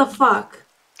again. What the fuck?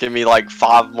 Give me like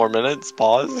 5 more minutes.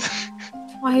 Pause.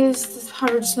 Why is this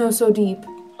powdered snow so deep?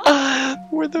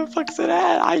 Where the fuck is it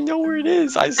at? I know where it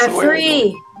is. I swear.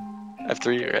 F3!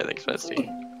 F3? Okay, thanks, Bestie.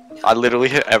 I literally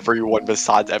hit everyone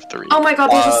besides F3. Oh my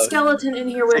god, there's a skeleton in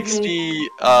here with me.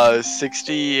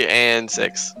 60 and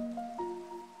 6.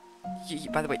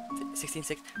 By the way,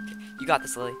 16-6. Okay, you got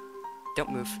this, Lily.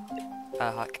 Don't move.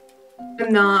 Hawk.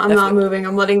 I'm not moving.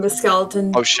 I'm letting the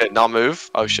skeleton. Oh shit, not move?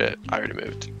 Oh shit, I already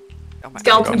moved. Oh my Skeletons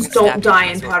God, I'm gonna don't stab die you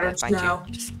in with my sword powdered when I find snow.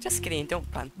 you. Just kidding, don't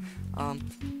run.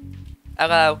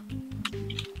 Hello.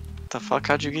 the fuck?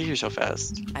 How'd you get here so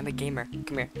fast? I'm a gamer.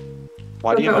 Come here.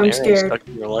 Why do you have I'm an arrow scared. stuck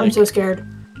in your leg? I'm so scared.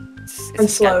 It's I'm a Skyrim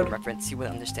slowed. reference. You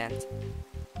wouldn't understand.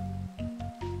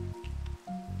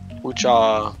 Which,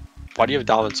 why do you have a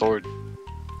diamond sword?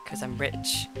 Cause I'm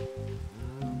rich.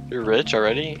 You're rich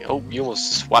already? Oh, you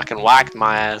almost just fucking whacked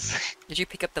my ass. Did you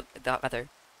pick up the leather?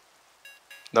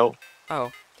 No.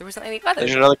 Oh, there wasn't any leather.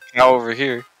 There's another cow over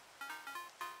here.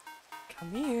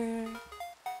 Come here.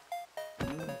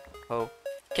 Oh.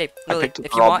 Okay, I Lily, picked up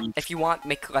if you want,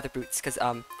 make leather boots, cause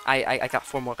I got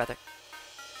 4 more leather.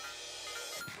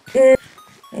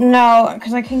 No,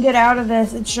 because I can get out of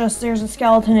this. It's just there's a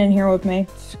skeleton in here with me,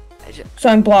 I, so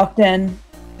I'm blocked in.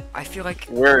 I feel like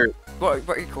Where? what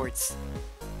are your cords?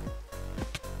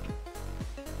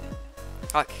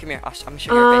 Oh, come here. I'm gonna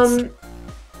show you your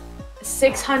base.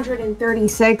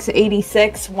 636,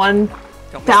 86, Don't miss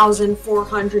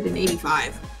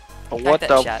 1,485. What that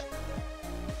the? chat.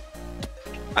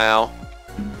 Ow.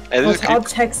 Hey, this is I'll creep.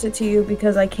 text it to you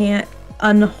because I can't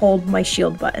unhold my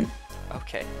shield button,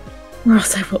 Okay. or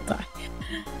else I will die.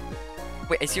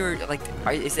 Wait, is your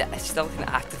is it still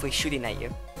actively shooting at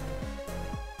you?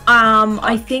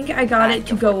 I think I got it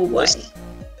to go away.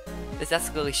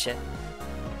 That's Lily shit.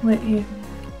 Wait here.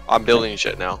 I'm building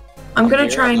shit now. I'm gonna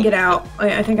here, try I'm and get looking out.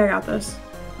 Wait, I think I got this.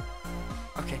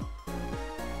 Okay.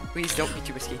 Please don't be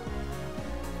too risky.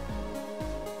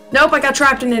 Nope, I got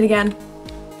trapped in it again.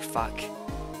 Fuck.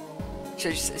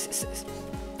 Should I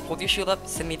hold your shield up.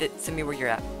 Send me where you're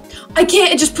at. I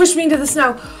can't. It just pushed me into the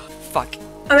snow. Fuck.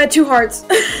 I'm at 2 hearts.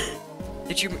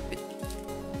 Did you?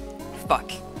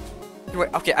 Fuck.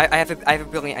 Wait, okay, I have a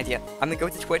brilliant idea. I'm gonna go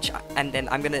to Twitch and then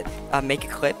I'm gonna make a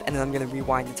clip and then I'm gonna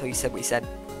rewind until you said what you said.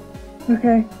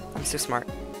 Okay. I'm so smart.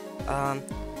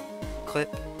 Clip.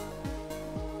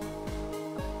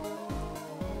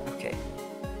 Okay.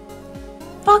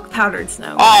 Fuck powdered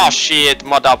snow. Oh shit,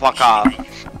 motherfucker.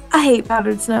 I hate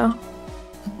powdered snow.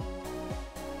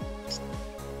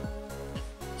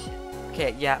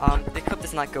 Okay, yeah. The clip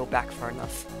does not go back far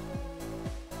enough.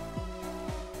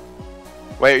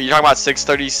 Wait, are you talking about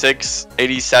 636,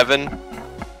 87?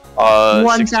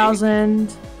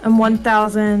 1,000 and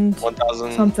 1,000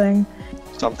 1,000 something.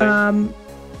 something?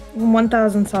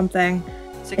 1,000 something.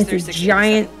 It's a 636,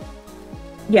 giant.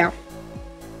 Yeah.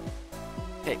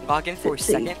 Okay, log in for a Let's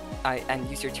see. second and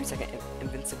use your 2-second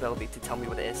invincibility to tell me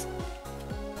what it is.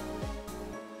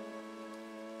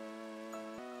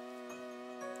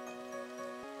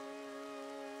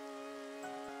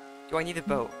 Do I need a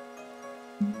boat?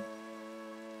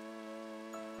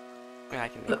 Yeah, I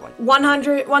can make one.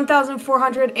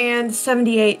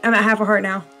 1,478. I'm at half a heart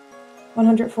now.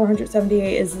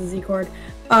 478 is the Z chord.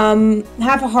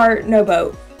 Half a heart, no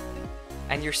boat.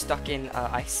 And you're stuck in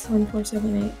ice.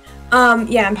 1478.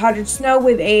 Yeah, I'm powdered snow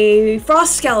with a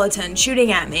frost skeleton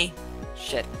shooting at me.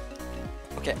 Shit.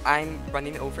 Okay, I'm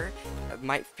running over. It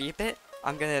might be a bit.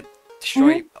 I'm gonna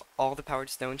destroy all the powered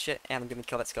stone shit, and I'm gonna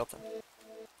kill that skeleton.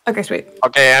 Okay, sweet.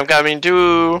 Okay, I'm coming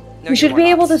too. No, You should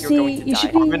be able to You're going see. to You die.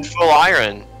 should I'm be. in full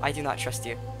iron. I do not trust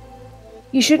you.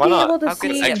 You should Why be not? able to How good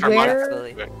is see that extra where.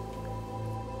 Lily?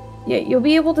 Yeah, you'll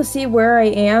be able to see where I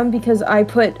am because I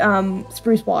put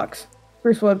spruce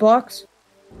wood blocks,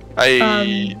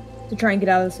 I to try and get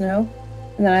out of the snow,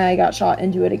 and then I got shot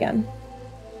into it again.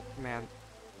 Man.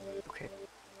 Okay.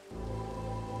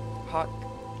 Hawk.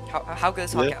 How good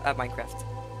is Hawk Yeah. at Minecraft?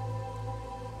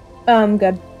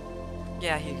 Good,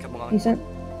 Yeah, he can come along. decent.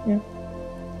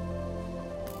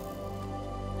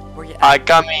 Where you at? I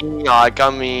coming. I'm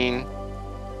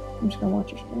just gonna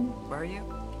watch your screen. Where are you?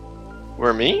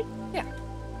 Where, me? Yeah.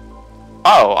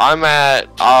 Oh, I'm at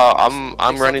I'm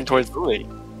Yourself running in towards case. Lily.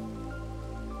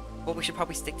 Well, we should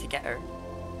probably stick together.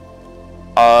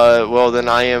 Well then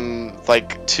I am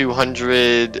like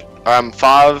 200, or I'm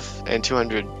 5 and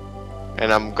 200,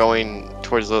 and I'm going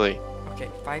towards Lily. Okay,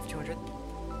 200.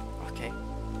 Okay.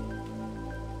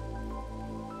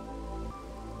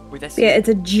 Wait, that's Yeah, it's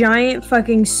a giant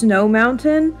fucking snow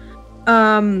mountain.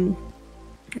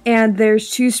 And there's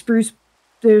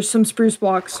some spruce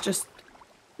blocks just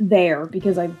there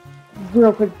because I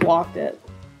real quick blocked it.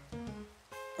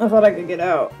 I thought I could get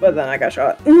out, but then I got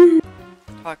shot.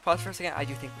 Hawk, pause for a second. I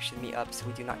do think we should meet up so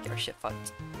we do not get our shit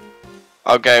fucked.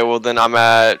 Okay, well then I'm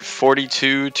at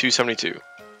 42, 272.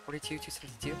 42,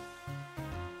 272.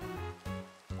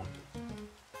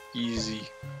 Easy.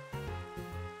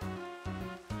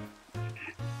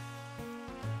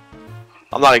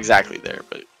 I'm not exactly there,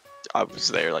 but I was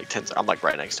there like 10. I'm like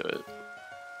right next to it.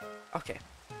 Okay.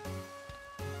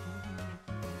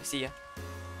 See ya.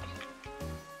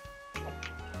 Do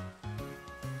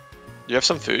you have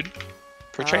some food?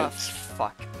 Per chance?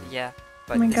 Fuck. Yeah.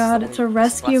 Oh my this is god, the it's a only-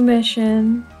 this is the rescue last bit.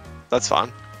 mission. That's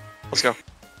fine. Let's go.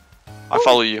 I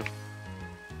follow you.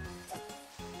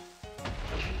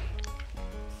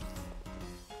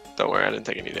 Don't worry, I didn't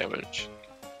take any damage.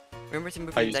 Remember to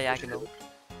move I in the used- diagonal.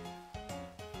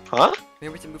 Huh?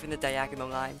 Remember to move in the diagonal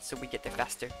line so we get there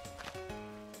faster.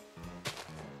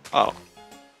 Oh.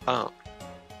 Oh.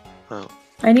 Oh.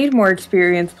 I need more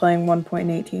experience playing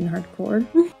 1.18 hardcore.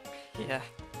 Yeah.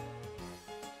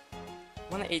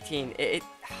 1.18,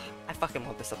 I fucking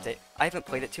love this update. I haven't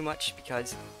played it too much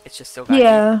because it's just so laggy.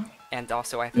 Yeah. And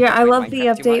also I haven't Yeah, I played love the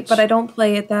Minecraft too update, but I much. don't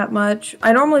play it that much.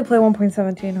 I normally play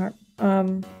 1.17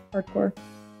 hardcore.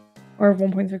 Or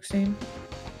 1.16.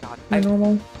 God, My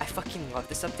normal. I fucking love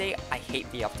this update. I hate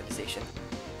the optimization.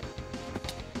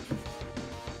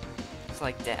 It's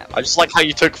like, damn. I just like how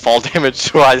you took fall damage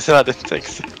twice and I didn't take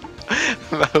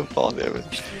no fall I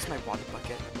damage. should use my water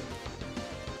bucket.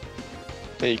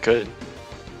 Yeah, you could.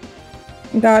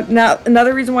 God, now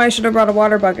another reason why I should have brought a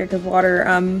water bucket, because water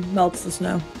melts the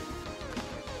snow.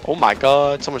 Oh my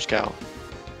god, so much cow.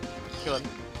 Kill him.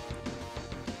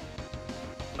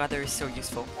 Weather is so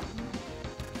useful.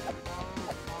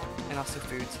 And also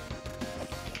foods.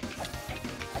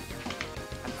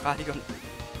 I'm glad you got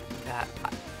that.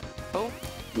 Oh,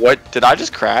 What? Did I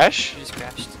just crash? you just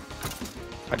crashed.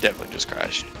 I definitely just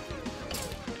crashed.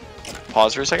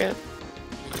 Pause for a second.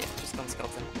 Yeah, just on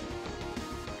skeleton.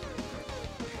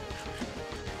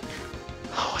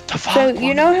 What the fuck? So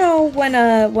you know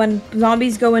how when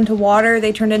zombies go into water,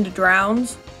 they turn into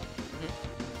drowns?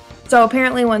 So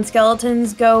apparently when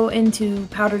skeletons go into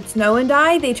powdered snow and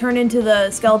die, they turn into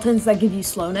the skeletons that give you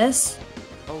slowness.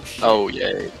 Oh shit. Oh,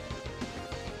 yay.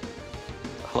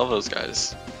 I love those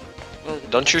guys. Well,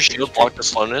 Don't your that's shield true. block the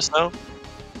slowness though?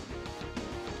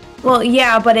 Well,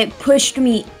 yeah, but it pushed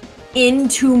me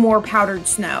into more powdered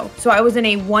snow. So I was in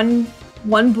a one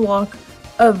block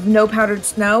of no powdered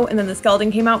snow, and then the skeleton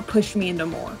came out, pushed me into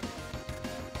more.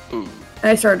 Ooh,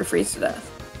 And I started to freeze to death.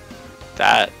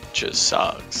 that just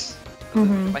sucks.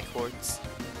 Mhm. My cords.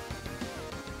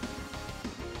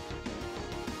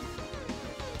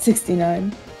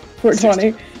 69.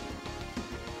 420.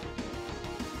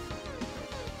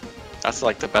 That's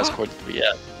like the best chord to be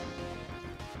at.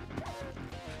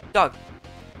 Dog,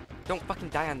 don't fucking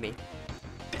die on me.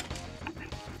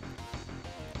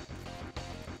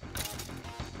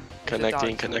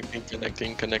 Connecting, dog. connecting.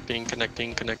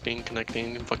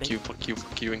 Fuck you,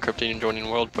 encrypting and joining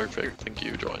world. Perfect. Thank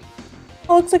you, join.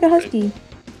 Oh, looks like a husky.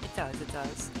 It does, it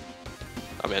does.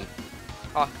 I'm in.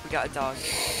 Oh, we got a dog.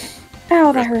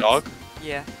 Ow, that Where's the hurts. dog?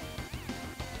 Yeah.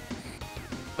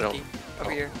 No. Looky,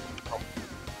 over Oh. here.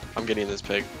 I'm getting this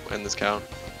pig and this cow.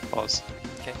 Pause.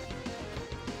 Okay.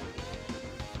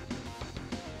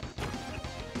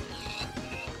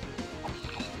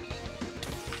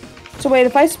 So wait,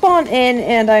 if I spawn in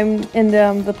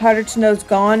and the powdered snow's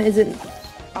gone, is it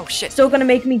Oh shit. still gonna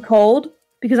make me cold?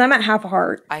 Because I'm at half a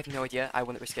heart. I have no idea. I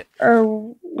wouldn't risk it. Or I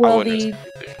will wouldn't the risk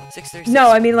it. 636. no?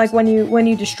 I mean like when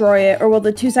you destroy it, or will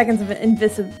the 2 seconds of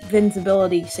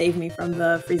invincibility save me from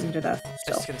the freezing to death? It's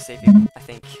Still. just gonna save you, I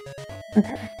think.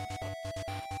 Okay.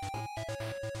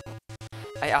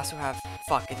 I also have.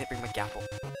 Fuck, I didn't bring my gapple.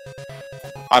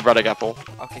 I brought a apple.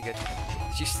 Okay, good.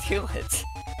 Did you steal it?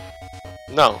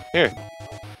 No, here.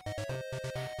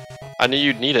 I knew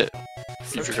you'd need it.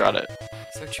 So You true. forgot it.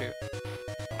 So true.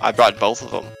 I brought both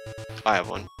of them. I have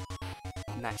one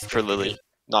Nice. for good, Lily, good.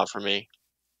 not for me.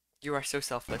 You are so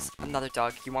selfless. Another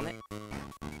dog. You want it?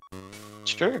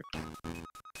 Sure.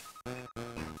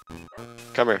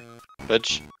 Come here,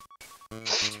 bitch.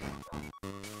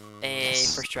 Hey,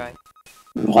 first try.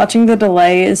 Watching the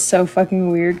delay is so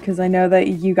fucking weird because I know that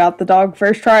you got the dog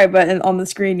first try, but on the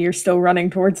screen you're still running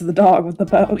towards the dog with the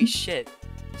bow. Holy shit.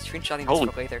 Screenshotting this Holy-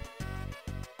 for later.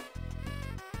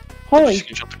 Holy! Did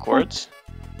you screenshot the cords?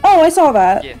 Oh, I saw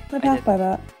that. Yeah, I I passed did. by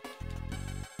that.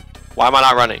 Why am I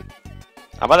not running?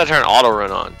 I'm about to turn auto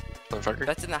run on, motherfucker.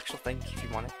 That's an actual thing if you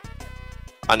want it.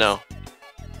 I know.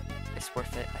 It's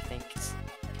worth it, I think.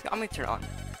 I'm gonna turn it on.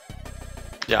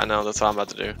 Yeah, I know. That's what I'm about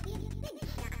to do.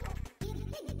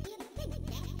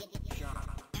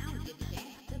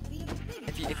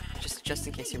 Just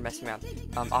in case you're messing around.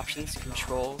 Options,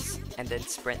 controls, and then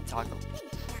sprint toggle.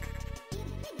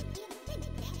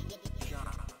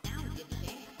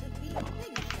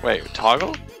 Wait,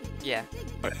 toggle? Yeah.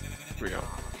 Wait, here we go.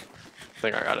 I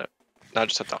think I got it. Now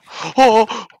just hit that.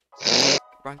 Oh!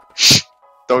 Wrong.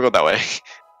 Don't go that way.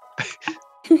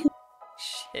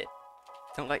 Shit.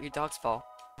 Don't let your dogs fall.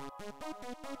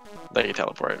 They can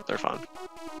teleport. They're fine.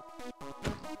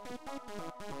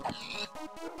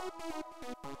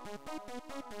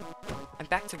 I'm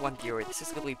back to 1 viewer. This is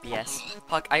literally BS.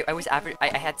 Fuck, I was average.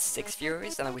 I had 6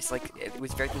 viewers, and I was like, it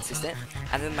was very consistent.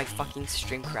 And then my fucking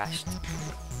stream crashed.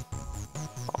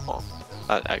 Oh,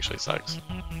 that actually sucks.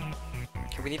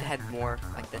 Okay, we need to head more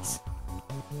like this.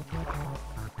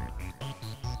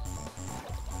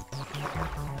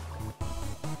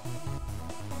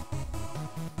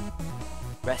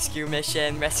 Rescue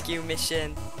mission, rescue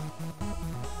mission.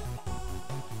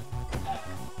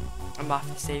 I'm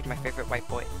off to save my favorite white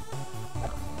boy.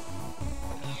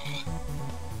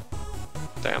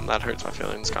 Damn, that hurts my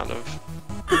feelings, kind of.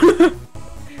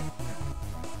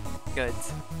 Good.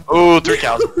 Ooh, 3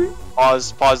 cows.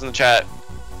 Pause in the chat.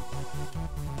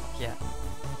 Yeah.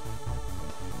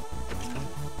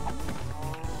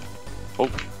 Oh,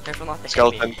 Careful not to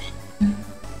skeleton. hit me.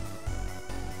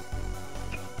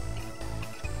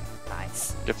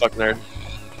 Nice. Get fucking nerd.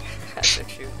 That's so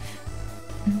true.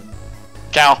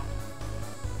 Cow.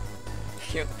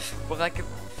 Well, like,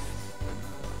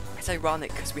 it's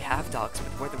ironic because we have dogs,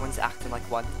 but we're the ones acting like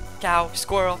one. Cow,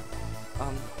 squirrel.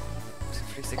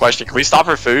 636. Question: can we stop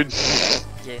for food?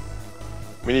 Yeah.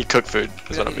 We need cooked food.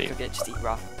 We Is don't what I need to mean. cook it, just eat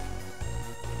raw.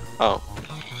 Oh,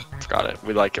 forgot it.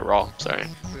 We like it raw. Sorry.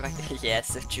 We like yeah,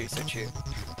 so true, so true.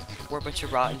 We're a bunch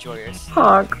of raw enjoyers.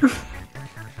 Hog.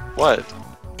 What?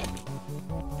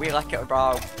 We like it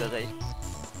raw, Billy.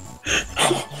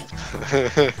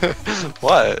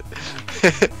 What?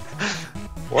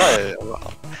 What?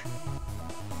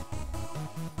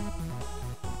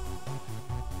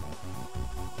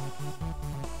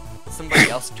 Somebody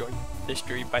else joined this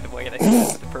stream, by the way, and I think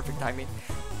this is the perfect timing.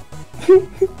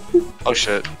 Oh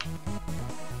shit.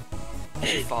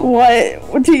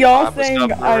 What do y'all I was think?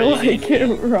 not I worried. like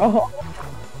it raw.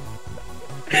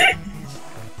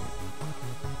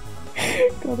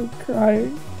 God, I'm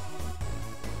crying.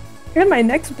 And my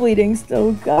neck's bleeding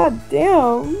still. God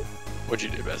damn. What'd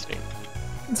you do, Bestie?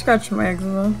 I scratched my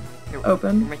eczema. Here,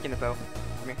 Open. We're making a boat.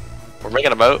 Come here. We're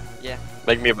making a boat? Yeah.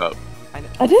 Make me a boat. I know.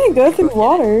 I didn't go through Both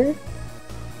water.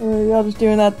 Or y'all just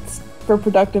doing that for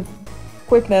productive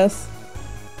quickness?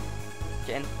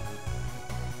 Get in.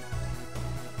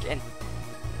 Get in.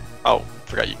 Oh,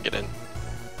 forgot you can get in.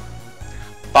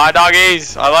 Bye,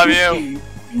 doggies. I love you.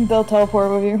 They'll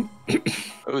teleport with you.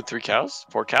 Ooh, 3 cows?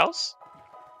 4 cows?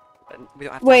 We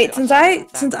don't have Wait, to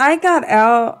since I got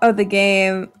out of the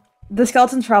game, the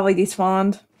skeletons probably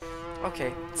despawned.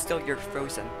 Okay, still you're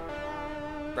frozen.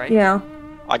 Right? Yeah.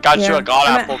 I got you Yeah. a god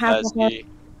I'm at apple, half a Bestie.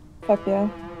 Fuck yeah.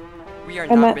 We are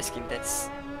I'm not at- risking this.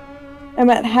 I'm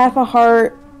at half a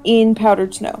heart in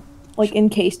powdered snow, like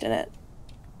encased in it.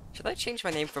 Should I change my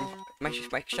name from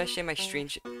should I change my stream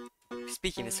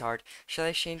speaking is hard. Should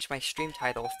I change my stream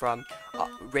title from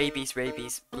rabies blah,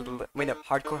 blah, blah, wait no,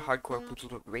 hardcore blah, blah,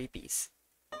 blah, rabies?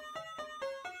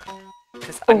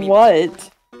 Because I mean,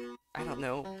 What? I don't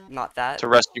know, not that. To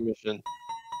rescue mission.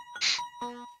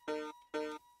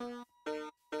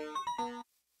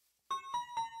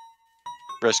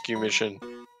 Rescue mission.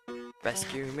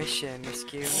 Rescue mission,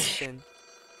 rescue mission.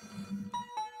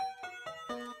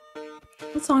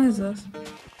 What song is this?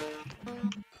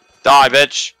 Die,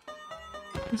 bitch.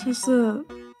 This is the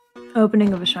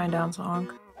opening of a Shinedown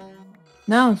song.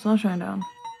 No, it's not Shinedown.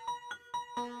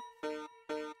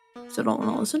 So don't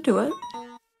want to listen to it.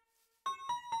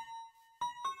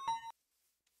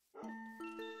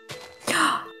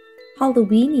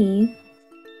 Halloweeny.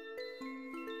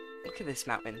 Look at this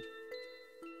mountain.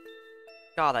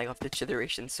 God, I love the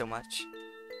Chitheration so much.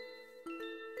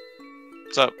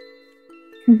 What's up?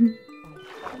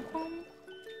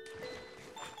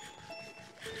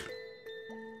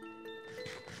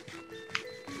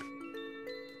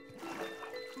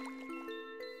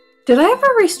 Did I ever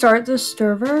restart this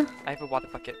server? I have a water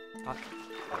bucket. Fuck.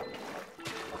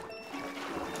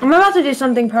 I'm about to do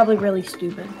something probably really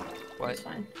stupid. What? It's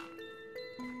fine.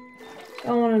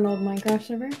 I want an old Minecraft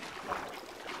server.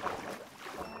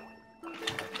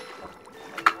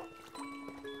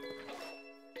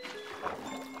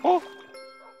 Oh.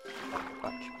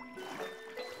 Fuck.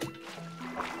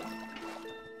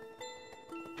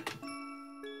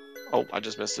 Oh, I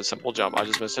just missed a simple jump. I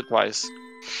just missed it twice.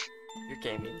 You're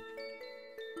gaming.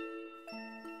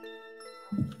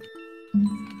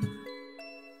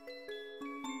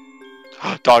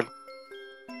 Dog.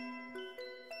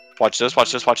 Watch this,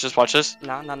 watch this, watch this, watch this.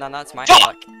 No, it's my Fuck!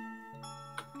 luck.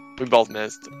 We both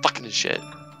missed. Fucking shit.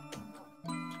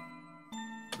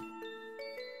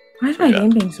 Why is my Yeah.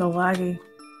 game being so laggy?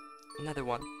 Another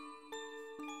one.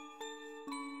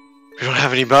 We don't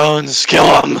have any bones. Kill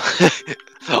them.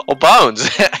 Oh, bones.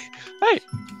 Hey.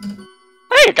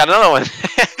 Hey, got another one.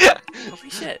 Holy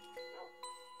shit.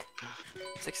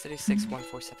 It's 636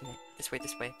 1478. This way,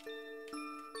 this way.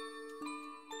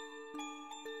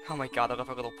 Oh my god, I love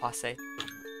a little posse.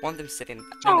 One of them sitting.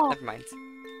 No, never mind.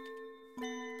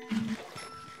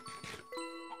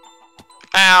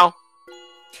 Ow!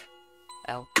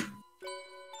 L.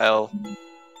 L.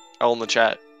 L in the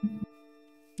chat.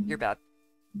 You're bad.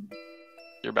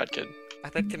 You're a bad kid.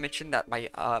 I'd like to mention that my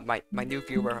new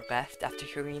viewer left after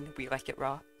hearing We Like It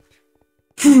Raw.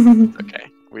 Okay,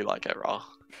 we like it raw.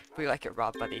 We like it raw,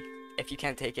 buddy. If you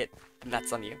can't take it, then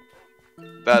that's on you.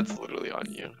 That's literally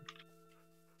on you.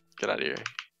 Get out of here.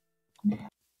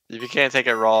 If you can't take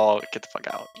it raw, get the fuck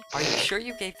out. Are you sure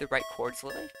you gave the right chords,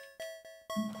 Lily?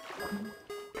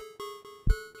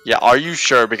 Yeah, are you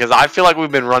sure? Because I feel like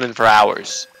we've been running for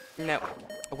hours. No,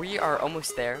 we are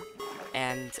almost there,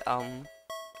 and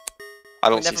I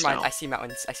don't see never mind. snow. I see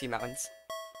mountains. I see mountains.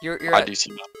 You're I do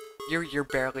see mountains. You're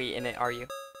barely in it, are you?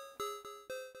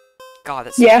 God,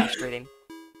 that's so Yeah. frustrating.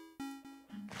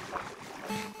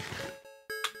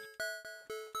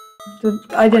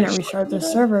 I didn't restart the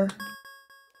server.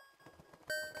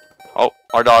 Oh,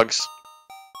 our dogs.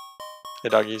 Hey,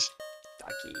 doggies.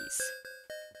 Doggies.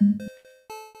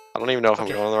 I don't even know if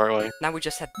Okay. I'm going the right way. Now we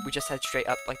just head straight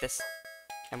up like this,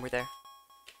 and we're there.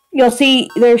 You'll see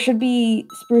there should be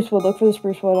spruce wood. Look for the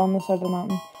spruce wood on the side of the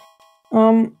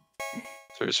mountain.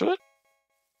 Seriously?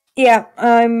 Yeah,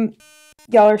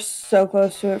 y'all are so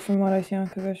close to it from what I see on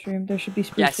Coco Stream. There should be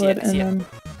spruce Yeah, I see wood, it, I see and it.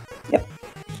 then yep.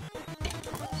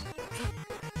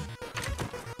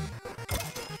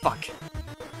 Fuck.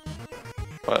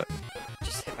 What?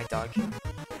 Just hit my dog.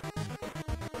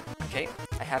 Okay,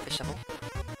 I have the shovel.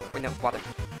 Wait, no, water.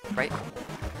 Right?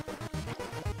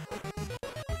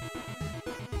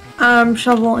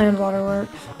 Shovel and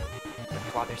waterworks.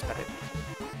 Water's better.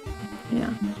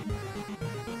 Yeah.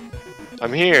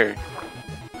 I'm here.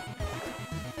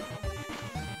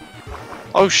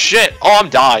 Oh shit! Oh, I'm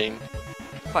dying.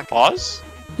 Fuck. Pause?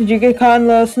 Did you get caught in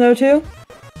the snow too?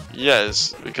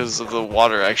 Yes, because of the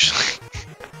water actually.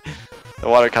 The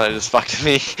water kind of just fucked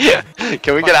me.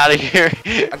 Can we get out of here?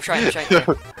 I'm trying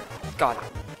to. God.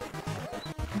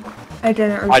 I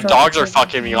didn't. My restart dogs the are server.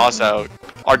 fucking me also.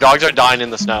 Our dogs are dying in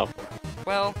the snow.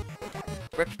 Well,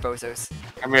 rip bozos.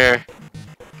 Come here.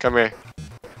 Come here.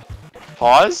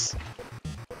 Pause?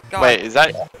 God. Wait, is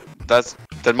that's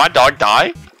did my dog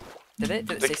die? Did it?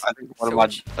 Did I it say think, so? I think one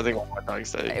of my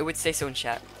dogs died. It would say so in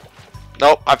chat.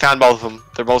 Nope, I found both of them.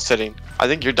 They're both sitting. I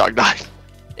think your dog died.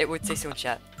 It would say so in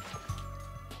chat.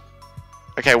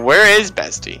 Okay, where is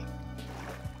Bestie?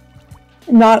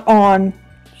 Not on.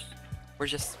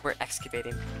 We're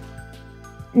excavating.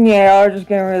 Yeah, I was just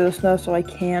getting rid of the snow so I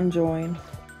can join.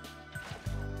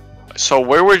 So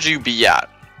where would you be at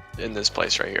in this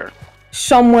place right here?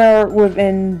 Somewhere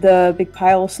within the big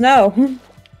pile of snow.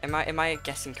 Am I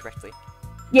guessing correctly?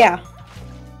 Yeah.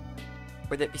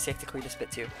 Would it be safe to clear this bit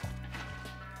too?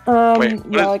 Wait,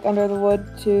 what yeah, is- like under the wood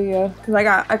too, yeah. Cause I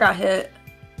got hit.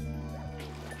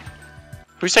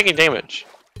 Who's taking damage?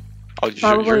 Oh,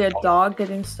 Probably your a dog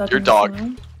getting stuck your in dog. the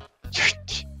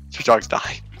snow. Your dog's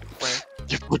dying. Where?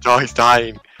 Your dog's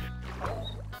dying.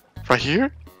 Right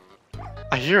here?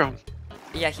 I hear him.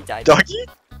 Yeah, he died. Doggy?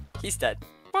 He's dead.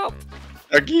 Well,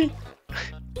 Doggy?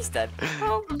 he's dead.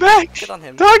 Well, I'm back! good on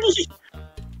him. Doggy!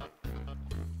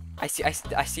 I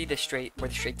see the straight where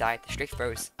the straight died. The straight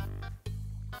froze.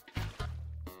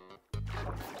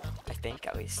 I think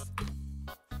at least.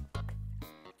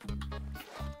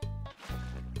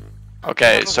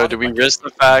 Okay, have a so water do we bucket. risk the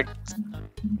fact?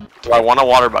 Do I want a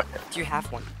water bucket? Do you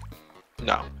have one?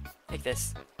 No. Take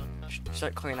this.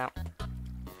 Start clearing out.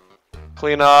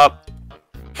 Clean up.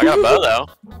 I got a bow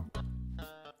though.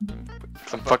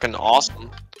 I'm fucking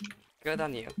awesome. Good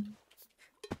on you.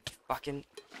 Fucking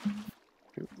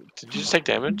Did you just take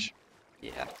damage?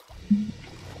 yeah.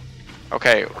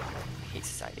 Okay, Hate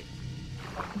society.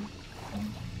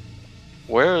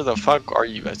 where the fuck are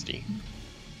you, SD?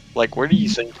 Like, where do you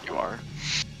think you are?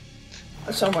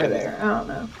 Somewhere there. I don't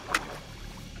know.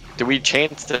 Do we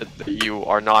chance that you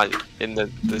are not in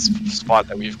this spot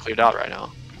that we've cleared out right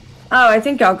now? Oh, I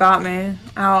think y'all got me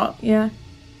out. Yeah.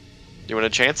 You want to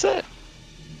chance it?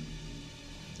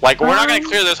 Like, we're not gonna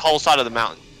clear this whole side of the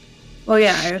mountain, Well,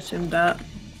 yeah, I assumed that.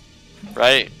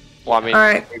 right? Well, I mean, All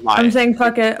right, we might. I'm saying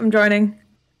fuck it. I'm joining.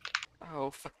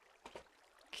 Oh fuck.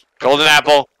 Golden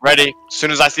apple, ready. As soon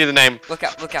as I see the name. Look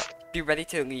out, look out. Be ready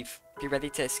to leave. Be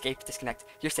ready to escape, disconnect.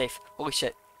 You're safe. Holy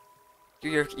shit.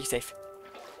 You're safe.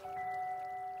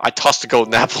 I tossed the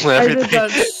golden apple and I did everything.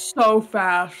 that so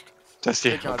fast. Just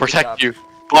Good job, good protect job. you.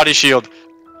 Body shield.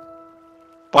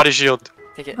 Body shield.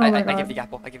 Take it. Oh my I give God. the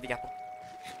apple. I give the apple.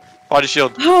 Body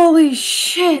shield. Holy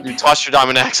shit! You tossed your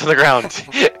diamond axe on the ground.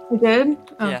 I did?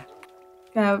 Oh. Yeah.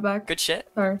 Can I have it back? Good shit.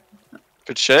 Sorry.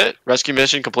 Good shit. Rescue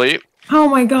mission complete. Oh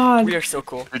my god. We are so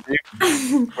cool.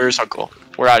 We're so cool.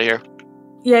 We're out of here.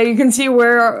 Yeah, you can see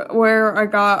where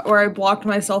I blocked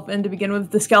myself in to begin with.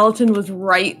 The skeleton was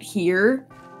right here.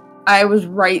 I was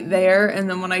right there, and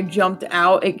then when I jumped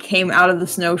out, it came out of the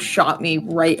snow, shot me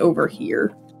right over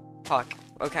here. Fuck.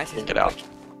 Oh, can I say Get something out. quick?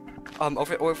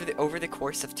 Over the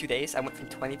course of 2 days, I went from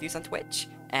 20 views on Twitch,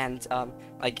 and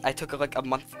like I took like a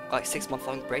month, like 6-month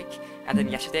long break, and then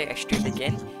yesterday I streamed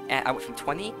again, and I went from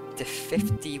 20 to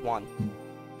 51.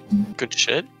 Good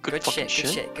shit. Good fucking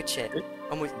shit. Good shit.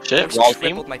 Almost Shit, raw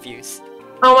tripled my views.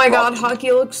 Oh my Raw god,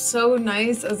 Hockey looks so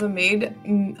nice as a maid,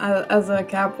 as a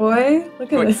catboy.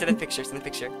 Look at Wait, this. send a picture. Send a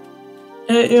picture.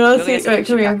 You know, let's Lily see. has a Wait,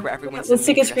 picture come here. back where everyone's Let's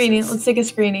in take a maid screenie. dresses. Let's take a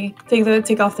screenie.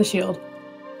 Take off the shield.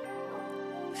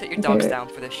 Set your dogs Okay. down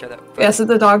for this show. Yeah, set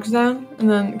the dogs down, and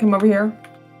then come over here.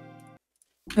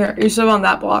 Here, you're still on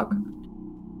that block.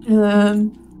 And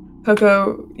then,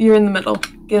 Coco, you're in the middle.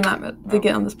 Get in that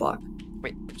get on this block.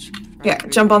 Wait. Which, Yeah,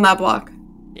 jump on that block.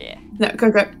 Yeah. No,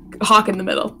 Coco, Hawk in the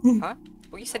middle. Huh?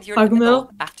 Well, you said you're Hug in the middle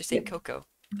middle? after saying Coco.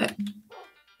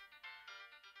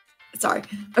 Sorry.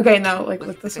 Okay, now, like,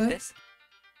 look this like way. this.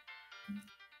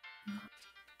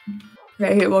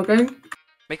 Okay, keep looking.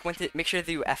 Make sure to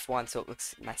do F1 so it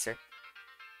looks nicer.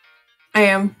 I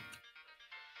am.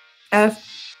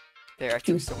 F. There, I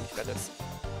took so many photos.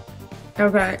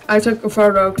 Okay, I took a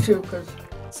photo too, because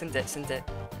Send it.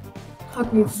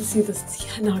 Hawk needs to see this.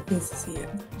 Yeah, Hawk needs to see it.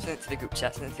 Send it to the group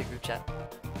chat.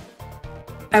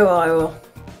 I will.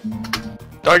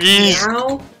 Doggies!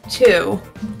 Now, 2.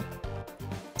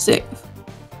 Save.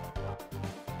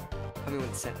 Tell me when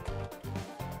it's sent. Do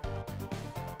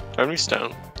I have any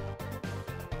stone?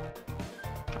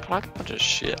 I like a bunch of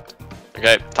shit.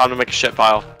 Okay, time to make a shit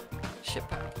pile. Shit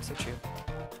pile. So true.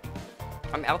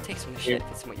 I mean, I'll take some of the shit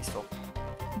if it's more useful.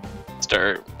 It's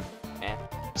dirt. Yeah.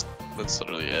 That's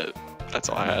literally it. That's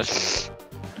all I had.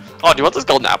 Oh, do you want this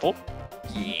golden apple?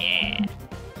 Yeah.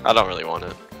 I don't really want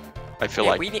it. I feel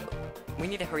like we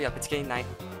need to hurry up. It's getting night.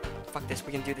 Fuck this.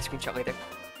 We can do the screenshot later.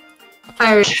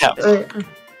 I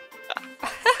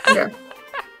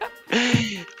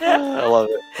I love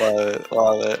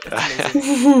it. It's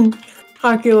amazing.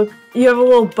 Hockey, look, you have a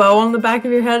little bow on the back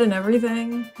of your head and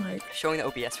everything. Like, Showing the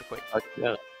OBS real quick. Fuck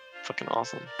yeah. Fucking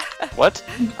awesome. What?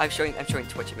 I'm showing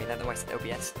Twitch. I mean, otherwise it's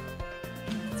OBS.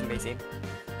 It's amazing.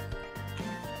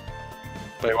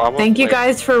 Wait, why thank you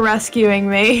guys for rescuing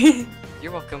me.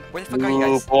 You're welcome. Where the fuck are you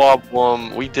guys?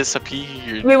 Problem. We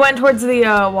disappeared. We went towards the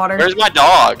water. Where's my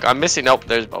dog? I'm missing. Nope,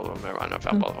 there's both of them. Never mind, I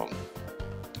found both of them.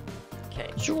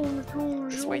 Okay. This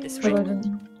Coco way.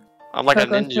 didn't- I'm like a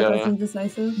Coco's ninja.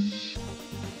 indecisive.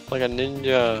 Like a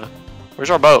ninja. Where's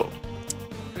our boat?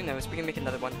 Who knows? We can make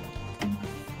another one.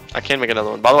 I can make another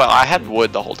one. By the way, I had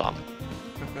wood the whole time.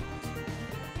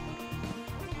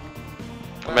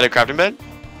 I made a crafting bed.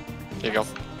 There you go.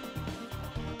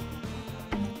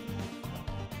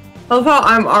 I love how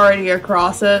I'm already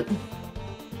across it.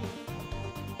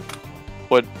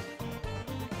 Wood.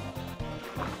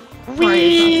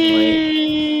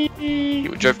 Wee!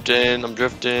 You drifting. I'm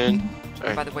drifting.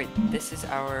 Sorry. By the way, this is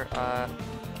our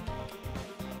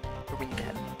where we need to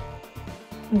head.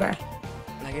 Okay.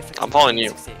 Like, if it's I'm following you.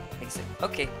 68, 66.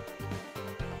 Okay.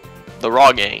 The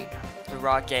raw gang. The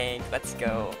raw gang. Let's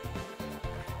go.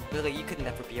 Lily, you could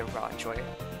never be a raw enjoyer.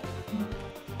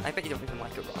 I bet you don't even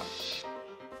like it raw.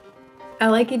 I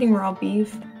like eating raw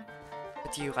beef.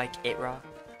 But do you like it raw?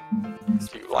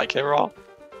 Do you like it raw?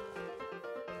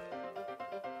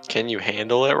 Can you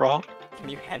handle it raw? Can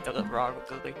you handle it raw,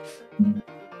 Lily?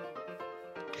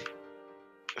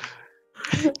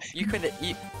 you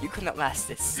couldn't last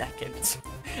this second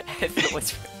if it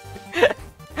was.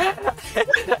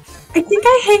 I think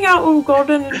I hang out with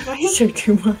Golden Advisor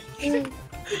too much. You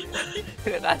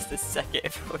couldn't last this second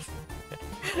if it was.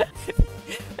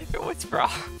 if it was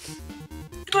raw.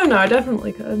 Oh no, I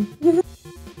definitely could.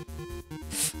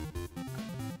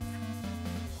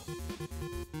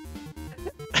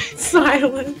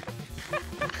 Silent.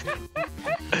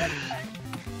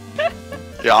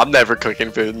 Yeah, I'm never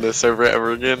cooking food in this server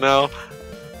ever again now.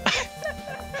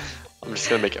 I'm just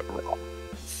gonna make it raw.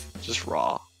 Just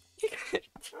raw.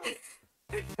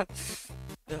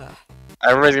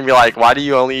 Everybody's gonna be like, why do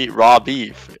you only eat raw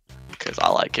beef? Because I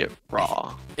like it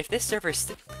raw. If this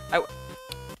server's I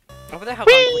wonder how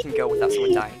long we can go without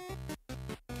someone dying.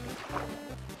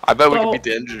 I bet we Well- can beat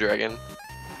the Ender Dragon.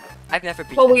 I've never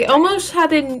beat. Well, the we've Ender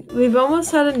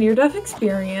almost had a near-death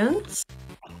experience.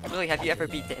 Dragon. Really, have you ever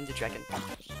beat the Ender Dragon?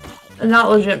 Not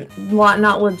legit.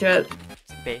 Not legit.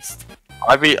 based?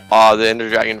 I beat the Ender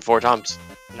Dragon 4 times.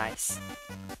 Nice.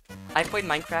 I played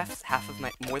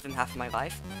Minecraft more than half of my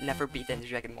life. Never beat the Ender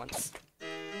Dragon once.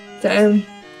 Damn.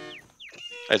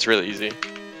 It's really easy.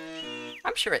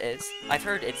 I'm sure it is. I've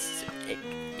heard it's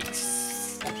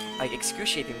like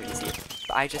excruciatingly easy,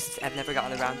 but I just have never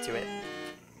gotten around to it.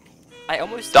 I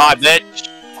almost bitch!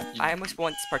 I almost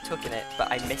once partook in it,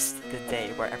 but I missed the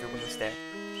day where everyone was there.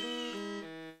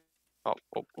 Oh,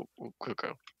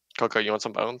 Coco. Coco, you want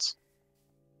some bones?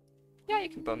 Yeah, you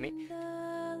can bone me.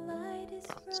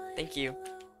 Bones. Thank you.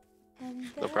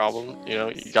 No problem. You know,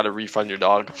 you gotta refund your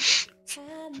dog.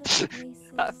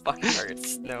 That fucking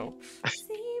hurts. No.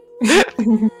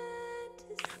 You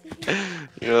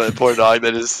know that poor dog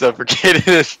that is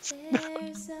suffocated.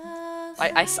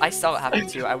 I saw it happen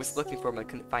too. I was looking for him and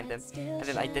couldn't find him.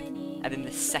 And then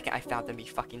the second I found him, he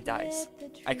fucking dies.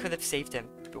 I could have saved him,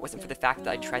 if it wasn't for the fact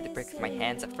that I tried to break with my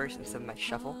hands at first instead of my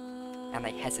shovel. And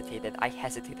I hesitated,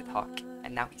 Hawk.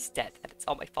 And now he's dead, and it's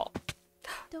all my fault.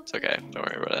 It's okay, don't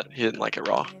worry about it. He didn't like it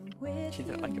raw. She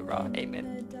didn't like it raw,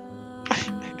 amen.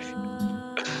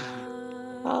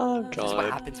 Oh This is what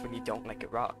god. happens when you don't like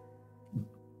it raw.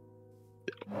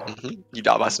 You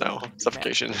die by snow.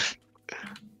 Suffocation.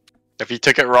 If he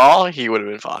took it raw, he would have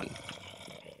been fine.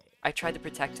 I tried to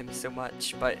protect him so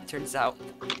much, but it turns out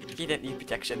he didn't need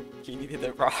protection. He needed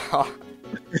it raw.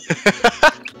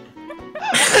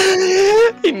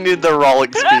 He needed the raw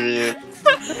experience.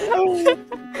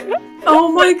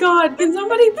 Oh my god, can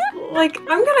somebody, like,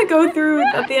 I'm gonna go through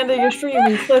at the end of your stream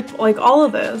and clip, like, all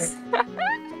of this.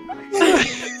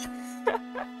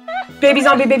 Baby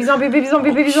zombie, baby zombie, baby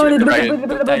zombie, baby zombie. Ender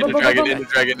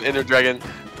Dragon.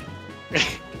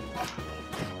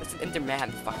 That's an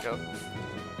Enderman, fucko.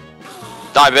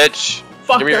 Die, bitch.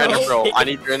 Fuck Give me your no. Ender Pearl. I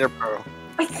need your Ender Pearl.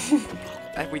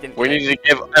 We need to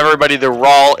give everybody the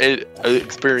raw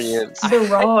experience. The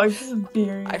raw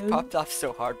experience. I popped off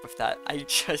so hard with that. I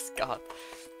just got.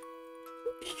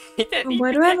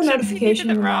 Why do I have a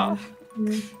notification raw?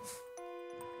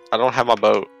 I don't have my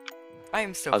boat. I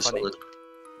am so I'll funny.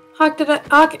 Hawk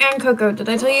and Coco, did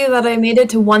I tell you that I made it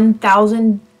to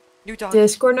 1,000 New dog.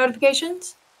 Discord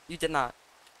notifications? You did not.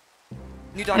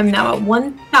 New dog. I'm new now dog. at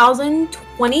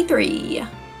 1,023.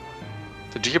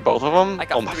 Did you get both of them? I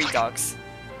got 3 dogs.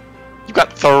 You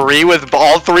got 3 with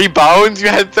all 3 bones? You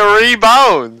had 3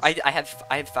 bones! I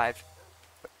had 5.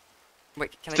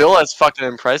 Wait, can Still, that's fucking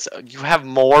impressive. You have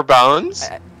more bones?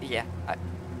 Yeah.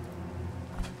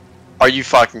 Are you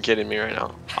fucking kidding me right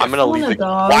now? I'm gonna leave the.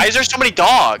 dog. Why is there so many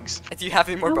dogs? Do you have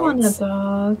any more I want a bones?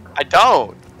 dog. I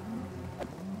don't.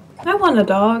 I want a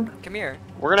dog. Come here.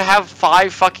 We're gonna have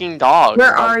 5 fucking dogs.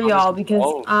 Where are y'all? Because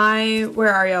Whoa.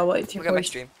 where are y'all? Wait, Look at my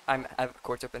stream. I have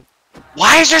courts open.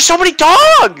 Why is there so many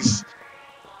dogs?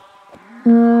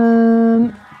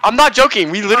 Um, I'm not joking.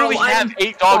 We literally Oh, I'm have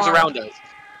 8 dogs far. around us.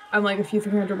 I'm like a few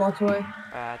 300 blocks away.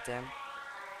 Damn.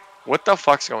 What the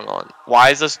fuck's going on?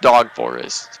 Why is this dog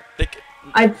forest?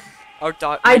 Our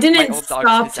dog. I my didn't old dog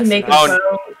stop is to make a possessing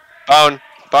us.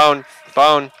 boat.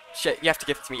 Bone. Shit, you have to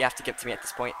give it to me. You have to give it to me at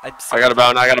this point. I got a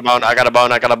bone.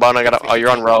 Oh, you're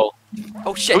on roll.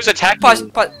 Oh shit. Who's attacking? Pause.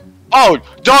 Oh,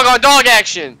 dog on dog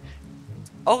action.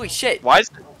 Holy shit. Why is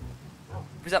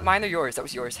Was that mine or yours? That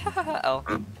was yours. L.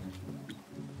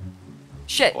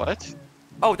 Shit. what?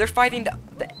 Oh, they're fighting the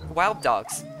wild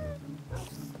dogs.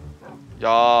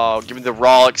 Yo, give me the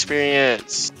raw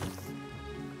experience.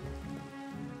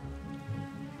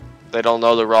 They don't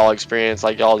know the raw experience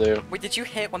like y'all do. Wait, did you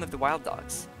hit one of the wild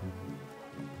dogs?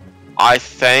 I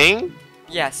think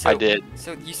Yeah, so I did.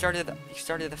 So you started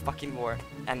the fucking war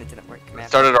and it didn't work, man.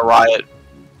 Started a riot.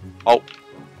 Oh.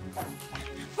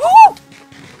 Woo!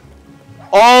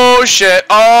 Oh shit!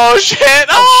 Oh shit!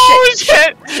 Oh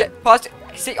shit! Shit! Pause.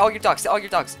 Say all your dogs. Say all your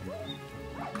dogs.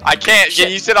 I can't. Shit.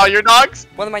 Can you sit on your dogs?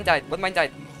 One of mine died. One of mine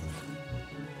died.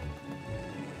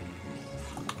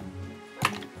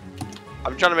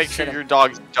 I'm trying to make sure Shit. your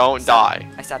dogs don't die.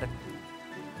 I sat him.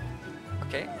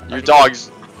 Okay. Your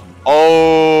dogs.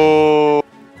 Oh.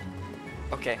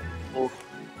 Okay. Oh.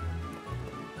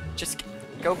 Just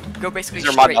go basically These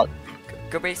are my straight. dogs.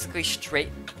 Go basically straight.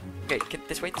 Okay, get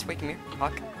this way. Come here,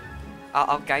 Hawk.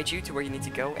 I'll guide you to where you need to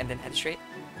go and then head straight.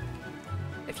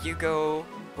 If you go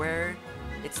where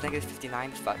it's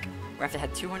 -59, fuck. We're gonna have to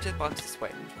head 200 blocks this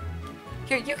way.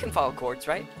 Here, you can follow coords,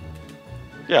 right?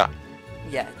 Yeah.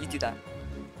 Yeah, you do that.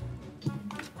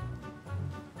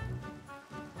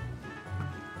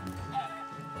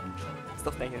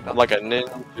 Still thinking about I'm like a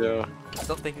ninja.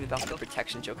 Still thinking about the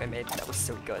protection joke I made. That was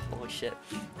so good. Holy shit.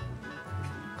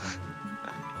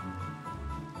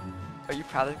 Are you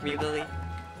proud of me, Lily?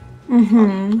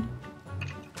 Mm-hmm.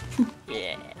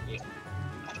 Yeah.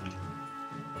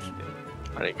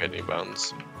 I didn't get any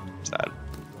bones. Sad.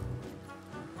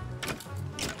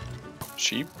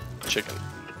 Sheep? Chicken.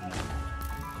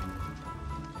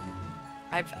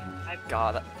 I've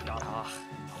got it.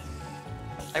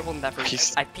 I will never. I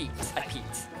peeked. I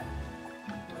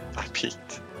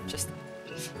peeked.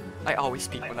 I always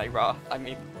peek when I raw. I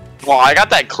mean. Well, I got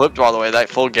that clipped by the way. That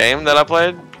full game that I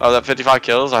played. Oh, that 55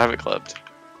 kills. I have it clipped.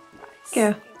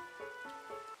 Yeah.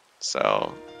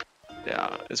 So,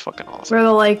 yeah, it's fucking awesome.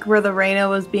 Where the Reyna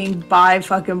was being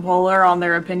fucking polar on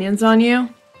their opinions on you.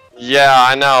 Yeah,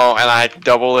 I know, and I had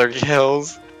double their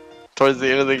kills towards the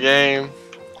end of the game.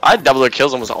 I had double their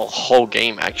kills almost the whole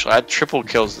game, actually. I had triple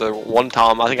kills the one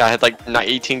time. I think I had like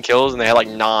 18 kills, and they had like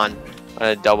 9. I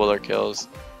had double their kills.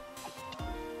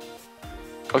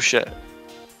 Oh shit.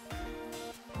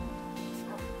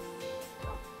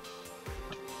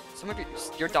 Some of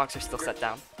your dogs are still set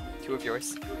down. 2 of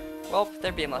yours. Well,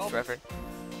 they're being left forever.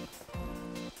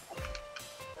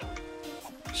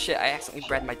 Shit, I accidentally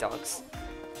bred my dogs.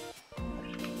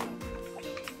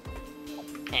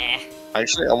 I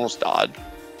actually almost died.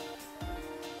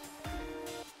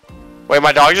 Wait,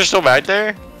 my dogs are still back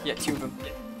there? Yeah, 2 of them.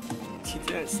 She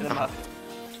didn't set them up.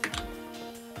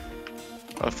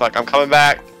 Oh fuck, I'm coming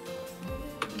back.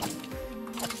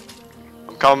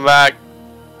 I'm coming back.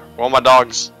 Where are my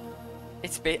dogs?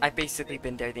 I've basically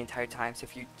been there the entire time, so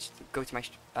if you go to my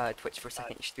Twitch for a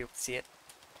second, you should be able to see it.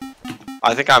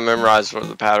 I think I memorized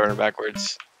the pattern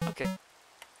backwards. Okay.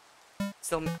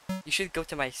 So, you should go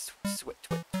to my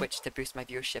Twitch to boost my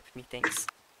viewership, methinks.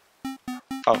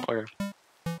 Oh, okay.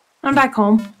 I'm back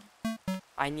home.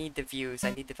 I need the views,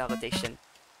 I need the validation.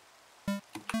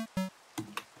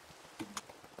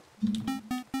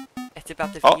 It's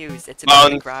about the views, it's about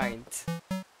the grind. It's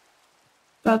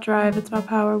about drive, it's about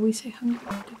power. We say hungry to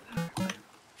power.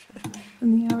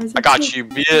 And the hours I got you,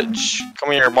 bitch.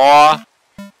 Come here, boy.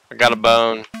 I got a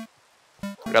bone.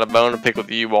 I got a bone to pick with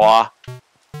you, boy.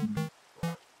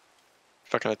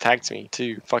 Fucking attacked me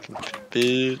too, fucking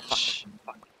bitch.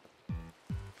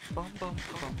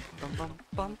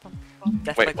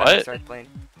 That's wait, like what? I started playing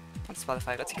on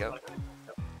Spotify. Let's go.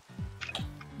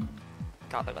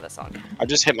 God, I love that song. I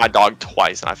just hit my dog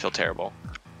twice and I feel terrible.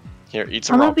 Here, eat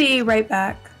some I'm raw. gonna be right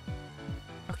back.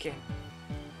 Okay.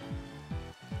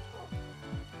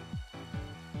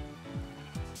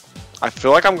 I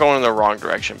feel like I'm going in the wrong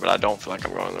direction, but I don't feel like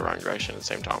I'm going in the wrong direction at the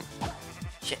same time.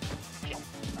 Shit.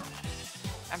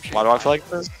 I'm sure. Why do I feel like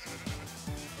this?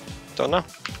 Don't know.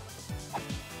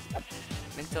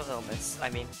 Mental illness. I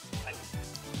mean.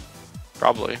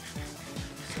 Probably.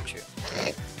 So true.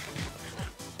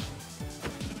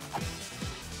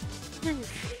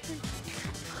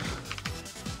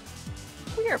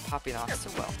 We are popping off so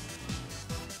well.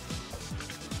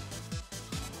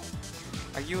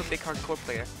 Are you a big hardcore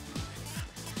player?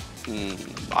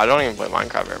 I don't even play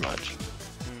Minecraft very much.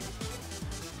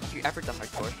 Have you ever done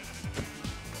hardcore?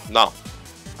 No.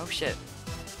 Oh shit.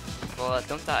 Well,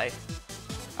 don't die.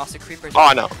 Also, creepers. Oh,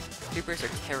 I know. Creepers are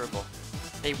terrible.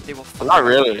 They will. Not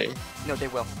really. No, they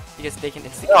will, because they can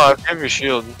insta-kill. No, if you have your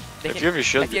shield. If you have your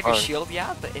shield, if you have your shield,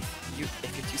 yeah. But if you're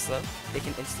too slow, they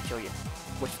can insta-kill you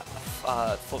with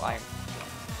full iron.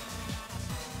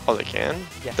 Oh, they can?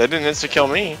 Yeah. They didn't insta-kill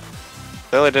me.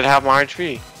 They only did half my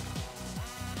HP.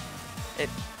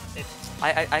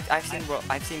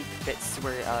 I've seen bits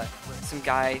where some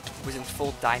guy was in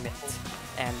full diamond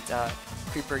and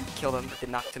creeper killed him,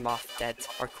 then knocked him off dead.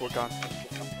 Hardcore gone.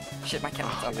 Shit, my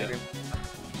camera's on my room.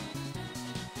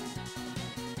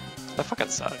 That fucking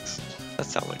sucks. That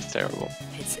sounds like it's terrible.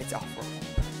 It's awful.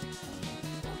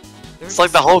 It's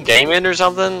like the whole game end or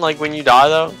something. Like when you die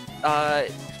though.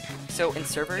 So in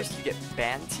servers you get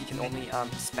banned. So you can only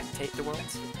spectate the world,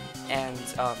 and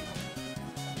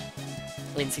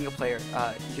in single player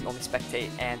you can only spectate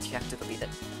and you have to delete it.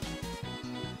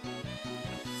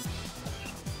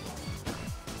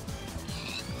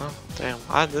 Oh damn!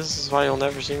 This is why you'll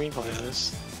never see me play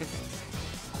this.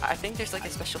 I think there's like a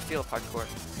special feel of hardcore,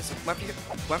 because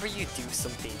whenever you do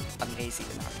something amazing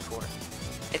in hardcore,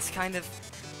 it's kind of,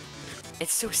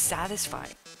 it's so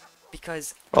satisfying,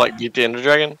 because Or like beat the Ender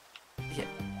Dragon. yeah,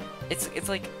 it's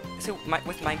like, so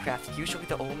with Minecraft, usually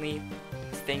the only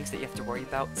things that you have to worry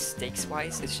about stakes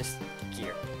wise is just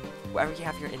gear. Whatever you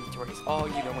have in your inventory is all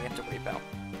you normally have to worry about.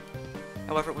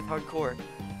 However, with hardcore,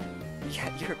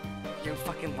 your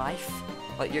fucking life,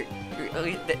 like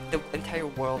the entire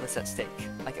world is at stake.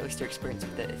 Like at least your experience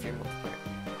with it if you're multiplayer.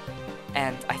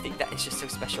 And I think that is just so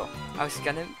special. I was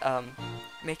gonna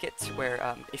make it to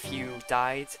where if you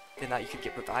died, then you could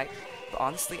get revived. But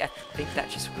honestly, I think that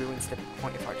just ruins the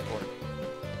point of hardcore.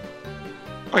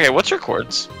 Okay, what's your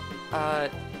chords?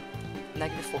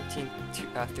 negative 14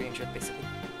 to 300 basically.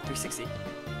 360.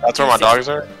 That's where my dogs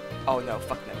are? Oh no,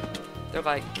 fuck no. They're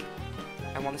like,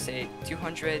 I want to say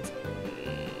 200,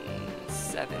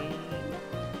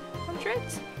 700?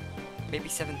 Maybe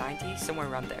 790, somewhere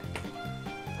around there.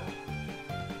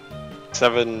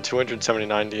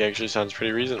 270-90 actually sounds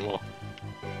pretty reasonable.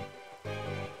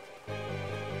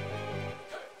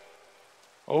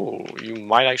 Oh, you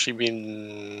might actually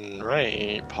be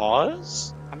right.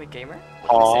 Pause. I'm a gamer?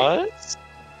 Pause.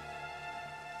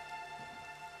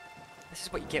 This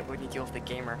is what you get when you deal with a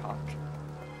gamer, Hawk.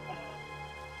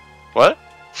 What?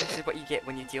 This is what you get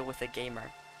when you deal with a gamer.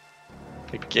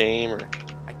 A gamer.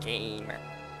 A gamer.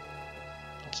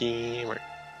 Gamer.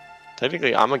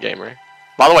 Technically, I'm a gamer.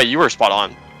 By the way, you were spot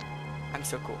on. I'm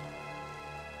so cool.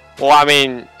 Well, I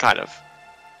mean, kind of.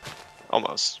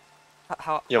 Almost.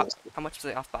 How Yeah. how much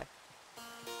was I off by?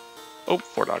 Oh,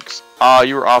 4 dogs.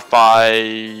 You were off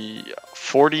by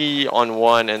 40 on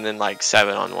one and then like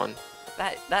 7 on one.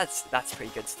 That's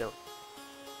pretty good still.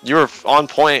 You were on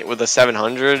point with the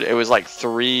 700. It was like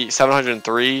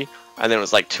 703, and then it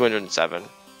was like 207.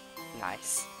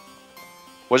 Nice.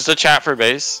 What's the chat for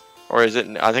base? Or is it?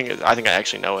 I think I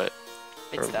actually know it.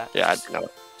 It's Or- that. Yeah, I just, do know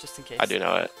it. just in case. I do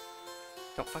know it.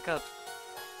 Don't fuck up.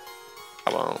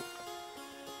 I won't.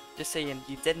 Just saying,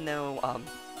 you did know,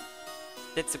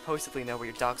 did supposedly know where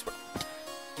your dogs were.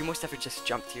 You most ever just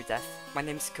jumped to your death. My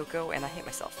name is Coco, and I hate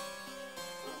myself.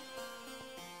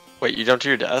 Wait, you jumped to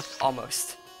your death?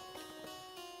 Almost.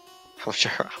 How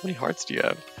many hearts do you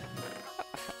have?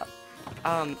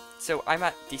 So I'm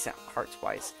at decent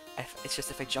hearts-wise. It's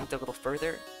just if I jumped a little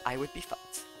further, I would be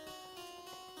fucked.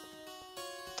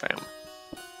 Damn.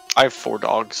 I have 4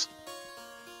 dogs.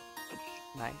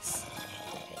 Nice.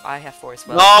 I have 4 as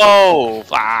well. No!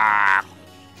 Ah!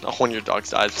 Oh, one of your dogs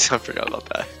died. I forgot about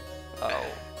that. Oh.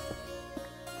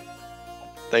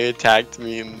 They attacked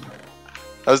me, and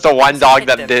that was the one dog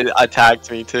that did attack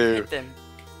me too. Hit them.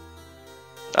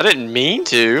 I didn't mean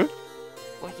to.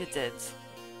 Well, you did.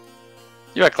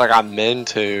 You act like I meant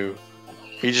to.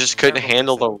 He just couldn't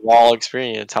handle the raw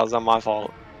experience. How's that my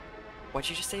fault? What'd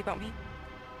you just say about me?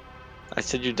 I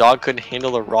said your dog couldn't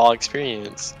handle the raw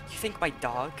experience. You think my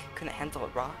dog couldn't handle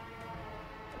it raw?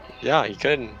 Yeah, he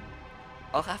couldn't.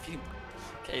 I'll have you...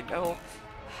 Okay, no.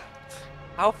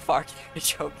 How far can a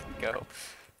joke go?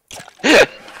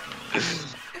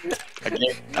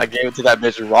 I gave it to that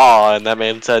bitch raw, and that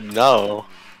man said no.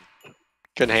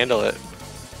 Couldn't handle it.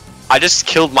 I just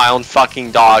killed my own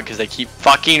fucking dog because they keep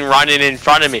fucking running in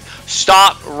front of me.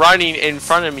 Stop running in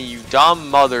front of me, you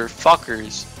dumb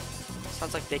motherfuckers.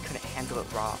 Sounds like they couldn't handle it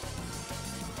raw.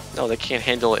 No, they can't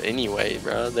handle it anyway,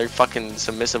 bro. They're fucking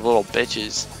submissive little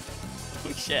bitches.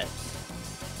 Holy shit.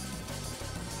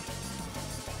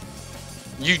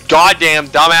 You goddamn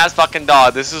dumbass fucking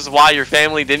dog. This is why your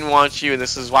family didn't want you, and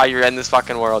this is why you're in this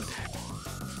fucking world.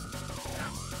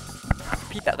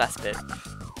 Repeat that last bit.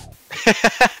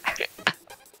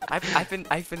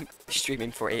 I've been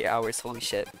streaming for 8 hours. Holy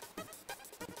shit.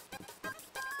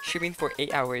 Streaming for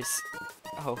 8 hours.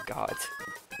 Oh god.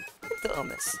 The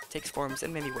illness takes forms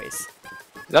in many ways. Is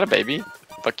that a baby?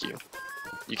 Fuck you.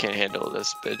 You can't handle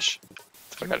this, bitch.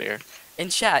 Fuck out of here. In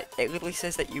chat, it literally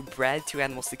says that you bred 2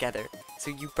 animals together.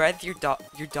 So you bred your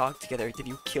dog together. Did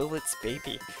you kill its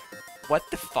baby? What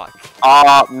the fuck?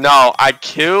 No. I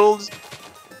killed...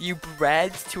 You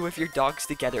bred 2 of your dogs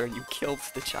together and you killed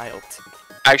the child.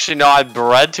 Actually, no. I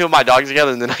bred 2 of my dogs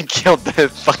together and then I killed the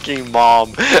fucking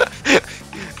mom.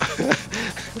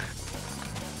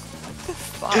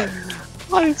 Fuck.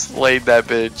 I slayed that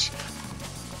bitch.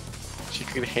 She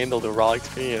could handle the raw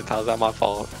experience. How's that my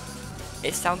fault?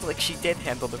 It sounds like she did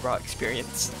handle the raw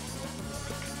experience.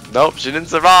 Nope, she didn't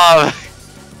survive.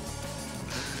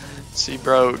 She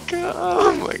broke.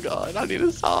 Oh my god, I need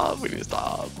to stop. We need to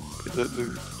stop.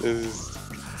 This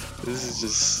is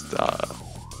just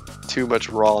too much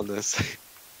rawness.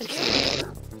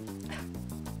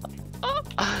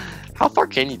 How far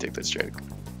can you take this joke?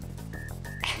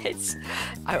 It's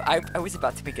I was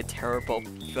about to make a terrible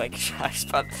like trash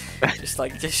spot,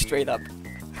 just straight up,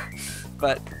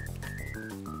 but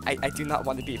I do not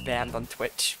want to be banned on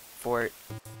Twitch for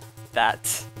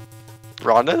that.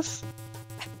 Rawness?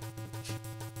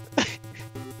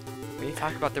 When you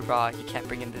talk about the raw, you can't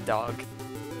bring in the dog.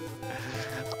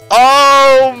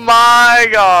 Oh my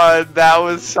god, that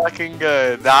was fucking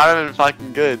good. That would have been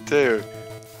fucking good too.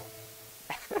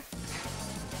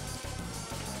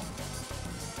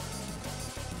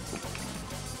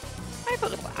 I have a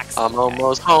little accent. I'm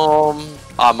almost home.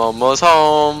 I'm almost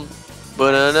home.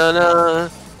 Ba-na-na-na.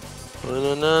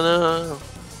 Ba-na-na-na.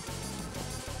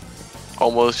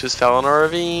 Almost just fell in a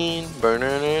ravine.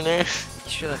 Ba-na-na-na.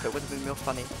 should have. It would have been real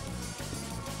funny.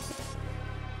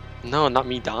 No, not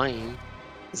me dying.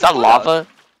 Is that lava?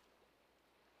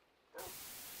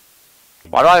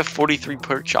 Why do I have 43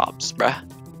 pork chops, bruh?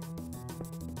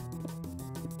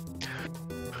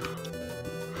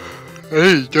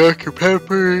 Hey, Dr.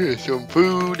 Pepper, and some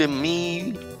food and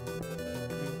me.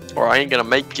 Or I ain't gonna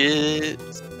make it.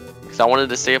 Cause I wanted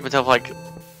to stay up until like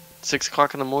 6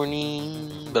 o'clock in the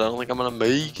morning, but I don't think I'm gonna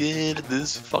make it at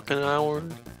this fucking hour.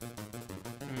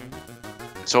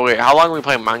 So wait, how long are we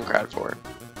playing Minecraft for?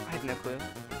 I have no clue.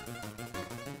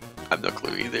 I have no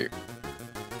clue either.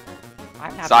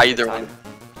 I'm It's having not a good either time. one.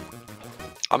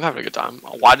 I'm having a good time.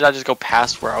 Why did I just go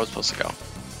past where I was supposed to go?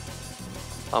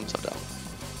 I'm so dumb.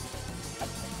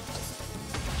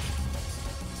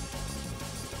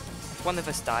 If one of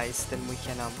us dies, then we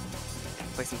can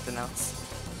play something else.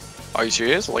 Are you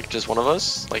serious? Like just one of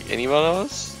us? Like any one of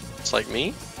us? It's like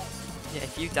me? Yeah,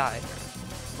 if you die.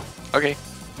 Okay.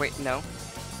 Wait, no.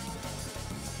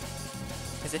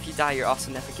 Because if you die, you're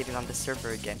also never getting on the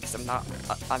server again. Because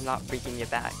I'm not bringing you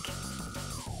back.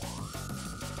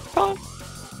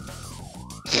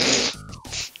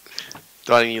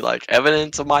 Do I need like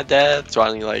evidence of my death? Do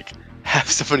I need like have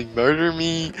somebody murder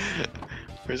me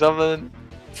or something?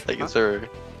 Like is there?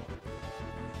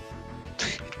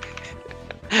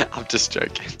 I'm just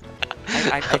joking.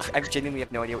 I genuinely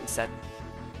have no idea what you said.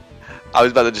 I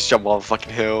was about to just jump off a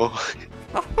fucking hill.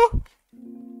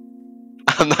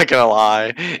 I'm not gonna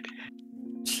lie.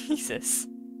 Jesus.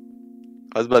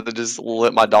 I was about to just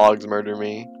let my dogs murder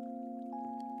me.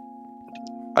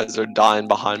 As they're dying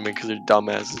behind me because they're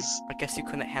dumbasses. I guess you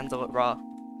couldn't handle it raw.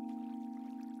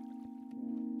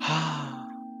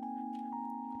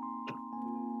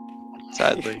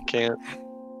 Sadly, can't.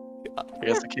 I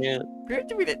guess I can't. We're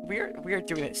doing it. We're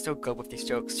doing it so good with these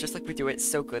jokes, just like we do it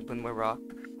so good when we're raw.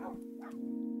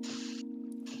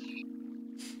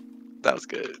 That was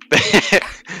good.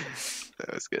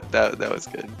 That was good. That was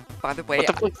good. By the way, What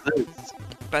the fuck is this?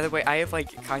 by the way, I have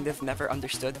like kind of never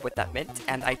understood what that meant,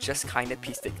 and I just kind of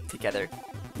pieced it together,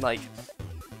 like.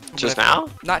 Just with- now?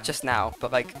 Not just now,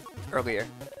 but like earlier.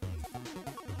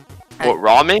 What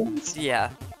raw means? Yeah,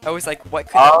 I was like, what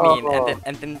could it mean? Oh.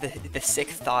 And then the sick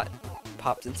thought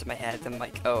popped into my head. I'm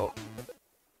like, oh,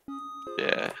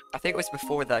 Yeah. I think it was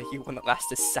before the you wouldn't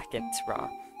last a second raw.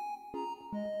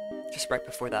 Just right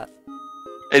before that.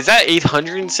 Is that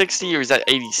 860 or is that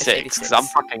 86? 86. Because I'm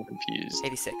fucking confused.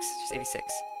 86, just 86.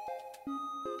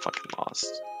 Fucking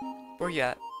lost. Where you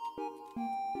at?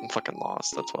 I'm fucking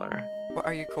lost. That's why. What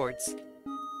are your chords?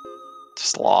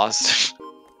 Just lost.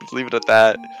 Leave it at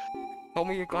that. Tell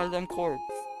me your goddamn chords.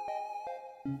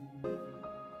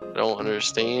 I don't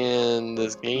understand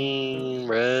this game,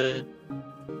 bruh.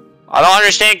 I don't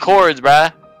understand chords,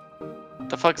 bruh.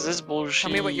 The fuck is this bullshit?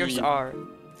 Tell me what yours are,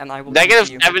 and I will Negative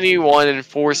give you 71 and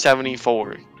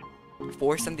 474.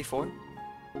 474.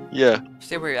 Yeah.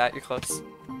 Stay where you're at. You're close.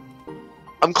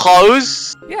 I'm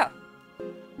close. Yeah.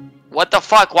 What the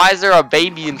fuck? Why is there a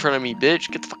baby in front of me,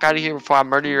 bitch? Get the fuck out of here before I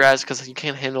murder your ass because you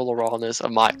can't handle the rawness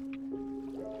of my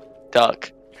duck.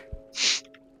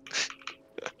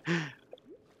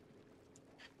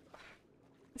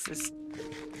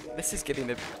 This is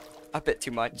getting a bit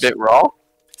too much. Bit raw?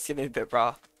 It's getting a bit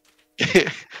raw.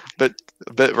 but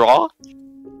a bit raw?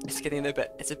 It's getting a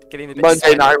bit. Getting a bit. Monday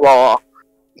sweaty. Night Raw.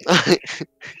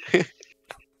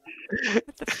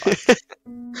 What the fuck?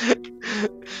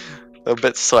 A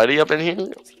bit sweaty up in here.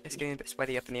 It's getting a bit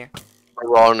sweaty up in here. The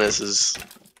rawness is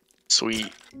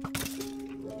sweet.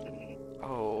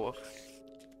 Oh.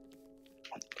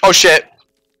 Oh shit!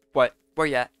 What? Where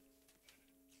you at?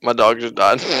 My dog just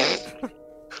died.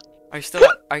 Are you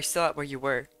still at where you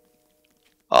were?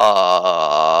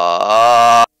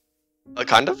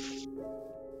 Kind of.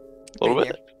 A little Right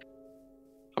bit.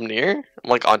 I'm near. I'm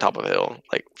like on top of a hill.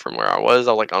 Like from where I was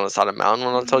like on the side of a mountain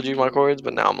when I told you my chords,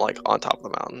 but now I'm like on top of the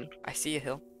mountain. I see a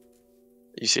hill.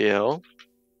 You see a hill?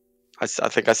 I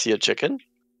think I see a chicken.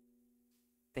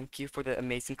 Thank you for the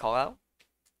amazing call out.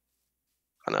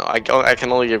 I know. I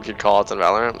can only give good callouts in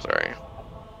Valorant. I'm sorry.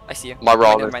 I see you. My Oh, never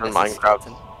rawness mind, in that's a Minecraft.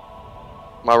 skeleton.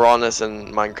 My rawness in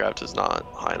Minecraft is not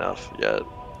high enough yet.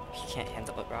 He can't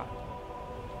handle it, raw.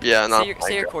 Yeah, not Say your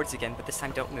Minecraft. chords again, but this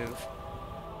time don't move.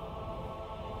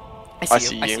 I I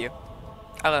see you. see you.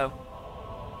 Hello.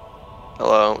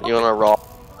 Hello. You want a raw?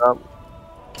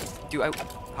 Do I?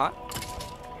 Huh?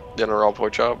 You want a raw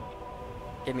pork chop?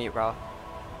 Give me it raw.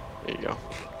 There you go.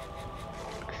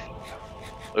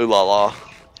 Ooh la la.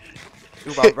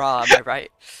 Ooh, well, raw. Am I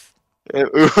right?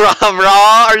 Ooh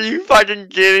raw? Are you fucking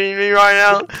kidding me right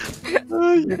now?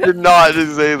 You did not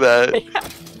just say that.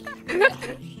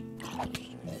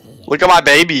 Look at my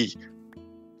baby.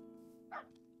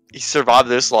 he survived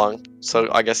this long, so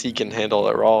I guess he can handle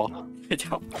it raw.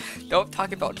 Don't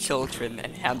talk about children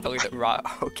and handling it raw,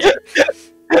 okay?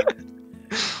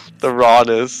 The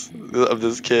rawness of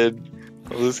this kid.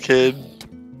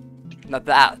 Now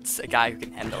that's a guy who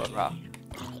can handle it raw.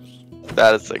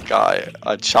 That is a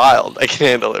child that can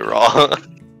handle it raw.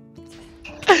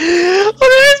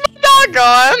 Where's my dog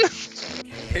gone?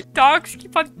 Your dogs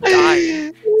keep on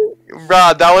dying.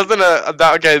 Bruh, that wasn't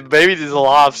okay, baby is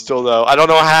alive still though. I don't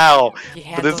know how. He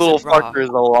But this handles little it raw. fucker is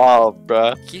alive,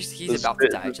 bruh. He's about to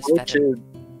die. Just pet him.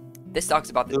 This dog's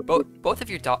about to. Both of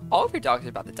your dog. All of your dogs are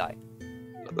about to die.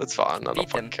 That's fine. I don't Feed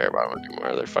fucking them. care about them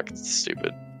anymore. They're fucking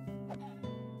stupid.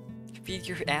 Feed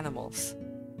your animals.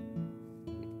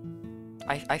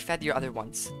 I fed your other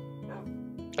ones.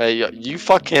 Hey, you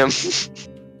fuck him.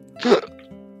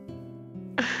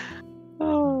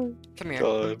 Oh, Come here.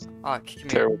 God. Oh, come here.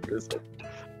 Terrible person.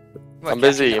 Well, I'm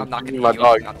busy. I'm not gonna My eat you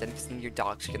dog. out then, because your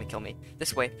dog's gonna kill me.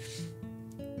 This way.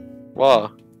 Wow.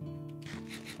 How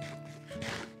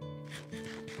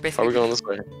Basically, are we going this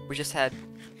way? we just had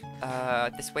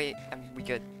this way and we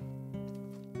good.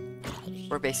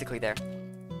 We're basically there.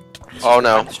 It's Oh just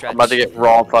no. around the I'm about to stretch. get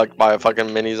raw fucked by a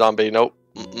fucking mini zombie. Nope.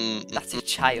 That's a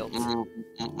child.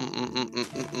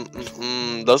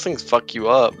 Those things fuck you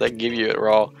up. They give you it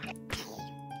raw.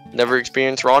 Never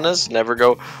experience rawness. Never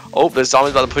go. Oh, this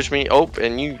zombie's about to push me. Oh,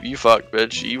 and you fucked,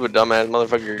 bitch. You a dumbass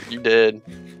motherfucker. You dead.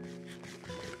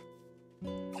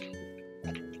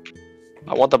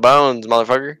 I want the bones,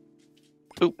 motherfucker.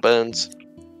 Oop, bones.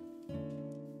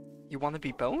 You want to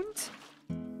be boned?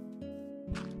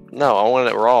 No, I want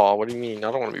it raw. What do you mean?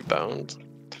 I don't want to be boned.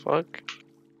 The fuck?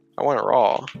 I want it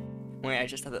raw. Wait, I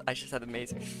just had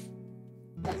amazing.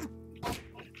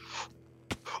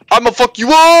 I'ma fuck you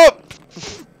up!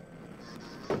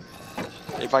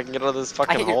 If I can get out of this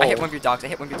fucking hole. I hit one of your dogs.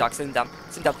 Sit him down.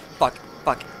 Fuck.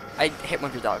 I hit one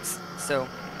of your dogs. So,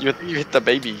 You hit the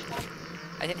baby.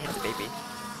 I didn't hit the baby.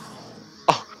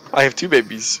 Oh, I have two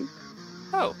babies.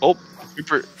 Oh. Oh,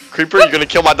 Creeper, you gonna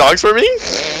kill my dogs for me?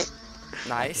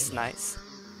 Nice.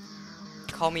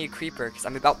 Call me a creeper, because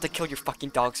I'm about to kill your fucking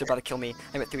dogs. They're about to kill me.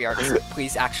 I'm at 3 arcs.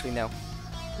 Please, actually, no.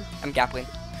 I'm gappling.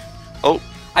 Oh.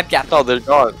 I'm gappling. No, they're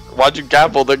gone. Why'd you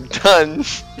gapple? They're done.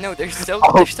 No, there's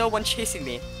still one chasing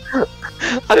me.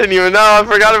 I didn't even know. I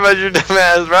forgot about your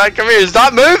dumbass, right? Come here.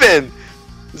 Stop moving.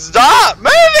 Stop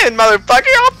moving, motherfucker.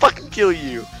 I'll fucking kill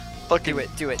you. Fucking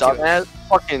Do it. dumbass.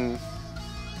 Fucking.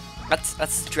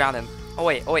 Let's drown him. Oh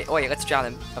wait, let's drown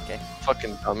him. Okay.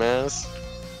 Fucking dumbass.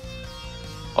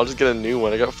 I'll just get a new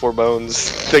one. I got 4 bones.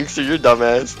 Thanks to your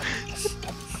dumbass.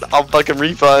 I'll fucking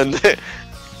refund.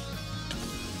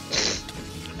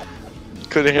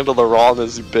 Couldn't handle the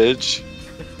rawness, you bitch.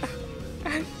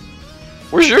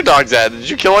 Where's your dogs at? Did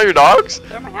you kill all your dogs?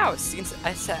 They're at my house.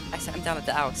 I sat him down at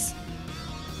the house.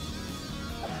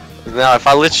 Now, if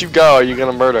I let you go, are you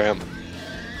gonna murder him?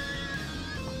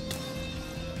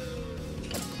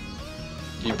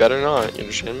 You better not. You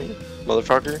understand me,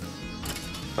 motherfucker?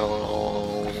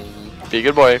 Be a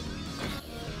good boy.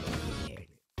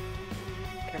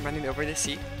 I'm running over to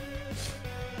see.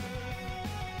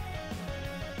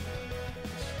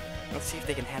 Let's see if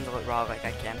they can handle it raw like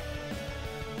I can.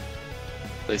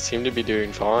 They seem to be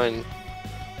doing fine.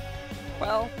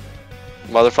 Well,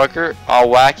 Motherfucker, I'll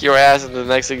whack your ass into the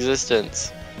next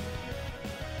existence.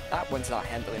 that one's not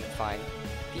handling it fine.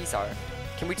 These are.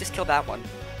 Can we just kill that one?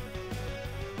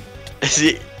 Is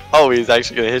he? Oh, he's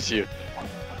actually gonna hit you.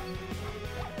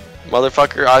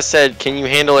 Motherfucker, I said, can you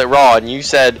handle it raw? And you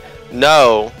said,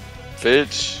 no,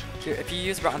 bitch. Here, if you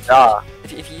use rotten Ah.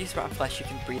 flesh, if you use rotten flesh, you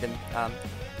can breed them,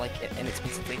 like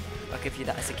inexpensively. I'll give you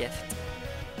that as a gift.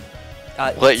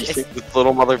 What, you think this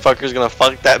little motherfucker's gonna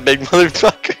fuck that big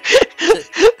motherfucker?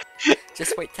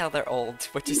 Just wait till they're old,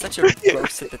 which is such a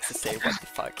gross sentence to say. What the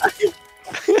fuck?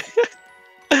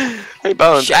 Hey,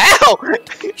 Bones. Shit. Ow!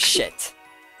 Shit.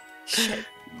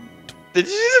 Did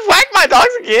you just whack my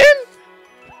dogs again?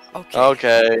 Okay.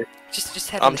 Okay. Just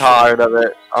head. I'm tired of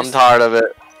it. I'm tired of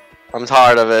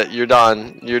it. You're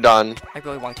done. I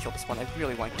really want to kill this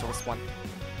one.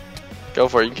 Go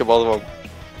for it. You can kill both of them.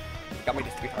 Got me to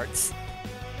 3 hearts.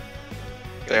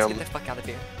 Damn. Let's get the fuck out of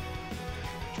here.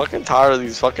 Fucking tired of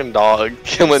these fucking dogs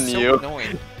killing So you.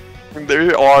 annoying.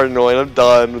 They are annoying. I'm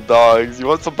done with dogs. You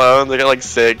want some bones? I got like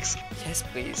 6. Yes,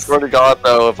 please. Swear to God,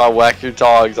 though, if I whack your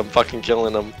dogs, I'm fucking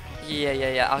killing them.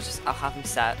 Yeah. I'll have them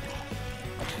sat.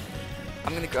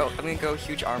 I'm gonna go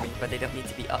huge army, but they don't need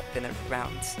to be up and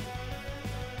around.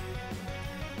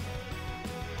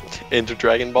 Into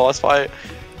Dragon boss fight.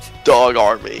 Dog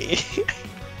army.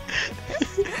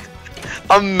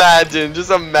 Imagine, just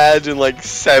imagine like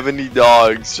 70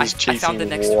 dogs just I chasing found the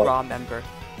next one. RAW member.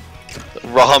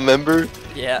 Raw member?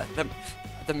 Yeah,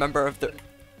 the member of the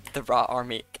RAW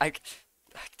army.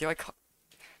 Do I call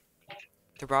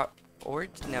the RAW Ord?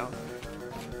 No.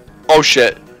 Oh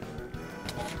shit.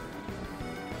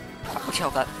 Watch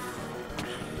out that.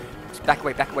 Just back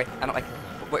away, back away. I don't like.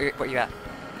 Where are you at?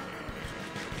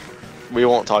 We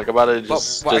won't talk about it.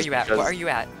 Just, What are just you at? because What are you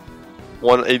at?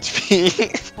 1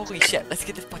 HP. Holy shit! Let's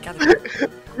get this fuck out of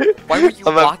here. Why were you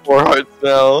I'm at walking? 4 hearts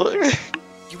now.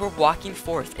 You were walking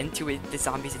forth into the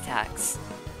zombies' attacks.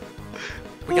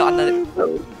 We got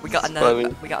another. We got another.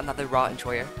 Funny. We got another raw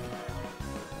enjoyer.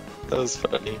 That was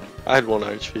funny. I had 1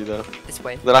 HP though. This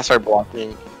way. Then I started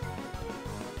blocking.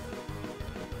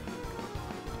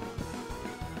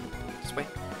 This way.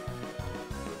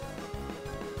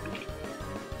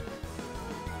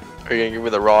 Are you gonna give me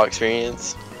the raw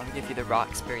experience? I'm gonna give you the raw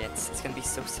experience. It's gonna be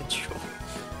so sensual.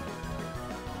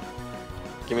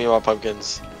 Give me my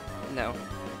pumpkins. No.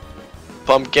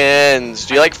 Pumpkins!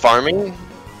 Do you like farming?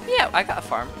 Yeah, I got a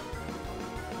farm.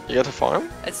 You got to farm?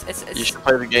 It's You should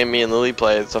play the game me and Lily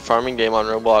play. It's a farming game on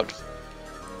Roblox.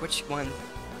 Which one?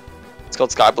 It's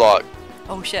called Skyblock.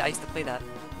 Oh shit! I used to play that.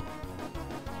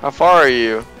 How far are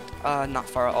you? Not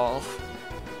far at all.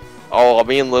 Oh,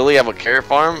 me and Lily have a carrot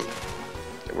farm?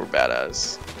 We're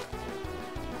badass.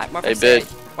 More Hey,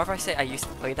 if I say I used to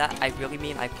play that, I really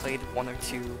mean I played 1 or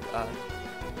 2.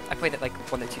 I played it like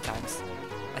 1 or 2 times,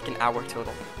 like an hour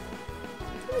total.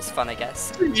 It was fun, I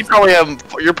guess. You probably have.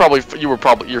 You're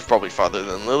probably farther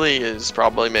than Lily is.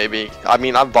 Probably maybe. I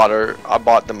mean, I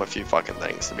bought them a few fucking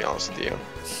things, to be honest with you.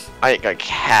 I ain't got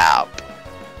cap.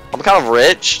 I'm kind of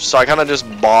rich, so I kind of just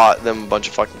bought them a bunch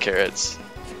of fucking carrots.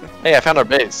 Hey, I found our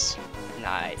base.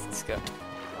 Nice, let's go.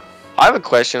 I have a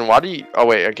question. Why do you? Oh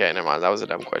wait, okay, never mind. That was a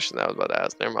dumb question that I was about to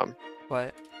ask. Never mind.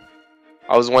 What?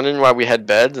 I was wondering why we had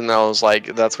beds, and I was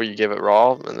like, that's where you give it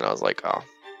raw, and then I was like, oh,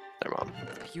 never mind.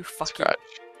 You fucking. Scratch.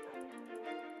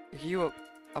 You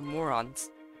a moron.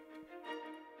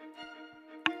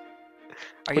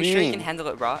 Are What you do you sure you mean? can handle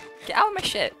it raw? Get out of my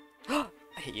shit. I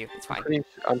hate you. It's fine.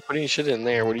 I'm putting shit in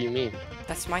there. What do you mean?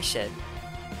 That's my shit.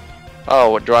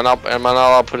 Oh, do I not? Am I not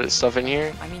allowed to put stuff in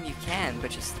here? I mean, you can,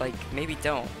 but just like maybe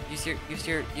don't. Use your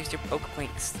oak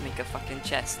planks to make a fucking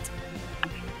chest.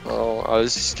 Oh, I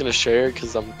was just gonna share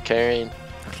because I'm carrying.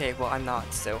 Okay, well I'm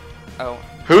not. So, oh.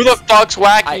 Who the fuck's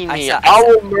whacking I me? saw- I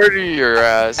will murder your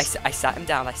ass. I sat him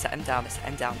down. I sat him down. I sat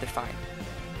him down. They're fine.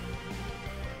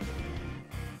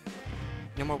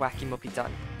 No more whacking. We'll be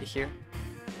done. You hear?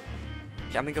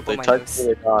 Okay, I'm gonna go blow They my touch nose.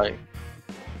 me, they die.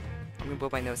 I'm gonna blow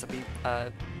my nose. I'll be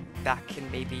back in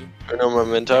maybe. No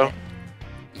memento.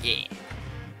 Yeah.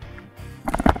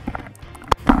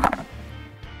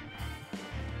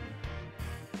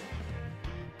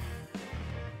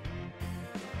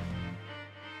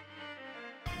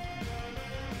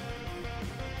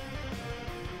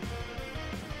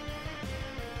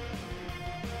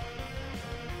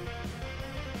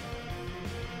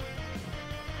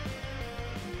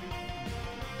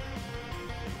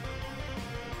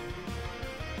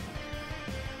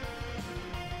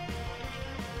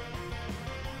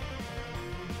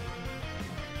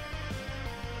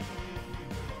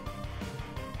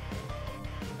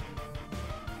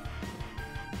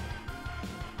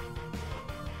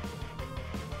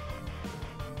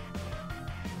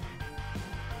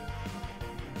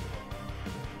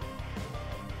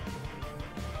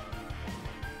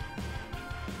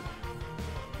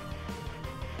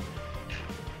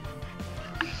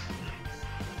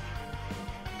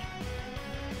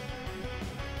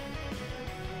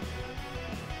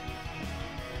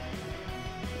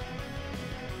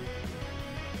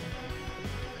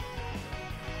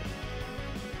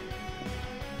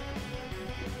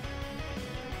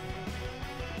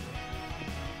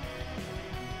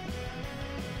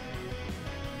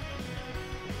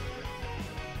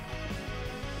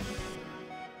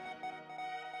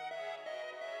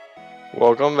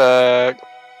 Welcome back.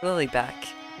 Lily back.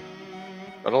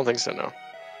 I don't think so, no.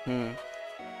 Do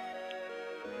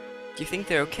you think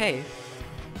they're okay?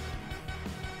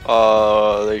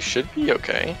 They should be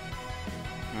okay.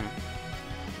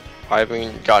 I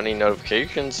haven't got any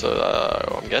notifications,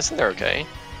 so I'm guessing they're okay.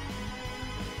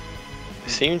 They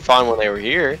seemed fine when they were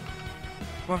here.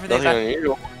 Whenever they Nothing left,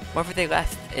 unusual. whenever they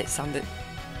left, it sounded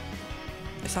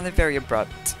very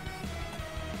abrupt.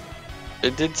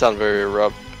 It did sound very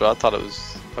abrupt, but I thought it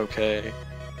was okay.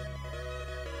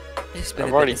 Just been I've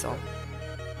a bit already- is all.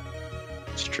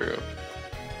 It's true.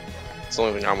 It's the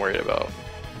only thing I'm worried about.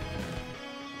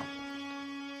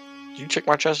 Did you check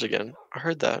my chest again? I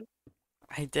heard that.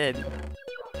 I did.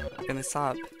 I'm gonna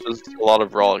stop. There's a lot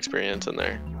of raw experience in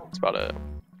there. That's about it.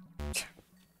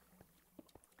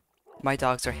 My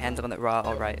dogs are handling it raw,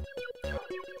 alright.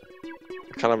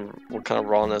 What kind of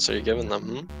rawness are you giving them?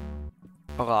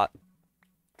 Hmm? A lot.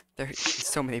 There's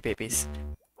so many babies.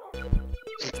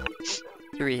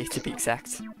 3 to be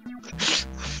exact.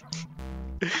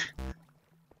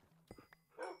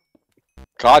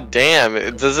 God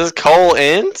damn! Does this coal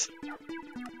end?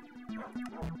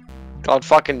 God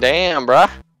fucking damn, bruh.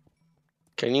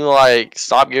 Can you like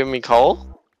stop giving me coal?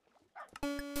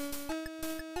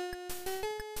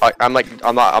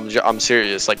 I'm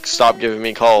serious. Like, stop giving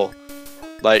me coal.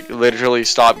 Like, literally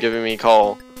stop giving me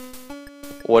coal.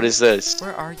 What is this?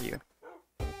 Where are you?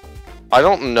 I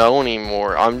don't know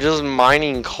anymore. I'm just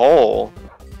mining coal.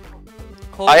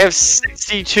 Coal? I have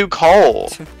 62 coal.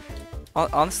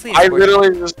 Honestly, I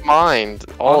literally just mined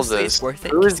all Honestly, of it's this. worth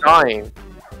it. Who is dying?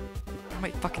 My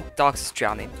fucking dog's is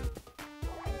drowning.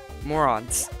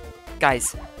 Morons.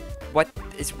 Guys, what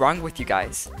is wrong with you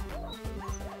guys?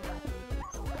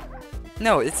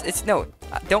 No, it's no.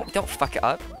 Don't fuck it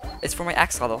up. It's for my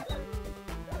axolotl.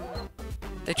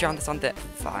 They drowned us on the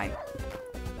fine.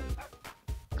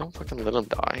 Don't fucking let him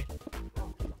die.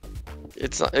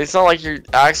 It's not like your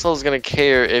axle is gonna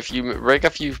care if you break a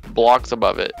few blocks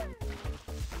above it.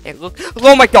 It look.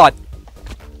 Oh my god!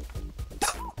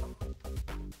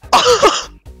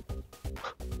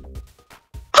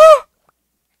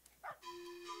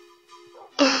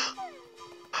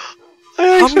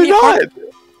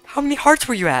 How many hearts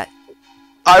were you at?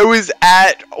 I was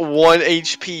at 1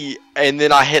 HP and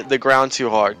then I hit the ground too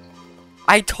hard.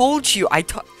 I told you.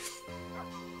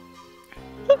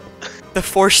 The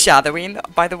foreshadowing,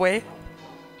 by the way.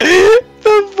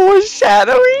 The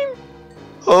foreshadowing?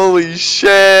 Holy shit!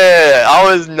 I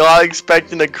was not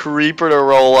expecting a creeper to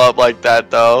roll up like that,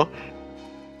 though.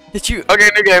 Did you? Okay,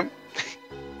 new game.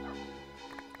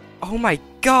 Oh my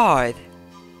god!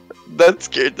 That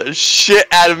scared the shit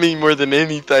out of me more than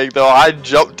anything, though. I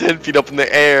jumped 10 feet up in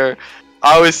the air.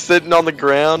 I was sitting on the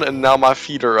ground, and now my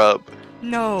feet are up.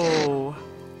 No,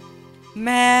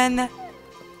 man,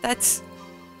 that's.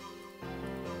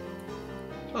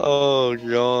 Oh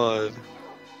god.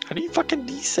 How do you fucking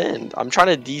descend? I'm trying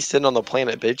to descend on the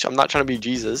planet, bitch. I'm not trying to be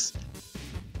Jesus.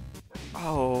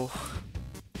 Oh.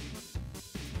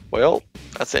 Well,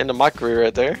 that's the end of my career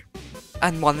right there.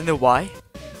 And wanna know why?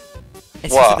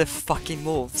 It's What? because of the fucking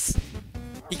wolves.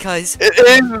 Because It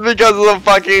is because of the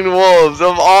fucking wolves.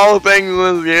 Of all things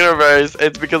in this universe,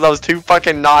 it's because I was too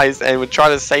fucking nice and would try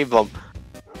to save them.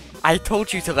 I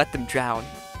told you to let them drown.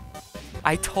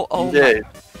 Oh You did. my.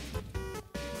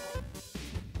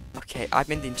 Okay, I'm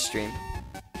ending stream.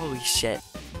 Holy shit.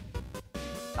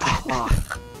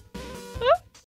 Ugh.